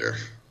lot better.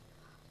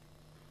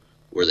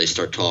 Where they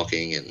start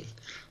talking and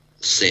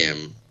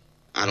Sam,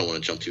 I don't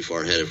want to jump too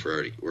far ahead if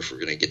we're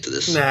going to get to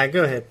this. Nah,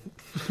 go ahead.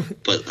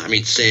 But I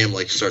mean, Sam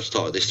like starts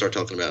talking. They start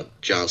talking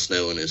about Jon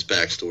Snow and his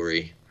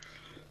backstory,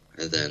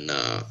 and then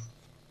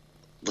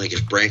like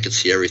if Bran could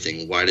see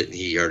everything, why didn't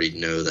he already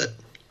know that?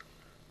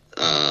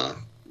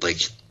 Like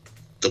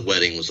the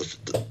wedding was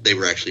they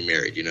were actually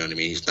married. You know what I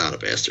mean? He's not a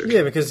bastard.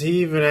 Yeah, because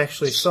he even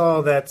actually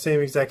saw that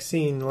same exact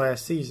scene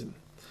last season.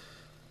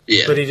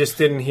 Yeah, but he just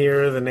didn't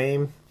hear the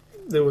name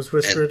that was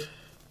whispered.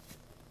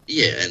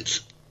 And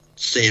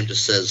Sam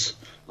just says,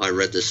 "I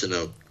read this in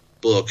a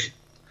book.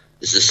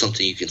 Is this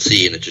something you can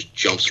see?" And it just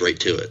jumps right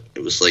to it.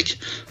 It was like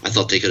I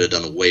thought they could have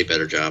done a way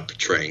better job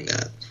portraying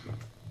that.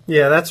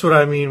 Yeah, that's what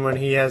I mean when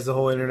he has the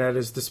whole internet at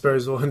his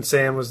disposal, and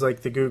Sam was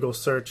like the Google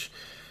search.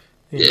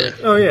 Yeah.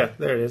 Like, oh yeah,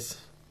 there it is.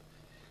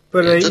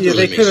 But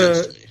they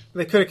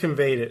could have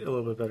conveyed it a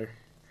little bit better.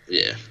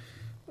 Yeah.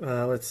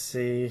 Let's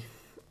see.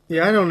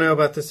 Yeah, I don't know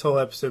about this whole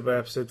episode by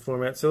episode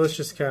format, so let's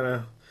just kind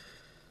of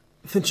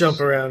jump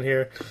around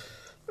here.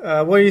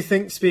 What do you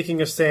think,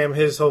 speaking of Sam,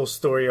 his whole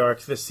story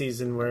arc this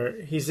season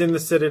where he's in the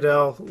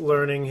Citadel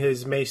learning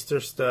his Maester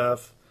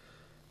stuff,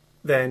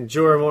 then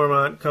Jorah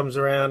Mormont comes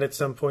around at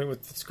some point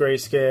with its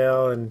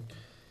grayscale and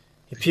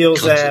he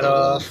peels that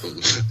off.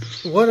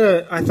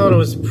 I thought it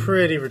was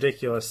pretty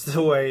ridiculous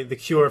the way the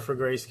cure for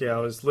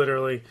grayscale is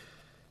literally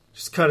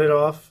just cut it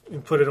off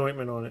and put an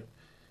ointment on it.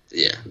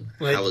 Yeah.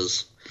 Like,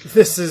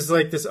 this is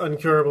like this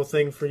uncurable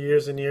thing for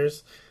years and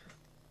years.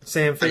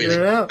 Sam figured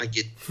it out. I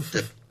get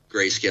that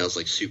grayscale is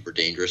like super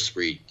dangerous,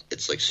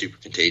 it's like super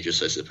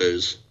contagious, I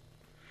suppose.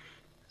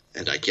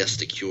 And I guess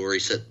the cure,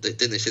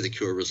 didn't they say the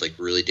cure was like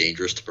really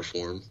dangerous to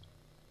perform?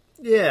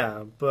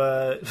 Yeah,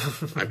 but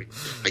I mean,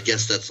 I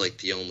guess that's like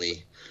the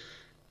only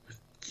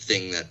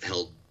thing that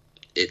held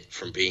it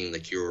from being the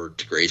cure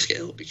to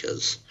grayscale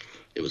because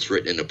it was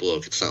written in a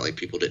book. It's not like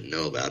people didn't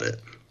know about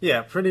it.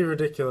 Yeah, pretty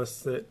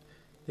ridiculous that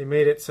they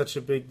made it such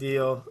a big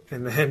deal,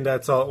 and then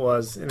that's all it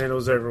was, and then it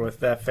was over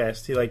with that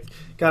fast. He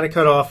got it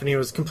cut off, and he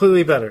was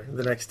completely better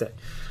the next day.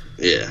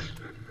 Yeah.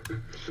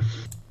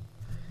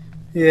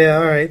 Yeah.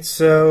 All right.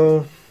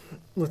 So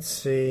let's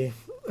see.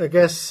 I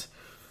guess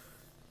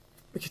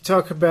we could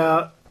talk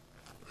about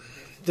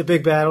the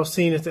big battle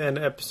scene at the end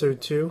of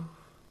episode 2.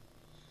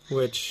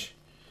 What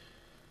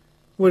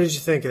did you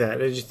think of that?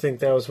 Did you think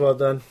that was well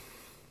done?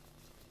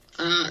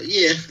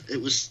 Yeah,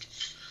 it was.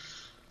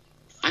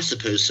 I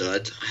suppose so.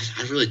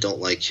 I really don't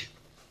like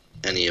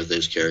any of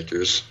those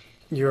characters.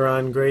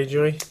 Euron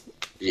Greyjoy?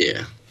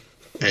 Yeah.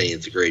 Any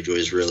of the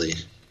Greyjoys, really.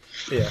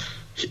 Yeah.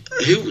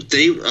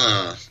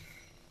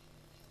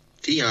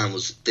 Theon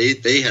was,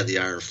 they had the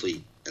Iron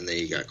Fleet, and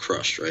they got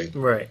crushed, right?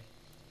 Right.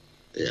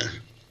 Yeah.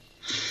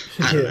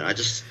 I don't know, I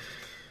just...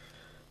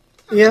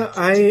 Yeah,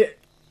 I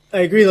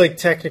agree, like,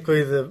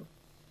 technically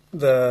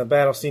the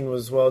battle scene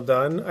was well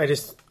done. I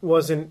just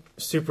wasn't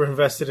super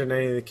invested in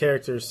any of the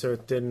characters, so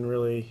it didn't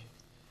really...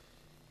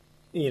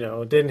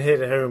 it didn't hit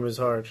home as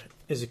hard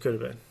as it could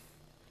have been.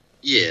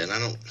 Yeah, and I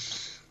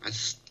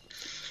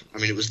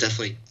mean, it was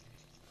definitely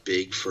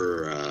big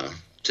for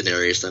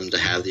Daenerys them to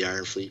have the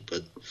Iron Fleet,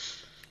 but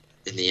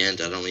in the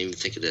end, I don't even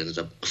think it ended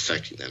up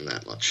affecting them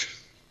that much.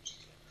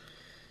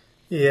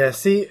 Yeah,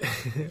 see,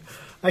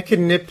 I could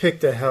nitpick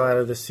the hell out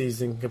of the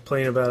season,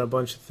 complain about a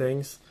bunch of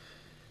things,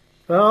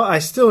 Well, I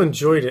still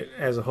enjoyed it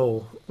as a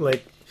whole.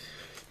 Like,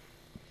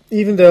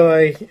 even though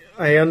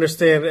I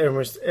understand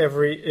almost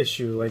every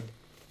issue, like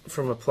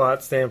from a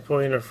plot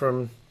standpoint or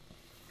from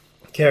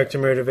character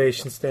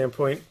motivation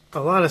standpoint,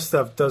 a lot of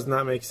stuff does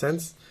not make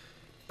sense,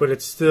 but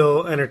it's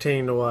still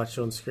entertaining to watch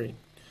on screen.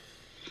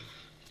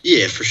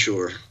 Yeah, for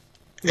sure.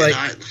 Like,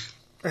 And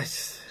I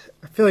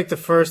feel like the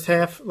first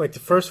half, like the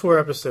first 4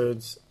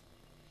 episodes,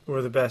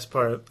 were the best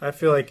part. I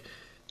feel like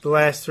the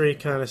last 3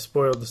 kind of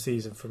spoiled the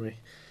season for me.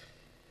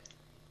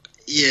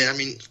 yeah, I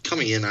mean,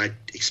 coming in, I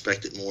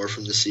expected more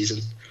from this season.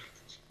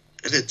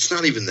 And it's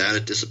not even that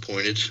it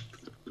disappointed.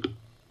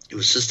 It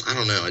was just, I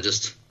don't know, I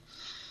just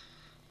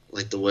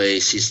like the way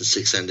season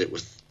 6 ended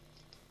with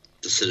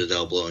the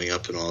Citadel blowing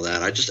up and all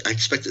that. I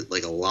expected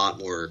like a lot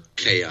more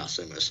chaos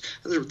almost.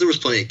 And there was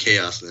plenty of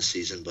chaos in this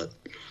season, but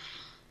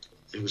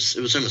it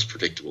was almost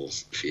predictable,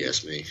 if you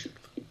ask me,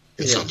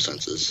 in some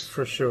senses.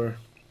 For sure.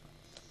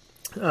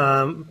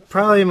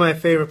 Probably my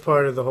favorite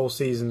part of the whole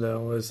season, though,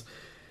 was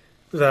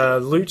the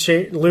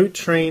loot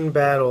train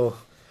battle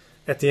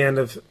at the end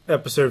of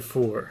episode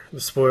 4,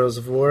 the Spoils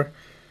of War.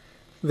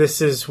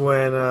 This is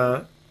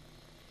when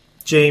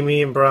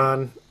Jamie and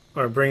Bronn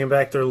are bringing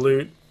back their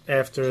loot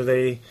after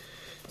they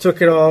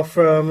took it all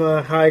from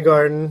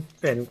Highgarden.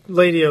 And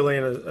Lady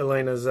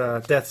Elena's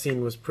death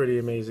scene was pretty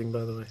amazing,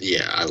 by the way.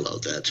 Yeah, I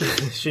love that too.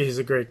 She's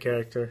a great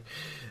character.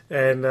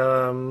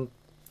 And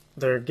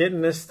they're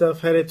getting this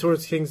stuff headed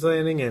towards King's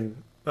Landing,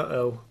 and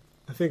I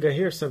think I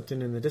hear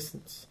something in the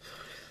distance.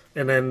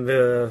 And then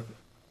the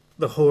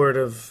horde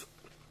of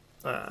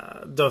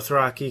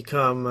Dothraki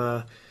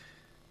come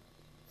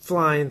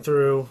flying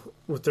through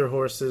with their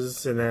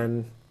horses, and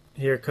then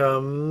here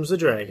comes a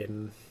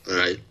dragon.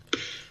 Right.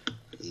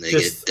 And they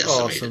Just get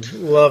decimated.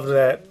 awesome. Love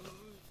that.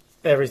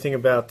 Everything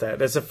about that.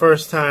 That's the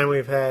first time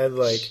we've had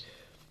like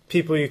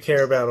people you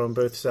care about on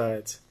both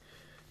sides.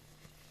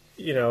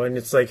 You know, and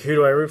it's like, who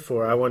do I root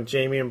for? I want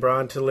Jamie and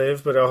Bronn to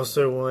live, but I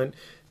also want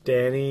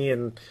Dany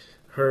and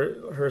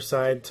her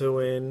side to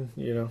win,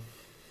 you know.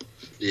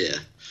 Yeah.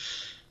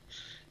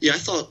 Yeah, I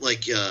thought,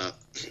 like,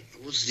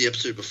 what was the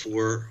episode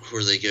before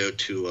where they go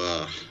to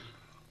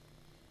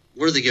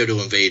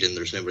invade and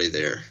there's nobody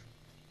there?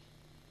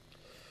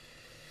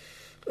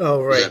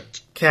 Oh, right.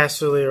 That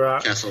Castle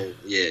Rock. Castle,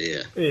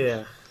 yeah.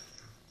 Yeah.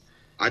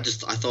 I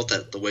thought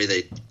that the way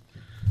they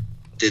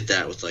did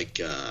that with, like,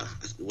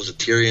 was it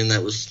Tyrion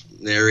that was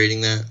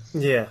narrating that?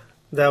 Yeah.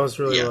 That was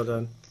really well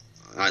done.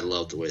 I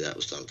love the way that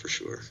was done, for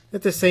sure.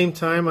 At the same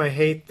time, I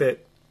hate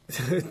that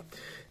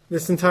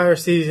this entire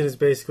season is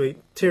basically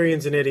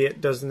Tyrion's an idiot,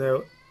 doesn't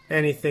know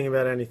anything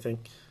about anything.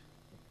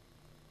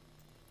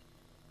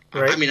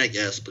 Right? I mean, I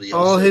guess, but he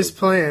also... All his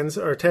plans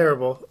are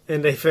terrible,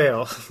 and they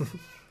fail.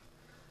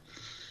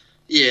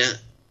 Yeah,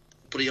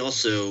 but he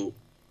also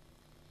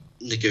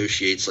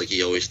negotiates like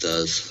he always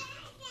does.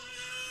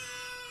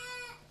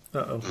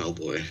 Uh-oh. Oh,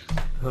 boy.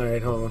 All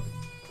right, hold on.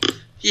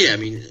 Yeah, I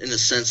mean, in a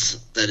sense,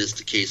 that is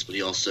the case, but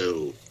he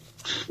also,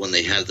 when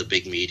they have the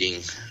big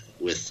meeting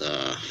with,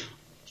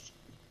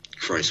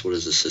 Christ, what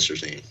is his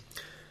sister's name?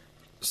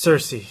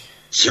 Cersei,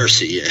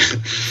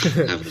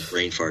 yeah. Having a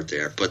brain fart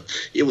there. But,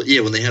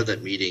 yeah, when they have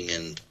that meeting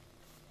and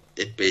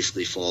it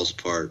basically falls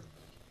apart,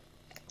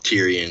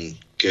 Tyrion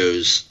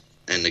goes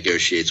and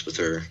negotiates with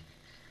her.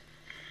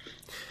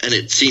 And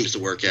it seems to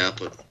work out,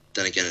 but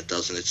then again, it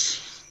doesn't.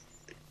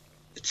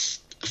 It's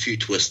a few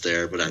twists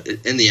there, but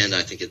in the end,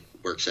 I think it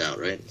works out,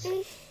 right?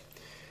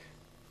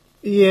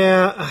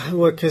 Yeah,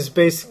 well, because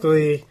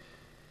basically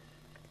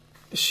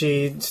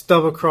she's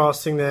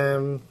double-crossing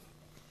them,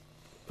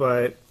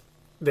 but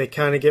they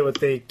kind of get what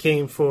they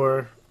came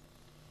for.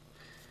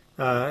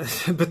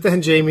 But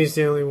then Jamie's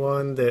the only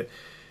one that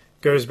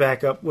goes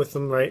back up with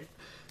them, right?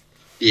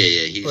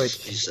 Yeah, he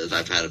says,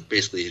 I've had,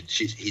 basically,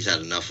 he's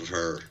had enough of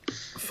her.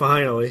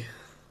 Finally.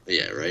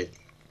 Yeah, right?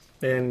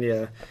 And,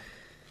 yeah.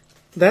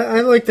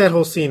 I like that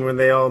whole scene when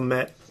they all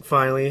met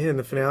finally in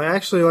the finale. I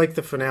actually like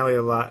the finale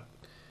a lot.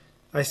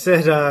 I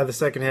said the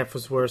second half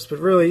was worse, but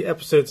really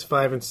episodes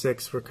 5 and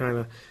 6 were kind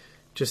of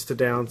just the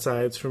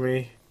downsides for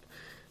me.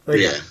 Like,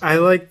 yeah. I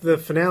liked the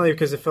finale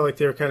because it felt like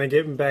they were kind of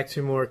getting back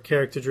to more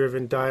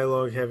character-driven,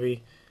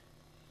 dialogue-heavy.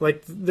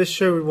 Like, this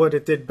show, what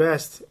it did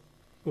best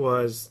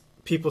was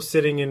people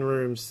sitting in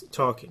rooms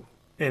talking,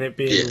 and it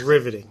being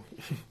riveting.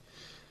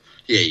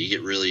 Yeah, you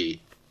get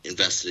really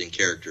invested in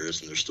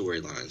characters and their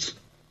storylines.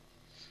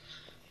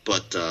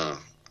 But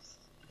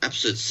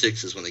episode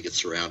 6 is when they get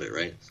surrounded,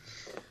 right?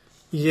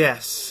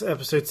 Yes,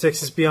 episode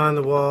 6 is Beyond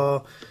the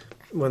Wall,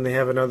 when they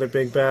have another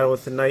big battle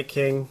with the Night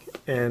King,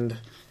 and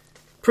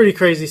pretty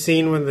crazy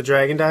scene when the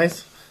dragon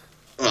dies.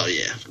 Oh,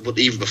 yeah. But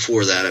even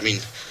before that, I mean,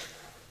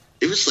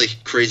 it was,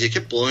 like, crazy. It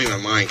kept blowing my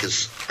mind,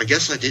 because I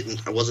guess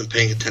I wasn't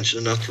paying attention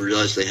enough to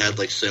realize they had,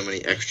 like, so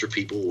many extra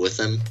people with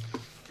them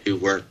who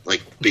weren't,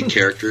 like, big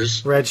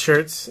characters. Red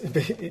shirts.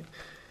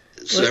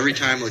 So every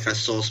time, like, I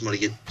saw somebody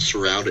get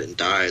surrounded and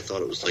die, I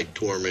thought it was, like,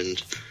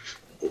 Tormund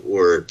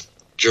or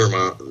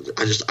Jerma.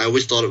 I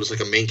always thought it was,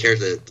 like, a main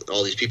character that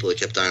all these people that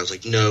kept dying. I was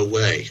like, no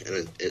way.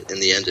 And in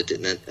the end, it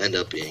didn't end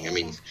up being. I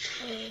mean,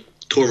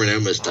 Corbin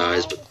almost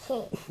dies,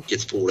 but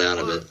gets pulled out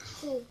of it.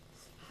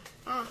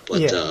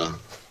 But Yeah.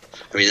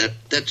 I mean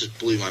that just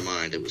blew my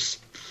mind. It was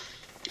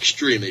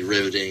extremely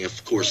riveting.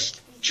 Of course,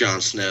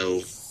 Jon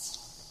Snow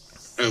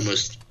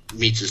almost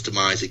meets his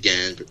demise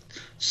again, but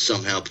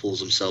somehow pulls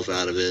himself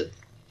out of it.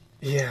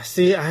 Yeah,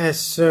 see, I had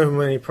so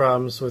many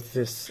problems with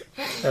this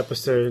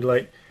episode.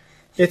 Like,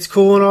 it's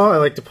cool and all. I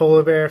like the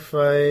polar bear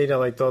fight. I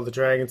liked all the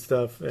dragon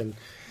stuff. And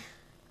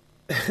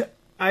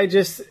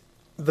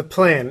the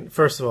plan,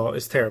 first of all,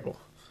 is terrible.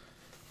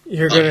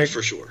 You're gonna,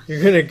 for sure.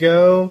 You're gonna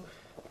go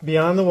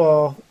beyond the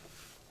wall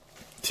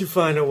to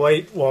find a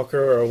White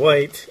Walker or a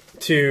White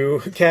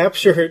to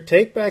capture her,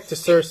 take back to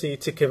Cersei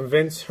to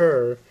convince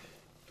her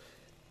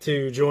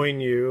to join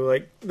you.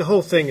 Like, the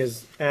whole thing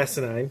is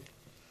asinine.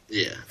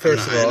 Yeah,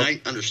 First of all. and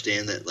I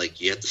understand that, like,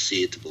 you have to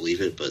see it to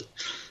believe it, but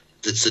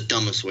that's the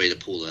dumbest way to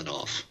pull that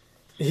off.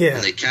 Yeah.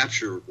 And they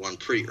capture one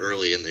pretty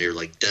early, and they're,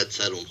 like, dead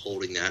set on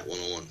holding that one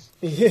on.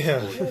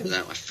 Yeah.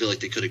 I feel like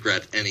they could have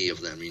grabbed any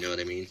of them, you know what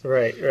I mean?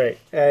 Right.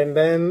 And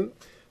then,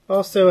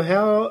 also,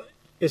 how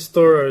is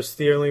Thoros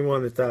the only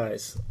one that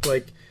dies?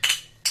 Like,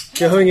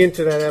 going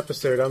into that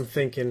episode, I'm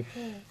thinking,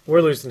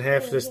 we're losing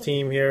half of this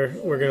team here.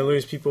 We're going to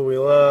lose people we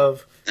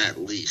love. At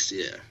least,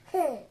 yeah.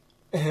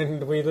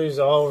 And we lose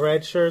all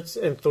red shirts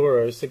and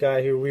Thoros, the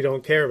guy who we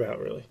don't care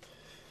about, really.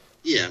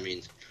 Yeah, I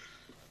mean,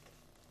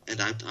 and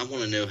I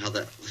want to know how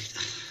that...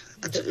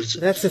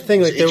 That's the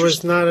thing, like, there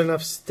was not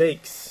enough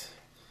stakes.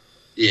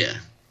 Yeah.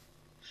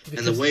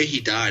 Because, and the way he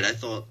died, I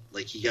thought,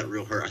 like, he got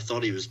real hurt. I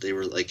thought they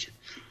were, like,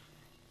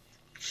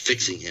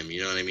 fixing him,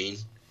 you know what I mean?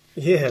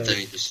 Yeah. But then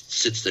he just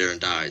sits there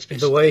and dies,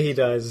 basically. The way he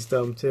dies is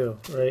dumb, too,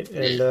 right?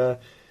 And,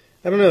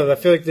 I don't know, I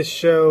feel like this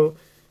show...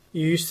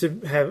 You used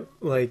to have,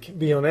 like,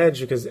 be on edge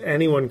because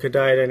anyone could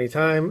die at any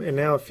time, and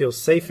now it feels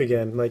safe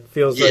again. Like,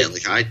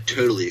 like I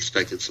totally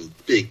expected some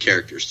big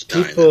characters to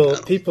die in that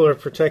battle. People are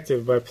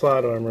protected by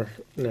plot armor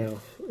now.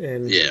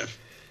 And yeah.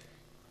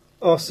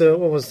 Also,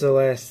 what was the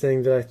last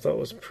thing that I thought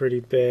was pretty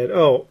bad?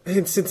 Oh,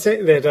 it's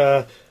insane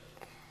that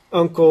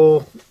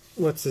Uncle...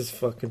 What's his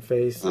fucking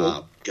face?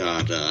 God,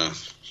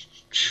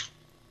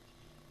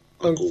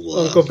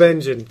 Uncle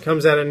Benjen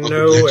comes out of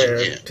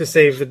nowhere to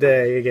save the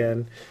day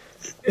again.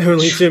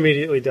 Only to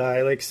immediately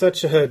die. Like,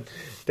 such a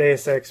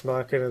Deus Ex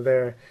Machina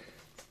there.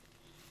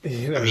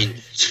 You know. I mean,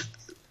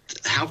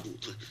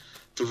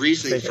 the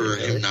reasoning for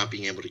him not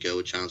being able to go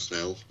with Jon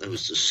Snow, that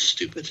was just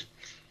stupid.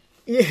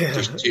 Yeah.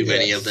 There's too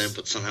many of them,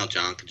 but somehow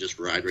Jon could just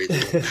ride right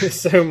through them.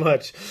 So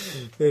much.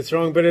 It's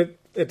wrong, but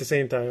at the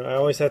same time, I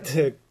always have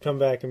to come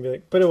back and be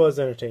like, but it was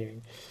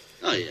entertaining.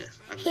 Oh, yeah.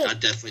 I mean, I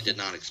definitely did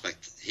not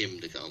expect him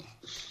to come.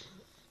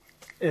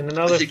 And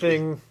another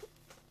thing...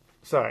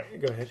 Sorry,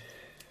 go ahead.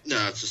 No,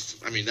 it's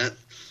just, I mean, that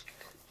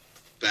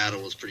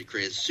battle was pretty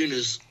crazy. As soon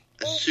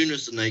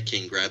as the Night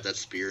King grabbed that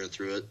spear and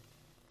threw it,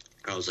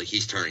 I was like,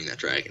 he's turning that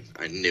dragon.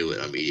 I knew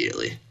it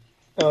immediately.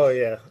 Oh,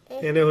 yeah.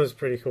 And it was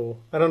pretty cool.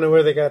 I don't know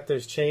where they got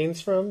those chains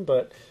from,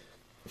 but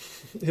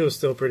it was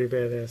still pretty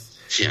badass.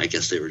 Yeah, I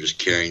guess they were just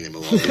carrying them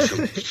along with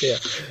them.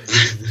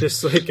 Yeah.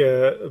 Just like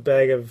a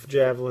bag of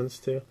javelins,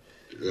 too.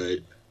 Right.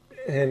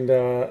 And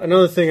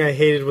another thing I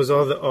hated was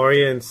all the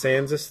Arya and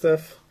Sansa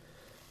stuff.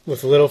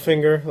 With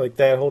Littlefinger, like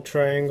that whole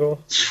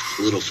triangle.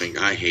 Littlefinger,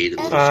 I hated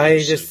Littlefinger. I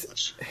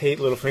just hate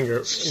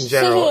Littlefinger in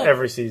general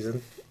every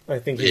season. I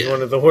think he's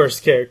one of the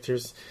worst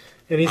characters.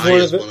 And he's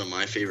one of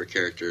my favorite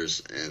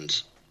characters, and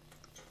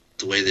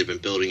the way they've been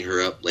building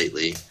her up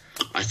lately,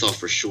 I thought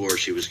for sure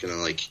she was going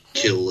to, like,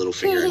 kill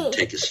Littlefinger and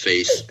take his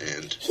face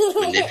and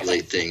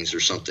manipulate things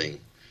or something.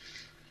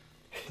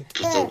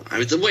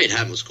 But the way it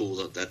happened was cool.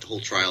 That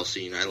whole trial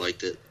scene, I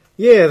liked it.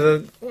 Yeah,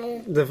 the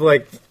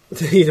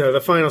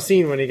final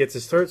scene when he gets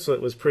his throat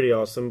slit was pretty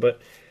awesome, but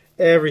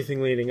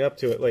everything leading up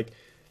to it, like,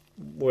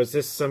 was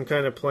this some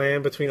kind of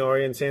plan between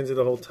Arya and Sansa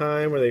the whole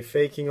time? Were they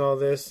faking all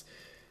this?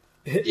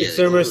 It's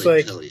almost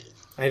like,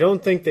 I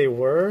don't think they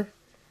were,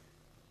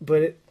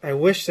 but I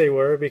wish they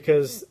were,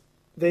 because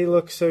they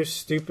look so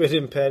stupid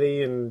and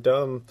petty and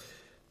dumb.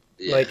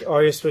 Yeah. Like,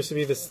 Arya's supposed to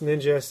be this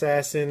ninja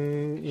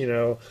assassin,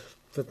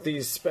 with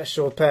these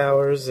special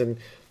powers and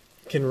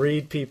can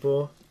read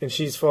people. And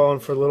she's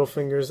falling for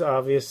Littlefinger's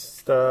obvious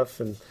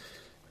stuff, and,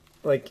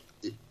 like,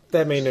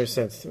 that made no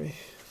sense to me.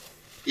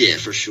 Yeah,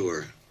 for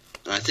sure.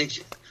 I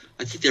think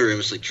they were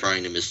almost, like,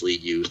 trying to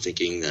mislead you,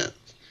 thinking that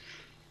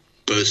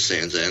both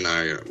Sansa and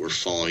Arya were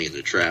falling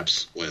into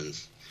traps, when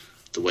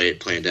the way it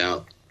planned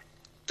out,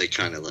 I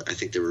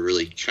think they were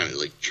really trying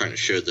to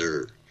show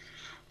their,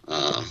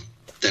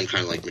 them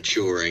kind of, like,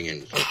 maturing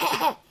and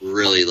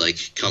really,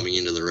 like, coming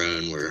into their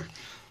own, where...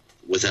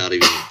 without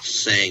even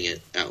saying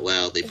it out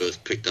loud, they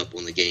both picked up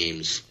on the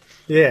games.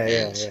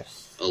 Yeah.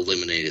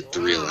 Eliminated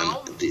the real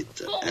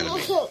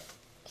enemy.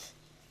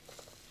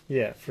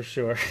 Yeah, for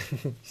sure.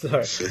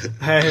 Sorry.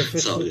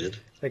 It's all good.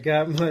 I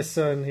got my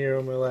son here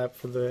on my lap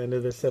for the end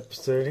of this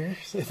episode here.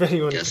 If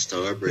anyone hears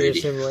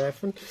him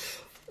laughing.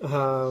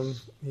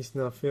 He's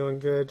not feeling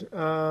good.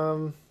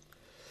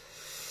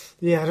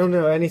 Yeah, I don't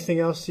know. Anything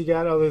else you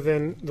got other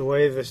than the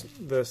way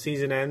the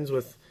season ends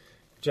with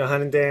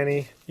Jon and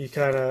Dany? You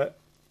kind of...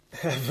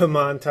 have a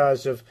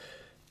montage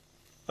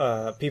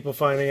of people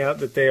finding out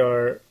that they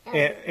are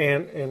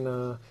aunt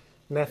and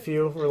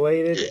nephew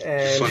related,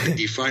 and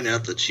You find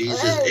out that she's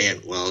his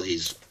aunt while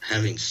he's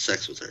having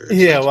sex with her.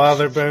 yeah, while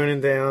they're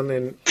boning down,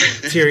 and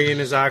Tyrion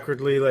is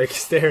awkwardly like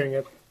staring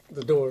at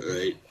the door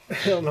Right.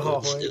 on the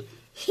hallway.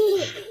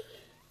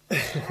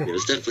 It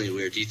was definitely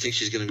weird. Do you think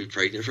she's going to be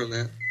pregnant from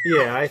that?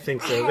 Yeah, I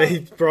think so. They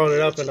brought it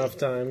up enough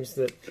times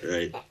that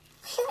Right.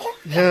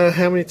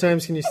 how many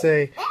times can you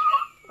say,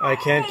 "I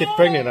can't get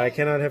pregnant. I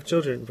cannot have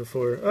children,"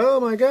 before, "Oh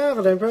my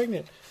God, I'm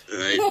pregnant."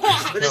 Right.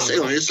 But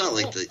it's not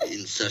like the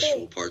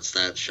incestual part's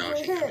that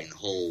shocking. I mean,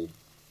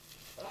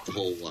 the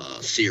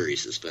whole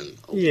series has been.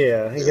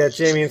 Yeah, you got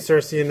Jaime and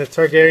Cersei in the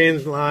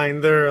Targaryen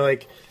line. They're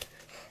like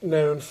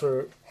known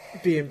for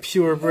being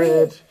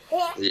purebred,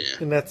 Yeah.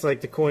 and that's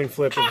like the coin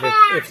flip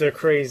if they're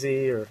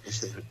crazy or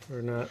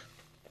not.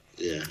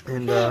 Yeah.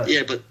 And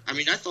Yeah, but I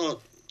mean, I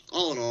thought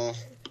all in all,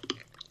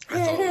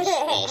 it was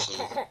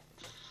awesome.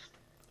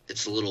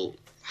 It's a little.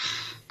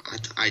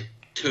 I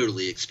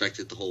totally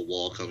expected the whole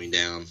wall coming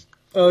down.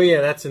 oh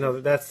yeah, that's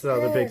the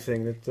other big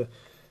thing that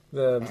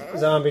the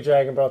zombie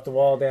dragon brought the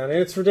wall down, and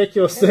it's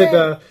ridiculous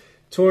that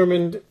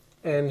Tormund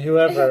and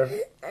whoever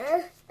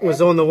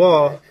was on the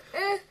wall.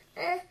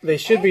 They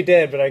should be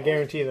dead, but I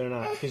guarantee they're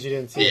not because you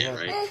didn't see it Yeah,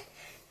 happen. right.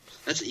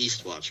 That's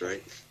Eastwatch,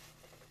 right?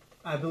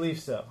 I believe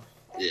so.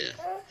 Yeah.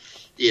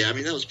 Yeah, I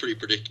mean, that was pretty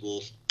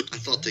predictable. I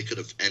thought they could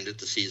have ended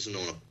the season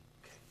on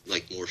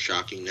a more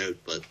shocking note,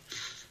 but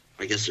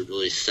I guess it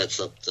really sets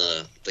up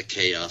the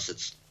chaos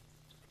that's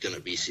going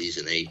to be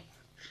season 8.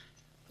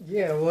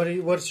 Yeah,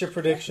 what's your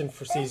prediction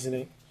for season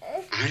 8?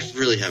 I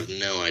really have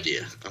no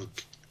idea. I'm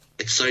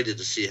excited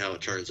to see how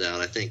it turns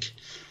out. I think,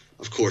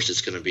 of course,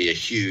 it's going to be a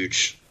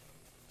huge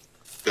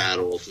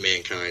battle of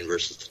mankind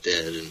versus the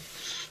dead, and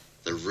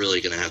they're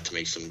really going to have to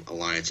make some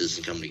alliances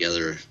and come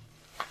together, or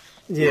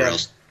Yeah,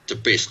 else they're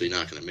basically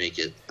not going to make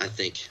it. I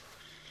think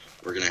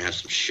we're going to have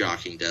some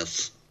shocking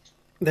deaths.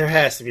 there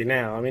has to be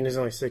now. I mean, there's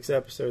only 6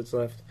 episodes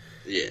left.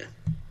 Yeah.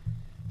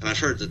 And I've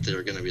heard that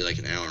they're going to be like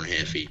an hour and a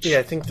half each. Yeah,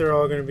 I think they're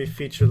all going to be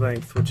feature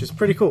length, which is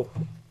pretty cool.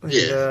 And,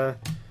 Yeah.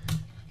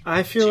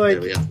 I feel So like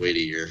we have to wait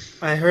a year.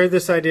 I heard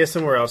this idea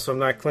somewhere else, so I'm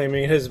not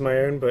claiming it as my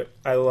own, but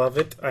I love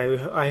it.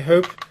 I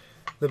hope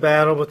the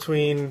battle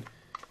between,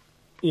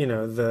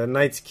 the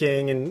Night's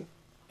King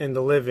and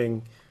the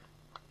Living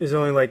is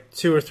only like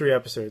 2 or 3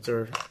 episodes,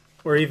 or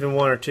even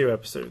 1 or 2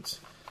 episodes.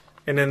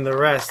 And then the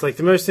rest, like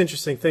the most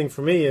interesting thing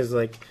for me is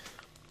like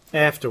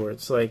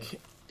afterwards, like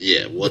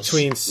Yeah,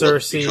 between what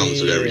Cersei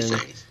becomes of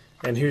everything.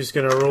 and who's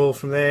going to rule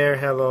from there,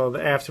 how all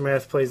the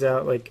aftermath plays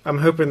out. Like, I'm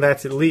hoping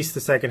that's at least the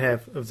second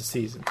half of the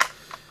season.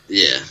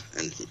 Yeah,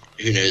 and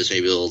who knows,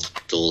 maybe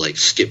they'll like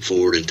skip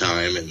forward in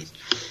time and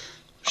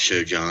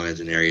show Jon and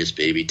Daenerys'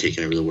 baby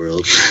taking over the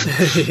world.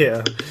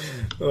 Yeah.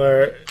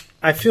 Or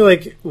I feel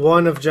like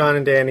one of Jon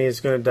and Dany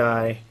is going to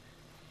die.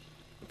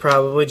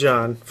 Probably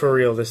Jon, for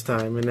real this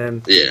time. And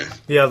then Yeah,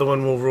 the other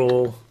one will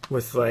rule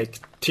with, like,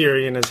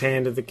 Tyrion as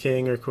hand of the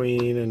king or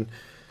queen. And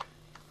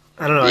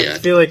I don't know. Yeah. I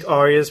feel like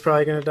Arya's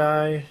probably going to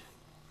die.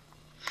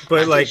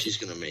 But, I like, think she's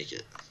gonna make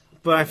it.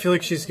 but I feel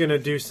like she's going to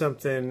do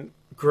something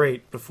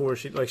great before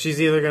she... Like,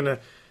 she's either going to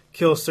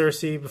kill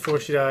Cersei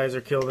before she dies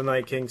or kill the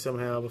Night King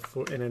somehow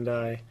before and then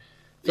die.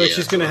 So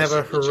she's going to have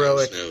a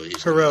heroic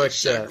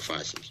death.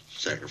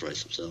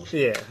 Sacrifice himself.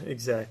 Yeah,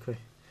 exactly.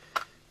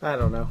 I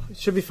don't know. It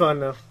should be fun,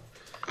 though.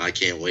 I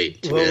can't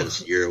wait. Too Well- bad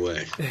it's a year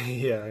away.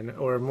 Yeah, I know.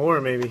 Or more,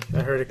 maybe.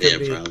 I heard it could Yeah,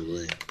 be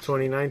probably.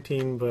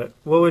 2019, but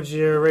what would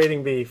your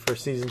rating be for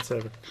Season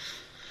 7?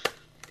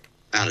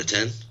 Out of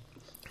 10?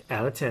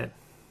 Out of 10.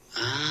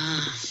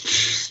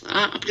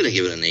 I'm going to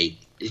give it an 8.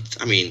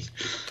 I mean,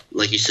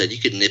 like you said, you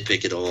could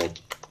nitpick it all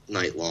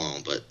night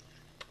long, but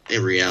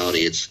in reality,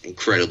 it's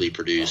incredibly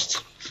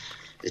produced.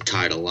 It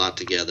tied a lot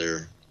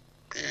together,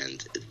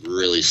 and it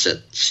really set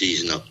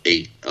Season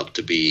 8 up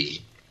to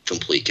be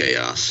complete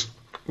chaos.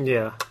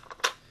 Yeah.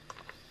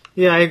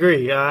 Yeah, I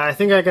agree. I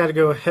think I got to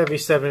go heavy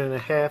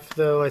 7.5,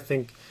 though. I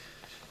think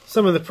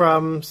some of the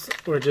problems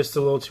were just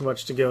a little too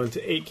much to go into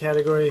 8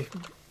 category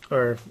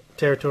or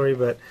territory,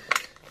 but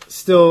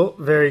still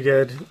very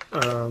good.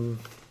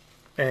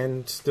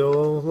 And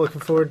still looking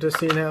forward to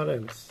seeing how it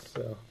ends.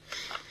 So,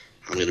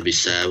 I'm going to be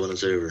sad when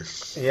it's over.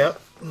 yep.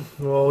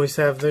 We'll always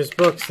have those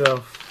books,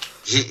 though.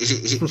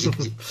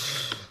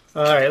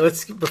 All right,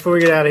 before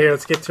we get out of here,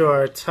 let's get to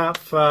our top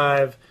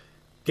 5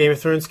 Game of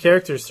Thrones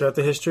characters throughout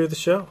the history of the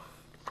show.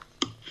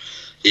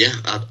 Yeah,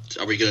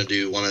 are we going to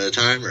do one at a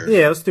time? Or?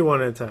 Yeah, let's do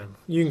one at a time.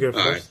 You can go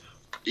All first.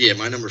 right. Yeah,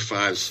 my number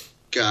 5's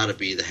got to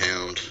be the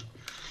Hound.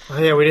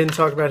 Oh, yeah, we didn't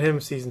talk about him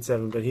in Season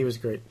 7, but he was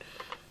great.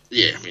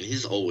 Yeah, I mean,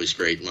 he's always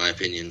great in my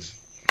opinion.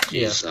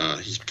 He's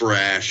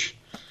brash.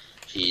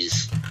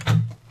 He's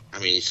a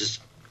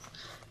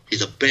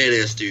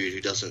badass dude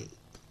who doesn't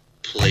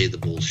play the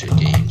bullshit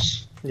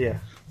games. Yeah.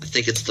 I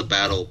think it's the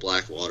Battle of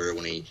Blackwater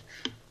when he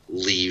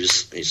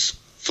leaves. He's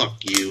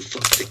fuck you,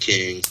 fuck the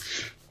king.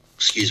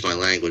 Excuse my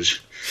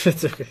language.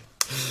 It's okay.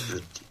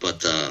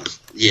 But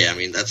yeah, I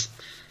mean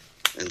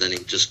and then he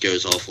just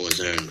goes off on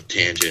his own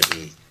tangent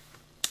and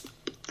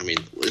I mean,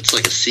 it's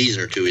like a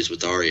season or two he's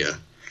with Arya.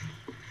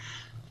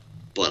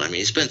 But, I mean,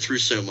 he's been through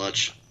so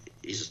much.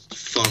 He's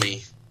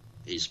funny.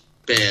 He's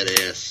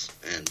badass.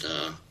 And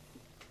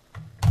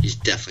he's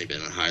definitely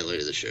been a highlight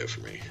of the show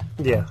for me.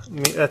 Yeah, I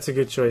mean, that's a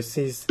good choice.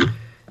 He's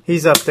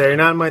up there.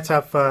 Not in my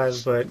top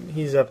 5, but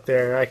he's up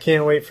there. I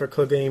can't wait for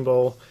Clegane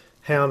Bowl,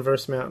 Hound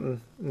vs.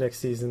 Mountain next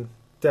season.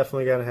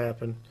 Definitely got to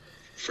happen.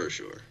 For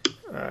sure.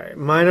 All right,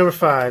 my number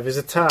 5 is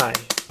a tie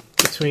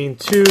between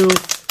two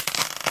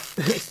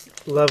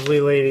lovely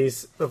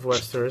ladies of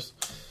Westeros,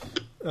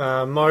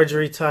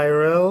 Marjorie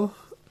Tyrell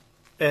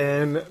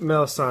and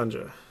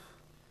Melisandre.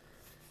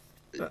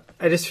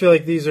 I just feel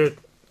like these are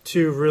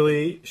two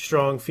really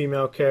strong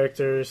female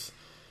characters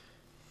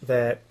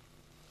that,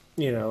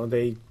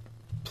 they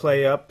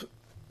play up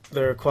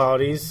their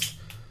qualities,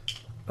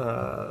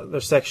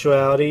 their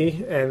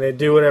sexuality, and they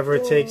do whatever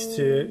it takes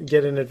to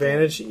get an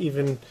advantage.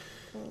 Even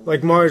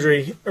like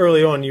Marjorie,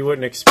 early on, you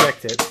wouldn't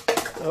expect it.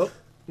 Oh,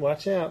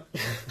 watch out.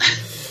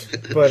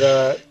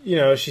 But,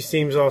 she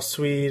seems all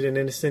sweet and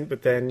innocent,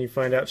 but then you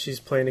find out she's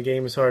playing the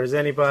game as hard as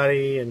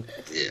anybody. And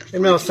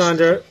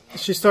Melisandre,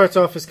 she starts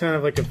off as kind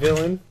of like a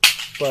villain,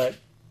 but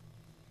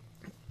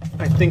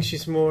I think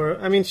she's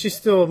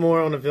still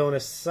more on the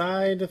villainous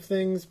side of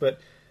things, but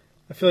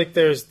I feel like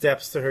there's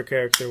depths to her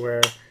character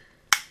where,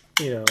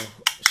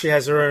 she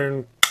has her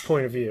own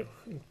point of view.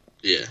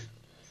 Yeah,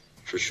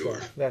 for sure.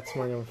 So that's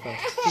my number 5.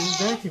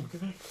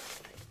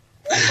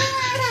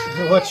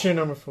 What's your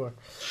number 4?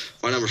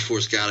 My number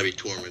 4's got to be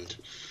Tormund.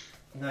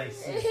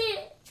 Nice.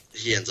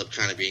 He ends up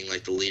kind of being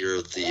like the leader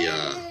of the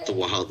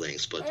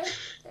wildlings, but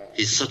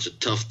he's such a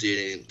tough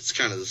dude, and it's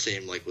kind of the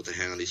same like with the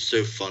Hound. He's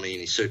so funny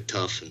and he's so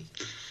tough, and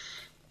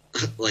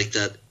like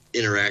that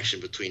interaction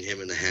between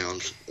him and the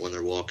Hound when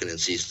they're walking in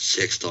season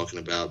 6 talking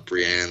about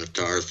Brienne of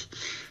Tarth.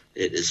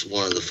 It is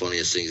one of the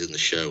funniest things in the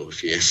show,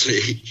 if you ask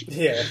me.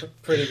 Yeah,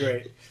 pretty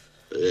great.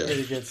 Yeah.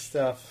 Pretty good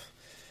stuff.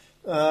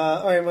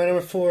 All right, my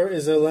number 4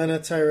 is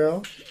Olenna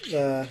Tyrell,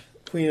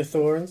 Queen of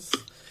Thorns.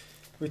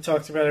 We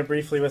talked about it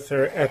briefly with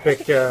her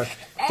epic death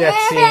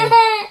scene.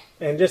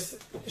 And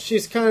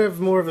she's kind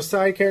of more of a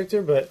side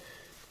character, but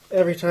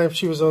every time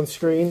she was on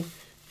screen,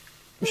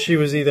 she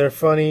was either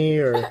funny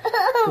or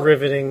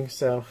riveting,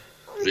 so.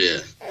 Yeah,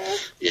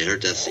 her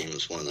death scene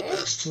was one of the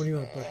best. What do you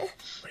want, bud?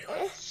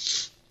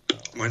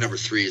 My number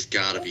 3 has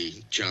got to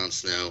be Jon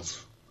Snow.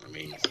 I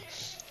mean,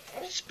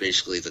 he's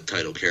basically the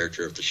title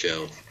character of the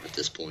show at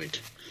this point.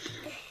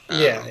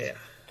 Yeah.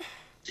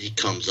 He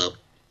comes up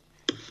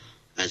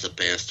as a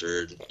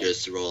bastard,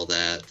 goes through all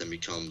that, then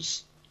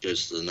goes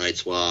to the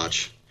Night's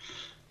Watch,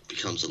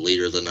 becomes the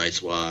leader of the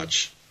Night's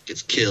Watch,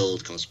 gets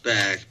killed, comes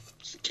back,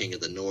 is the king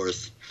of the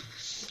North.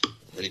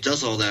 And he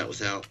does all that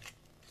without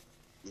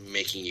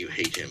making you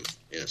hate him,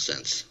 in a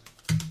sense.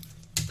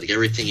 Like,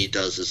 everything he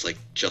does is, like,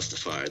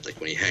 justified. Like,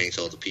 when he hangs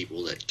all the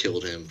people that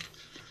killed him,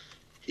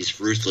 he's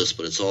ruthless,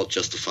 but it's all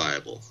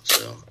justifiable.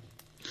 So,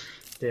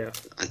 yeah,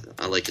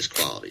 I like his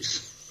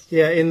qualities.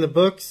 Yeah, in the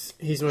books,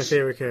 he's my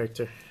favorite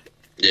character.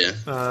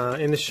 Yeah.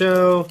 In the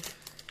show,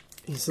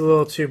 he's a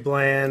little too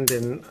bland,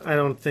 and I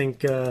don't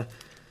think Kit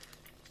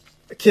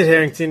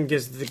Harington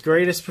gives the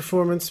greatest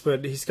performance,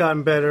 but he's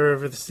gotten better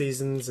over the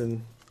seasons,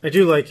 and I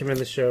do like him in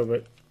the show,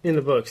 but in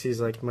the books,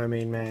 he's like my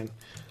main man.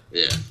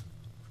 Yeah.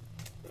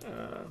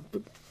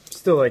 But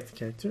still like the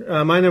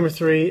character. My number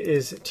 3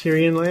 is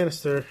Tyrion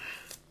Lannister.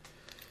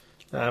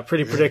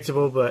 Pretty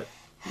predictable,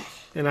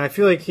 and I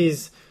feel like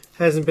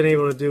hasn't been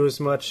able to do as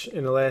much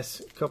in the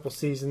last couple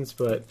seasons,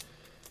 but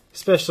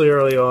especially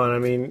early on. I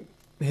mean,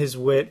 his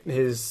wit,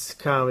 his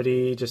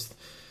comedy, just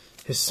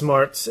his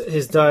smarts,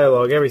 his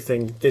dialogue,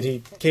 everything that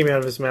he came out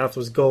of his mouth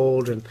was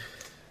gold, and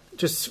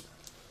just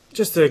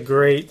a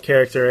great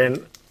character,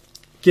 and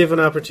give an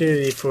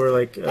opportunity for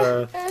like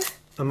a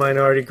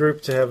minority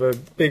group to have a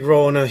big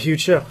role in a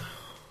huge show.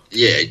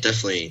 Yeah, he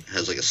definitely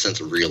has like a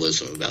sense of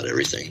realism about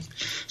everything.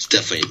 It's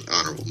definitely an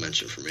honorable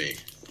mention for me.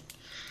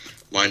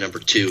 My number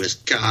 2 has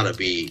got to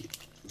be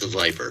the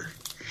Viper.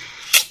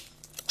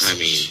 I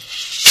mean,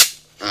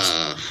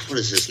 what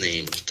is his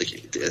name?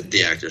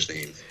 The actor's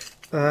name?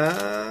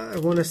 I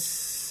want to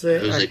say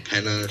Jose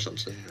Pena or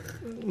something.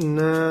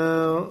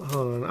 No,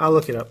 hold on. I'll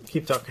look it up.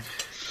 Keep talking.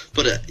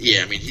 But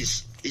yeah, I mean,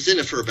 he's in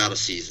it for about a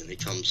season. He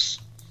comes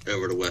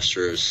over to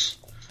Westeros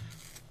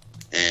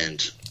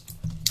and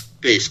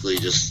basically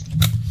just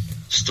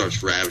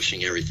starts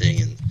ravishing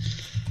everything, and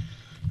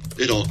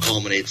it all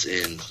culminates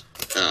in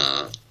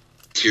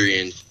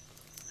Tyrion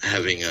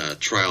having a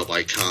trial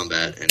by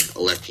combat and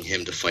electing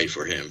him to fight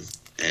for him,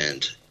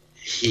 and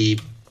he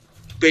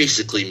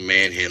basically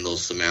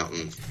manhandles the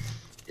mountain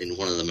in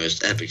one of the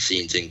most epic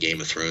scenes in Game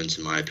of Thrones,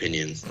 in my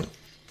opinion,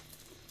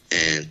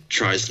 and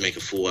tries to make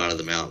a fool out of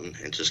the mountain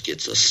and just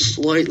gets a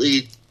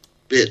slightly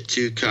bit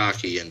too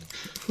cocky, and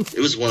it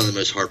was one of the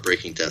most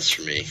heartbreaking deaths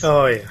for me.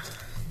 Oh, yeah.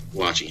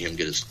 Watching him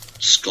get his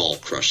skull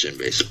crushed in,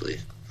 basically.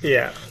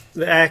 Yeah.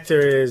 The actor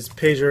is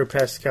Pedro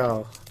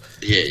Pascal.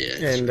 Yeah.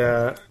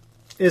 And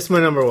it's my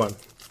number 1.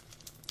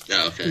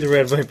 Oh, okay. The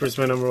Red Viper's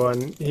my number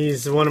 1.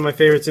 He's one of my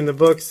favorites in the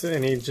books,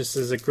 and he just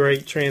is a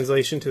great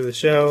translation to the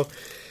show.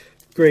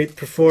 great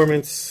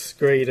performance,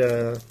 great.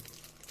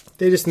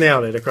 They just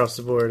nailed it across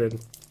the board,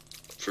 and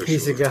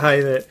he's a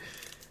guy that,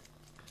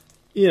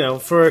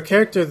 for a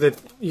character that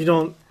you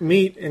don't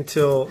meet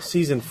until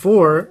season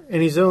 4,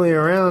 and he's only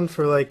around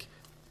for like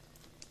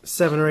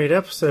 7 or 8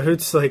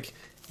 episodes, like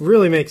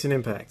really makes an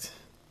impact.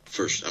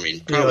 First,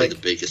 probably the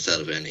biggest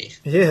out of any.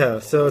 Yeah,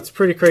 so it's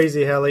pretty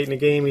crazy how late in the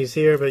game he's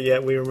here, but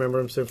yet we remember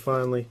him so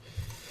fondly.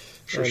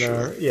 For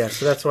sure. Yeah,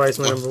 so that's why he's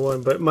my number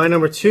 1. But my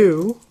number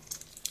 2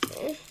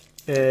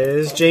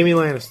 is Jaime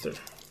Lannister.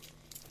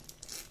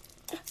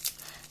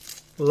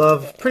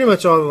 Love pretty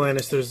much all the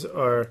Lannisters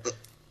are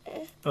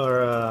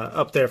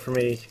up there for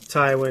me.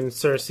 Tywin,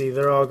 Cersei,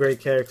 they're all great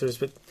characters,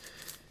 but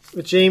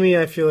Jaime,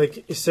 I feel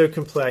like, is so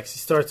complex. He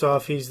starts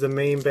off, he's the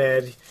main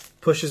bad,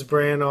 pushes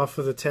Bran off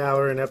of the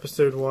tower in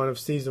episode 1 of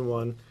season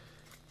 1.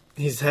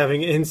 He's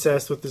having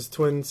incest with his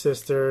twin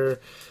sister.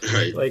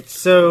 Right. Like,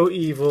 so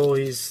evil.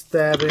 He's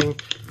stabbing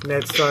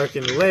Ned Stark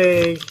in the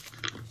leg.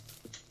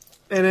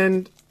 And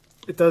then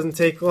it doesn't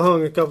take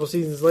long. A couple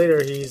seasons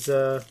later, he's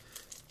a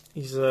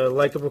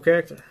likable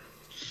character.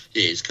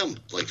 Yeah, he's come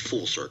like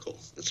full circle.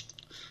 It's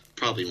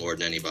probably more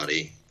than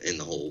anybody in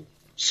the whole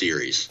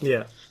series.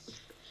 Yeah.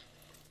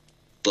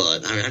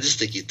 But I just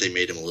think they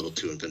made him a little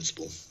too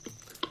invincible.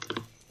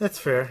 That's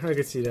fair. I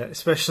could see that,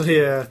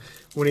 especially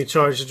when he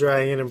charged the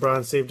dragon and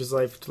Bronn saved his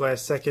life at the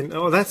last second.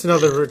 Oh, that's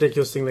another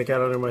ridiculous thing that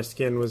got under my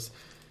skin was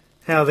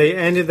how they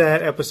ended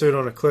that episode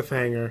on a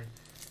cliffhanger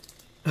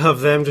of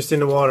them just in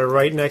the water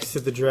right next to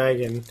the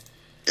dragon.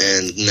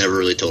 And never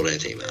really told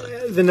anything about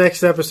it. The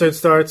next episode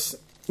starts,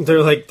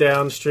 they're like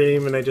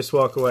downstream and they just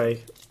walk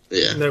away.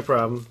 Yeah. No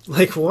problem.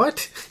 Like,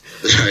 what?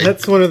 Right.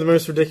 That's one of the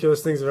most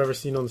ridiculous things I've ever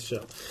seen on the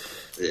show.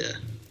 Yeah.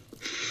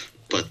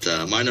 But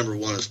my number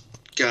 1 has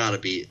got to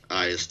be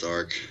Arya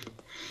Stark.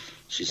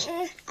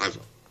 I've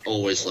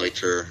always liked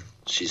her.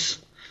 She's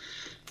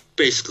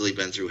basically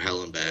been through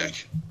hell and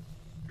back.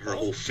 Her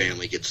whole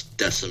family gets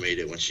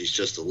decimated when she's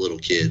just a little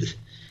kid.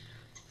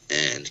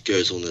 And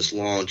goes on this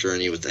long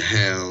journey with the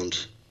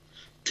Hound.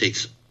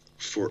 Takes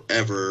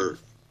forever.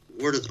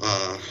 Where do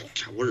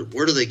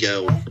they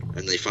go?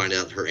 And they find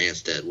out her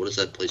aunt's dead. What is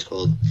that place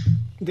called?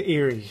 The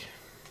Eyrie.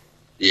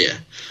 Yeah.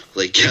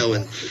 They go,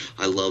 and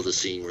I love the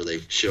scene where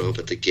they show up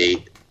at the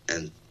gate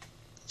and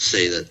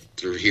say that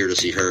they're here to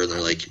see her, and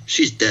they're like,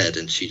 she's dead,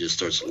 and she just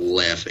starts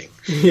laughing.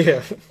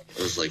 Yeah. It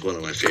was like one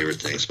of my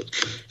favorite things. But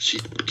she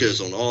goes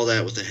on all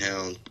that with the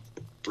Hound.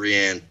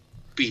 Brienne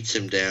beats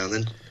him down.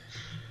 Then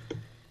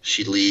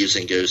she leaves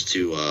and goes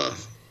to what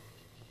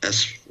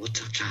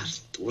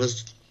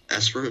is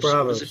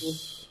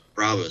Esros?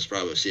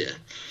 Bravos, yeah.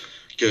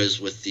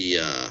 Goes with the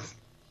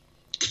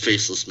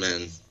Faceless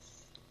Men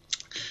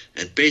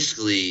and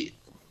basically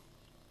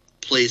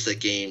plays that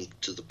game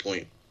to the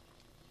point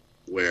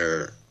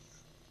where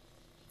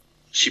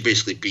she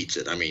basically beats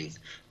it.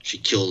 She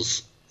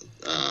kills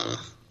the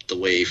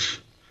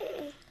waif.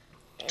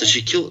 Does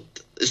she kill...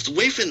 Is the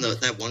waif and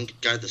that one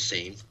guy the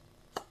same?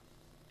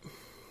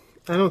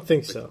 I don't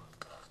think so.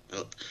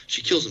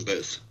 She kills them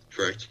both,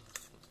 correct?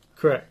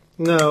 Correct.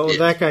 No, Yeah.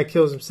 That guy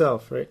kills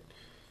himself, right?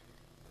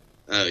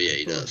 Oh, yeah,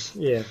 he does.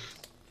 Yeah.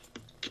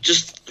 But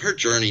just her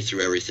journey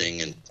through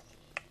everything, and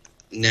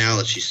now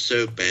that she's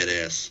so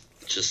badass,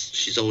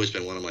 she's always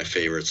been one of my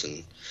favorites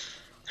and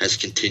has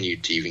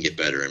continued to even get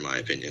better, in my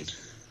opinion.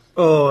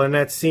 Oh, and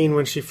that scene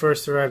when she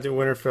first arrived at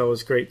Winterfell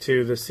was great,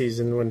 too, this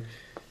season, when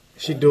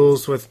she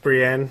duels with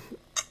Brienne.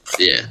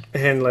 Yeah.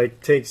 And,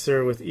 takes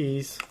her with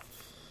ease.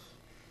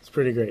 It's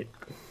pretty great.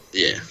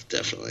 Yeah,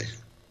 definitely.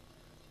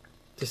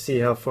 To see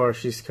how far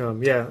she's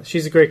come. Yeah,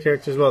 she's a great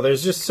character as well.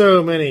 There's just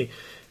so many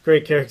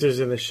great characters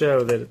in the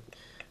show that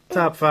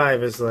top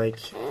 5 is,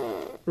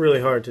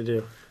 really hard to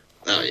do.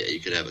 Oh, yeah, you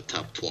could have a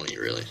top 20,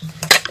 really.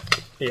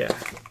 Yeah.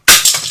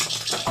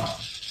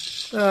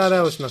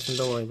 That was nothing.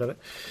 Don't worry about it.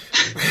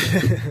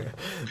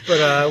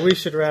 But we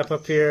should wrap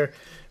up here.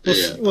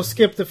 We'll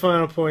skip the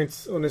final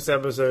points on this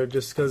episode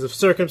just because of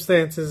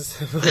circumstances.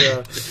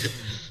 But,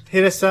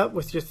 hit us up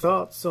with your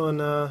thoughts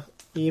on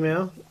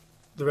email,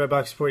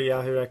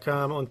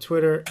 theredboxreport@yahoo.com. On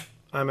Twitter,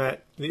 I'm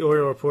at The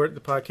Oriole Report.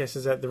 The podcast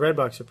is at The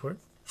Redbox Report.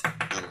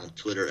 I'm on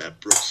Twitter at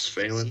Brooks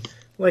Phelan.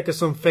 Like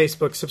us on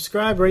Facebook.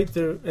 Subscribe, rate,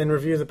 and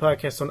review the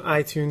podcast on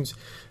iTunes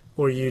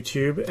or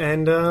YouTube.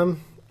 And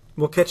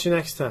we'll catch you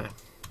next time.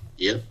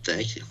 Yep,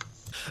 thank you.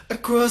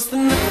 Across the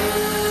night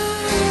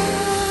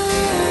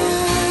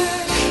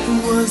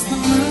was the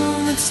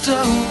moon that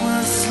stole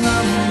my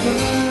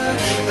slumber.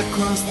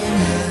 Across the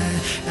night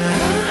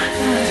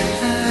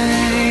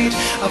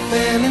I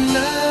fell in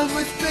love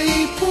with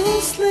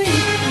people sleeping.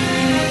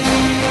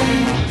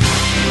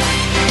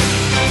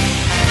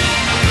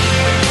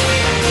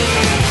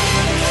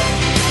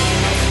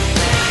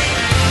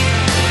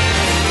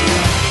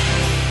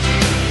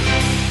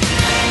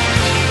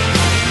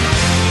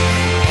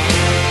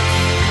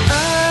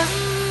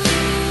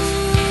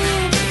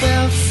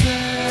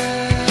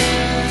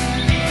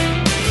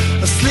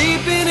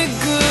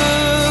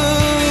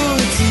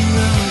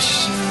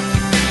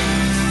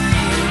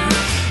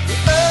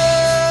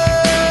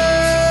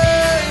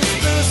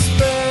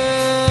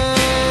 Spell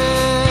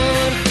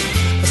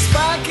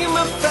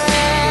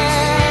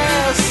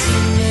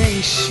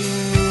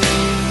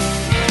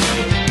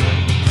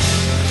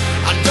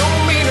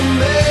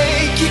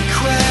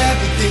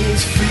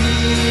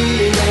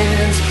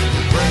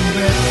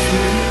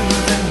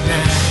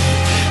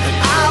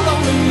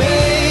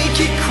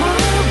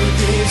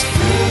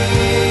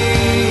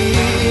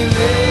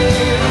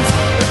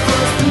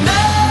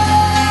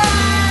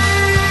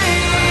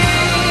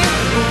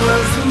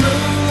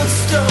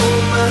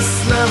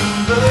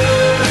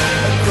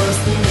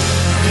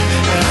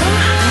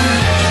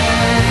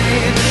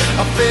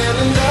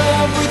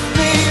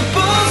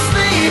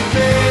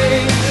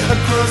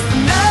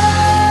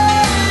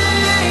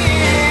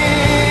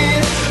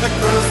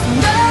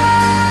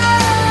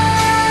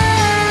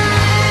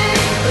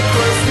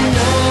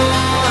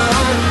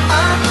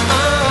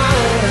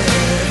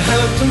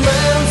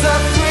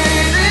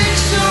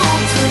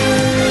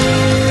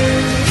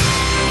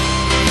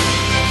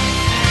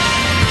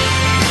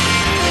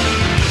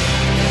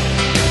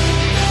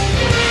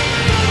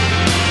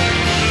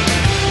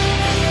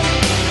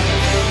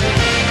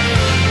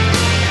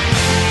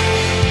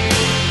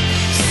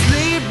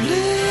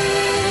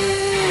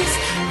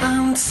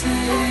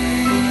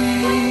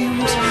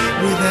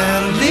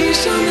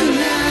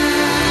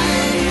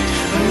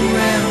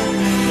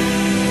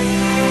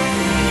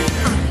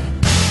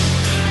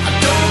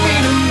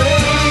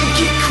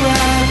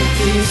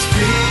these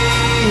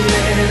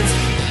feelings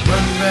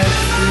run right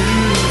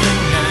through the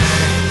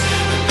night.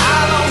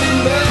 I'll only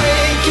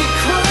make you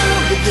cry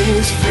with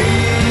these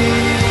feelings.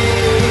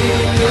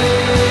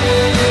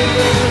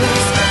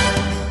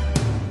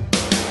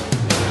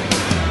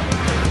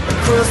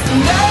 Across the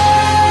night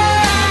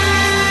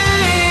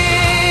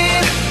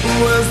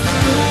was the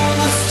moon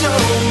that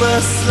stole my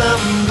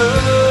slumber.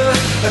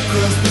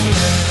 Across the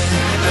night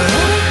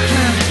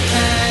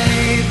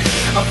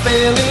I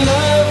fell in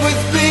love with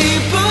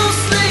people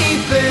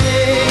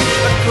sleeping.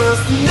 Across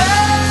the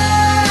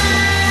night,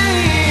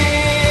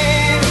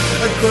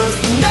 across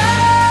the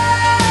night,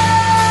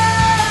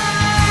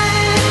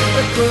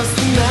 across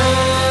the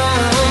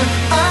night,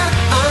 I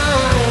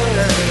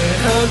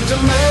hugged a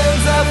man.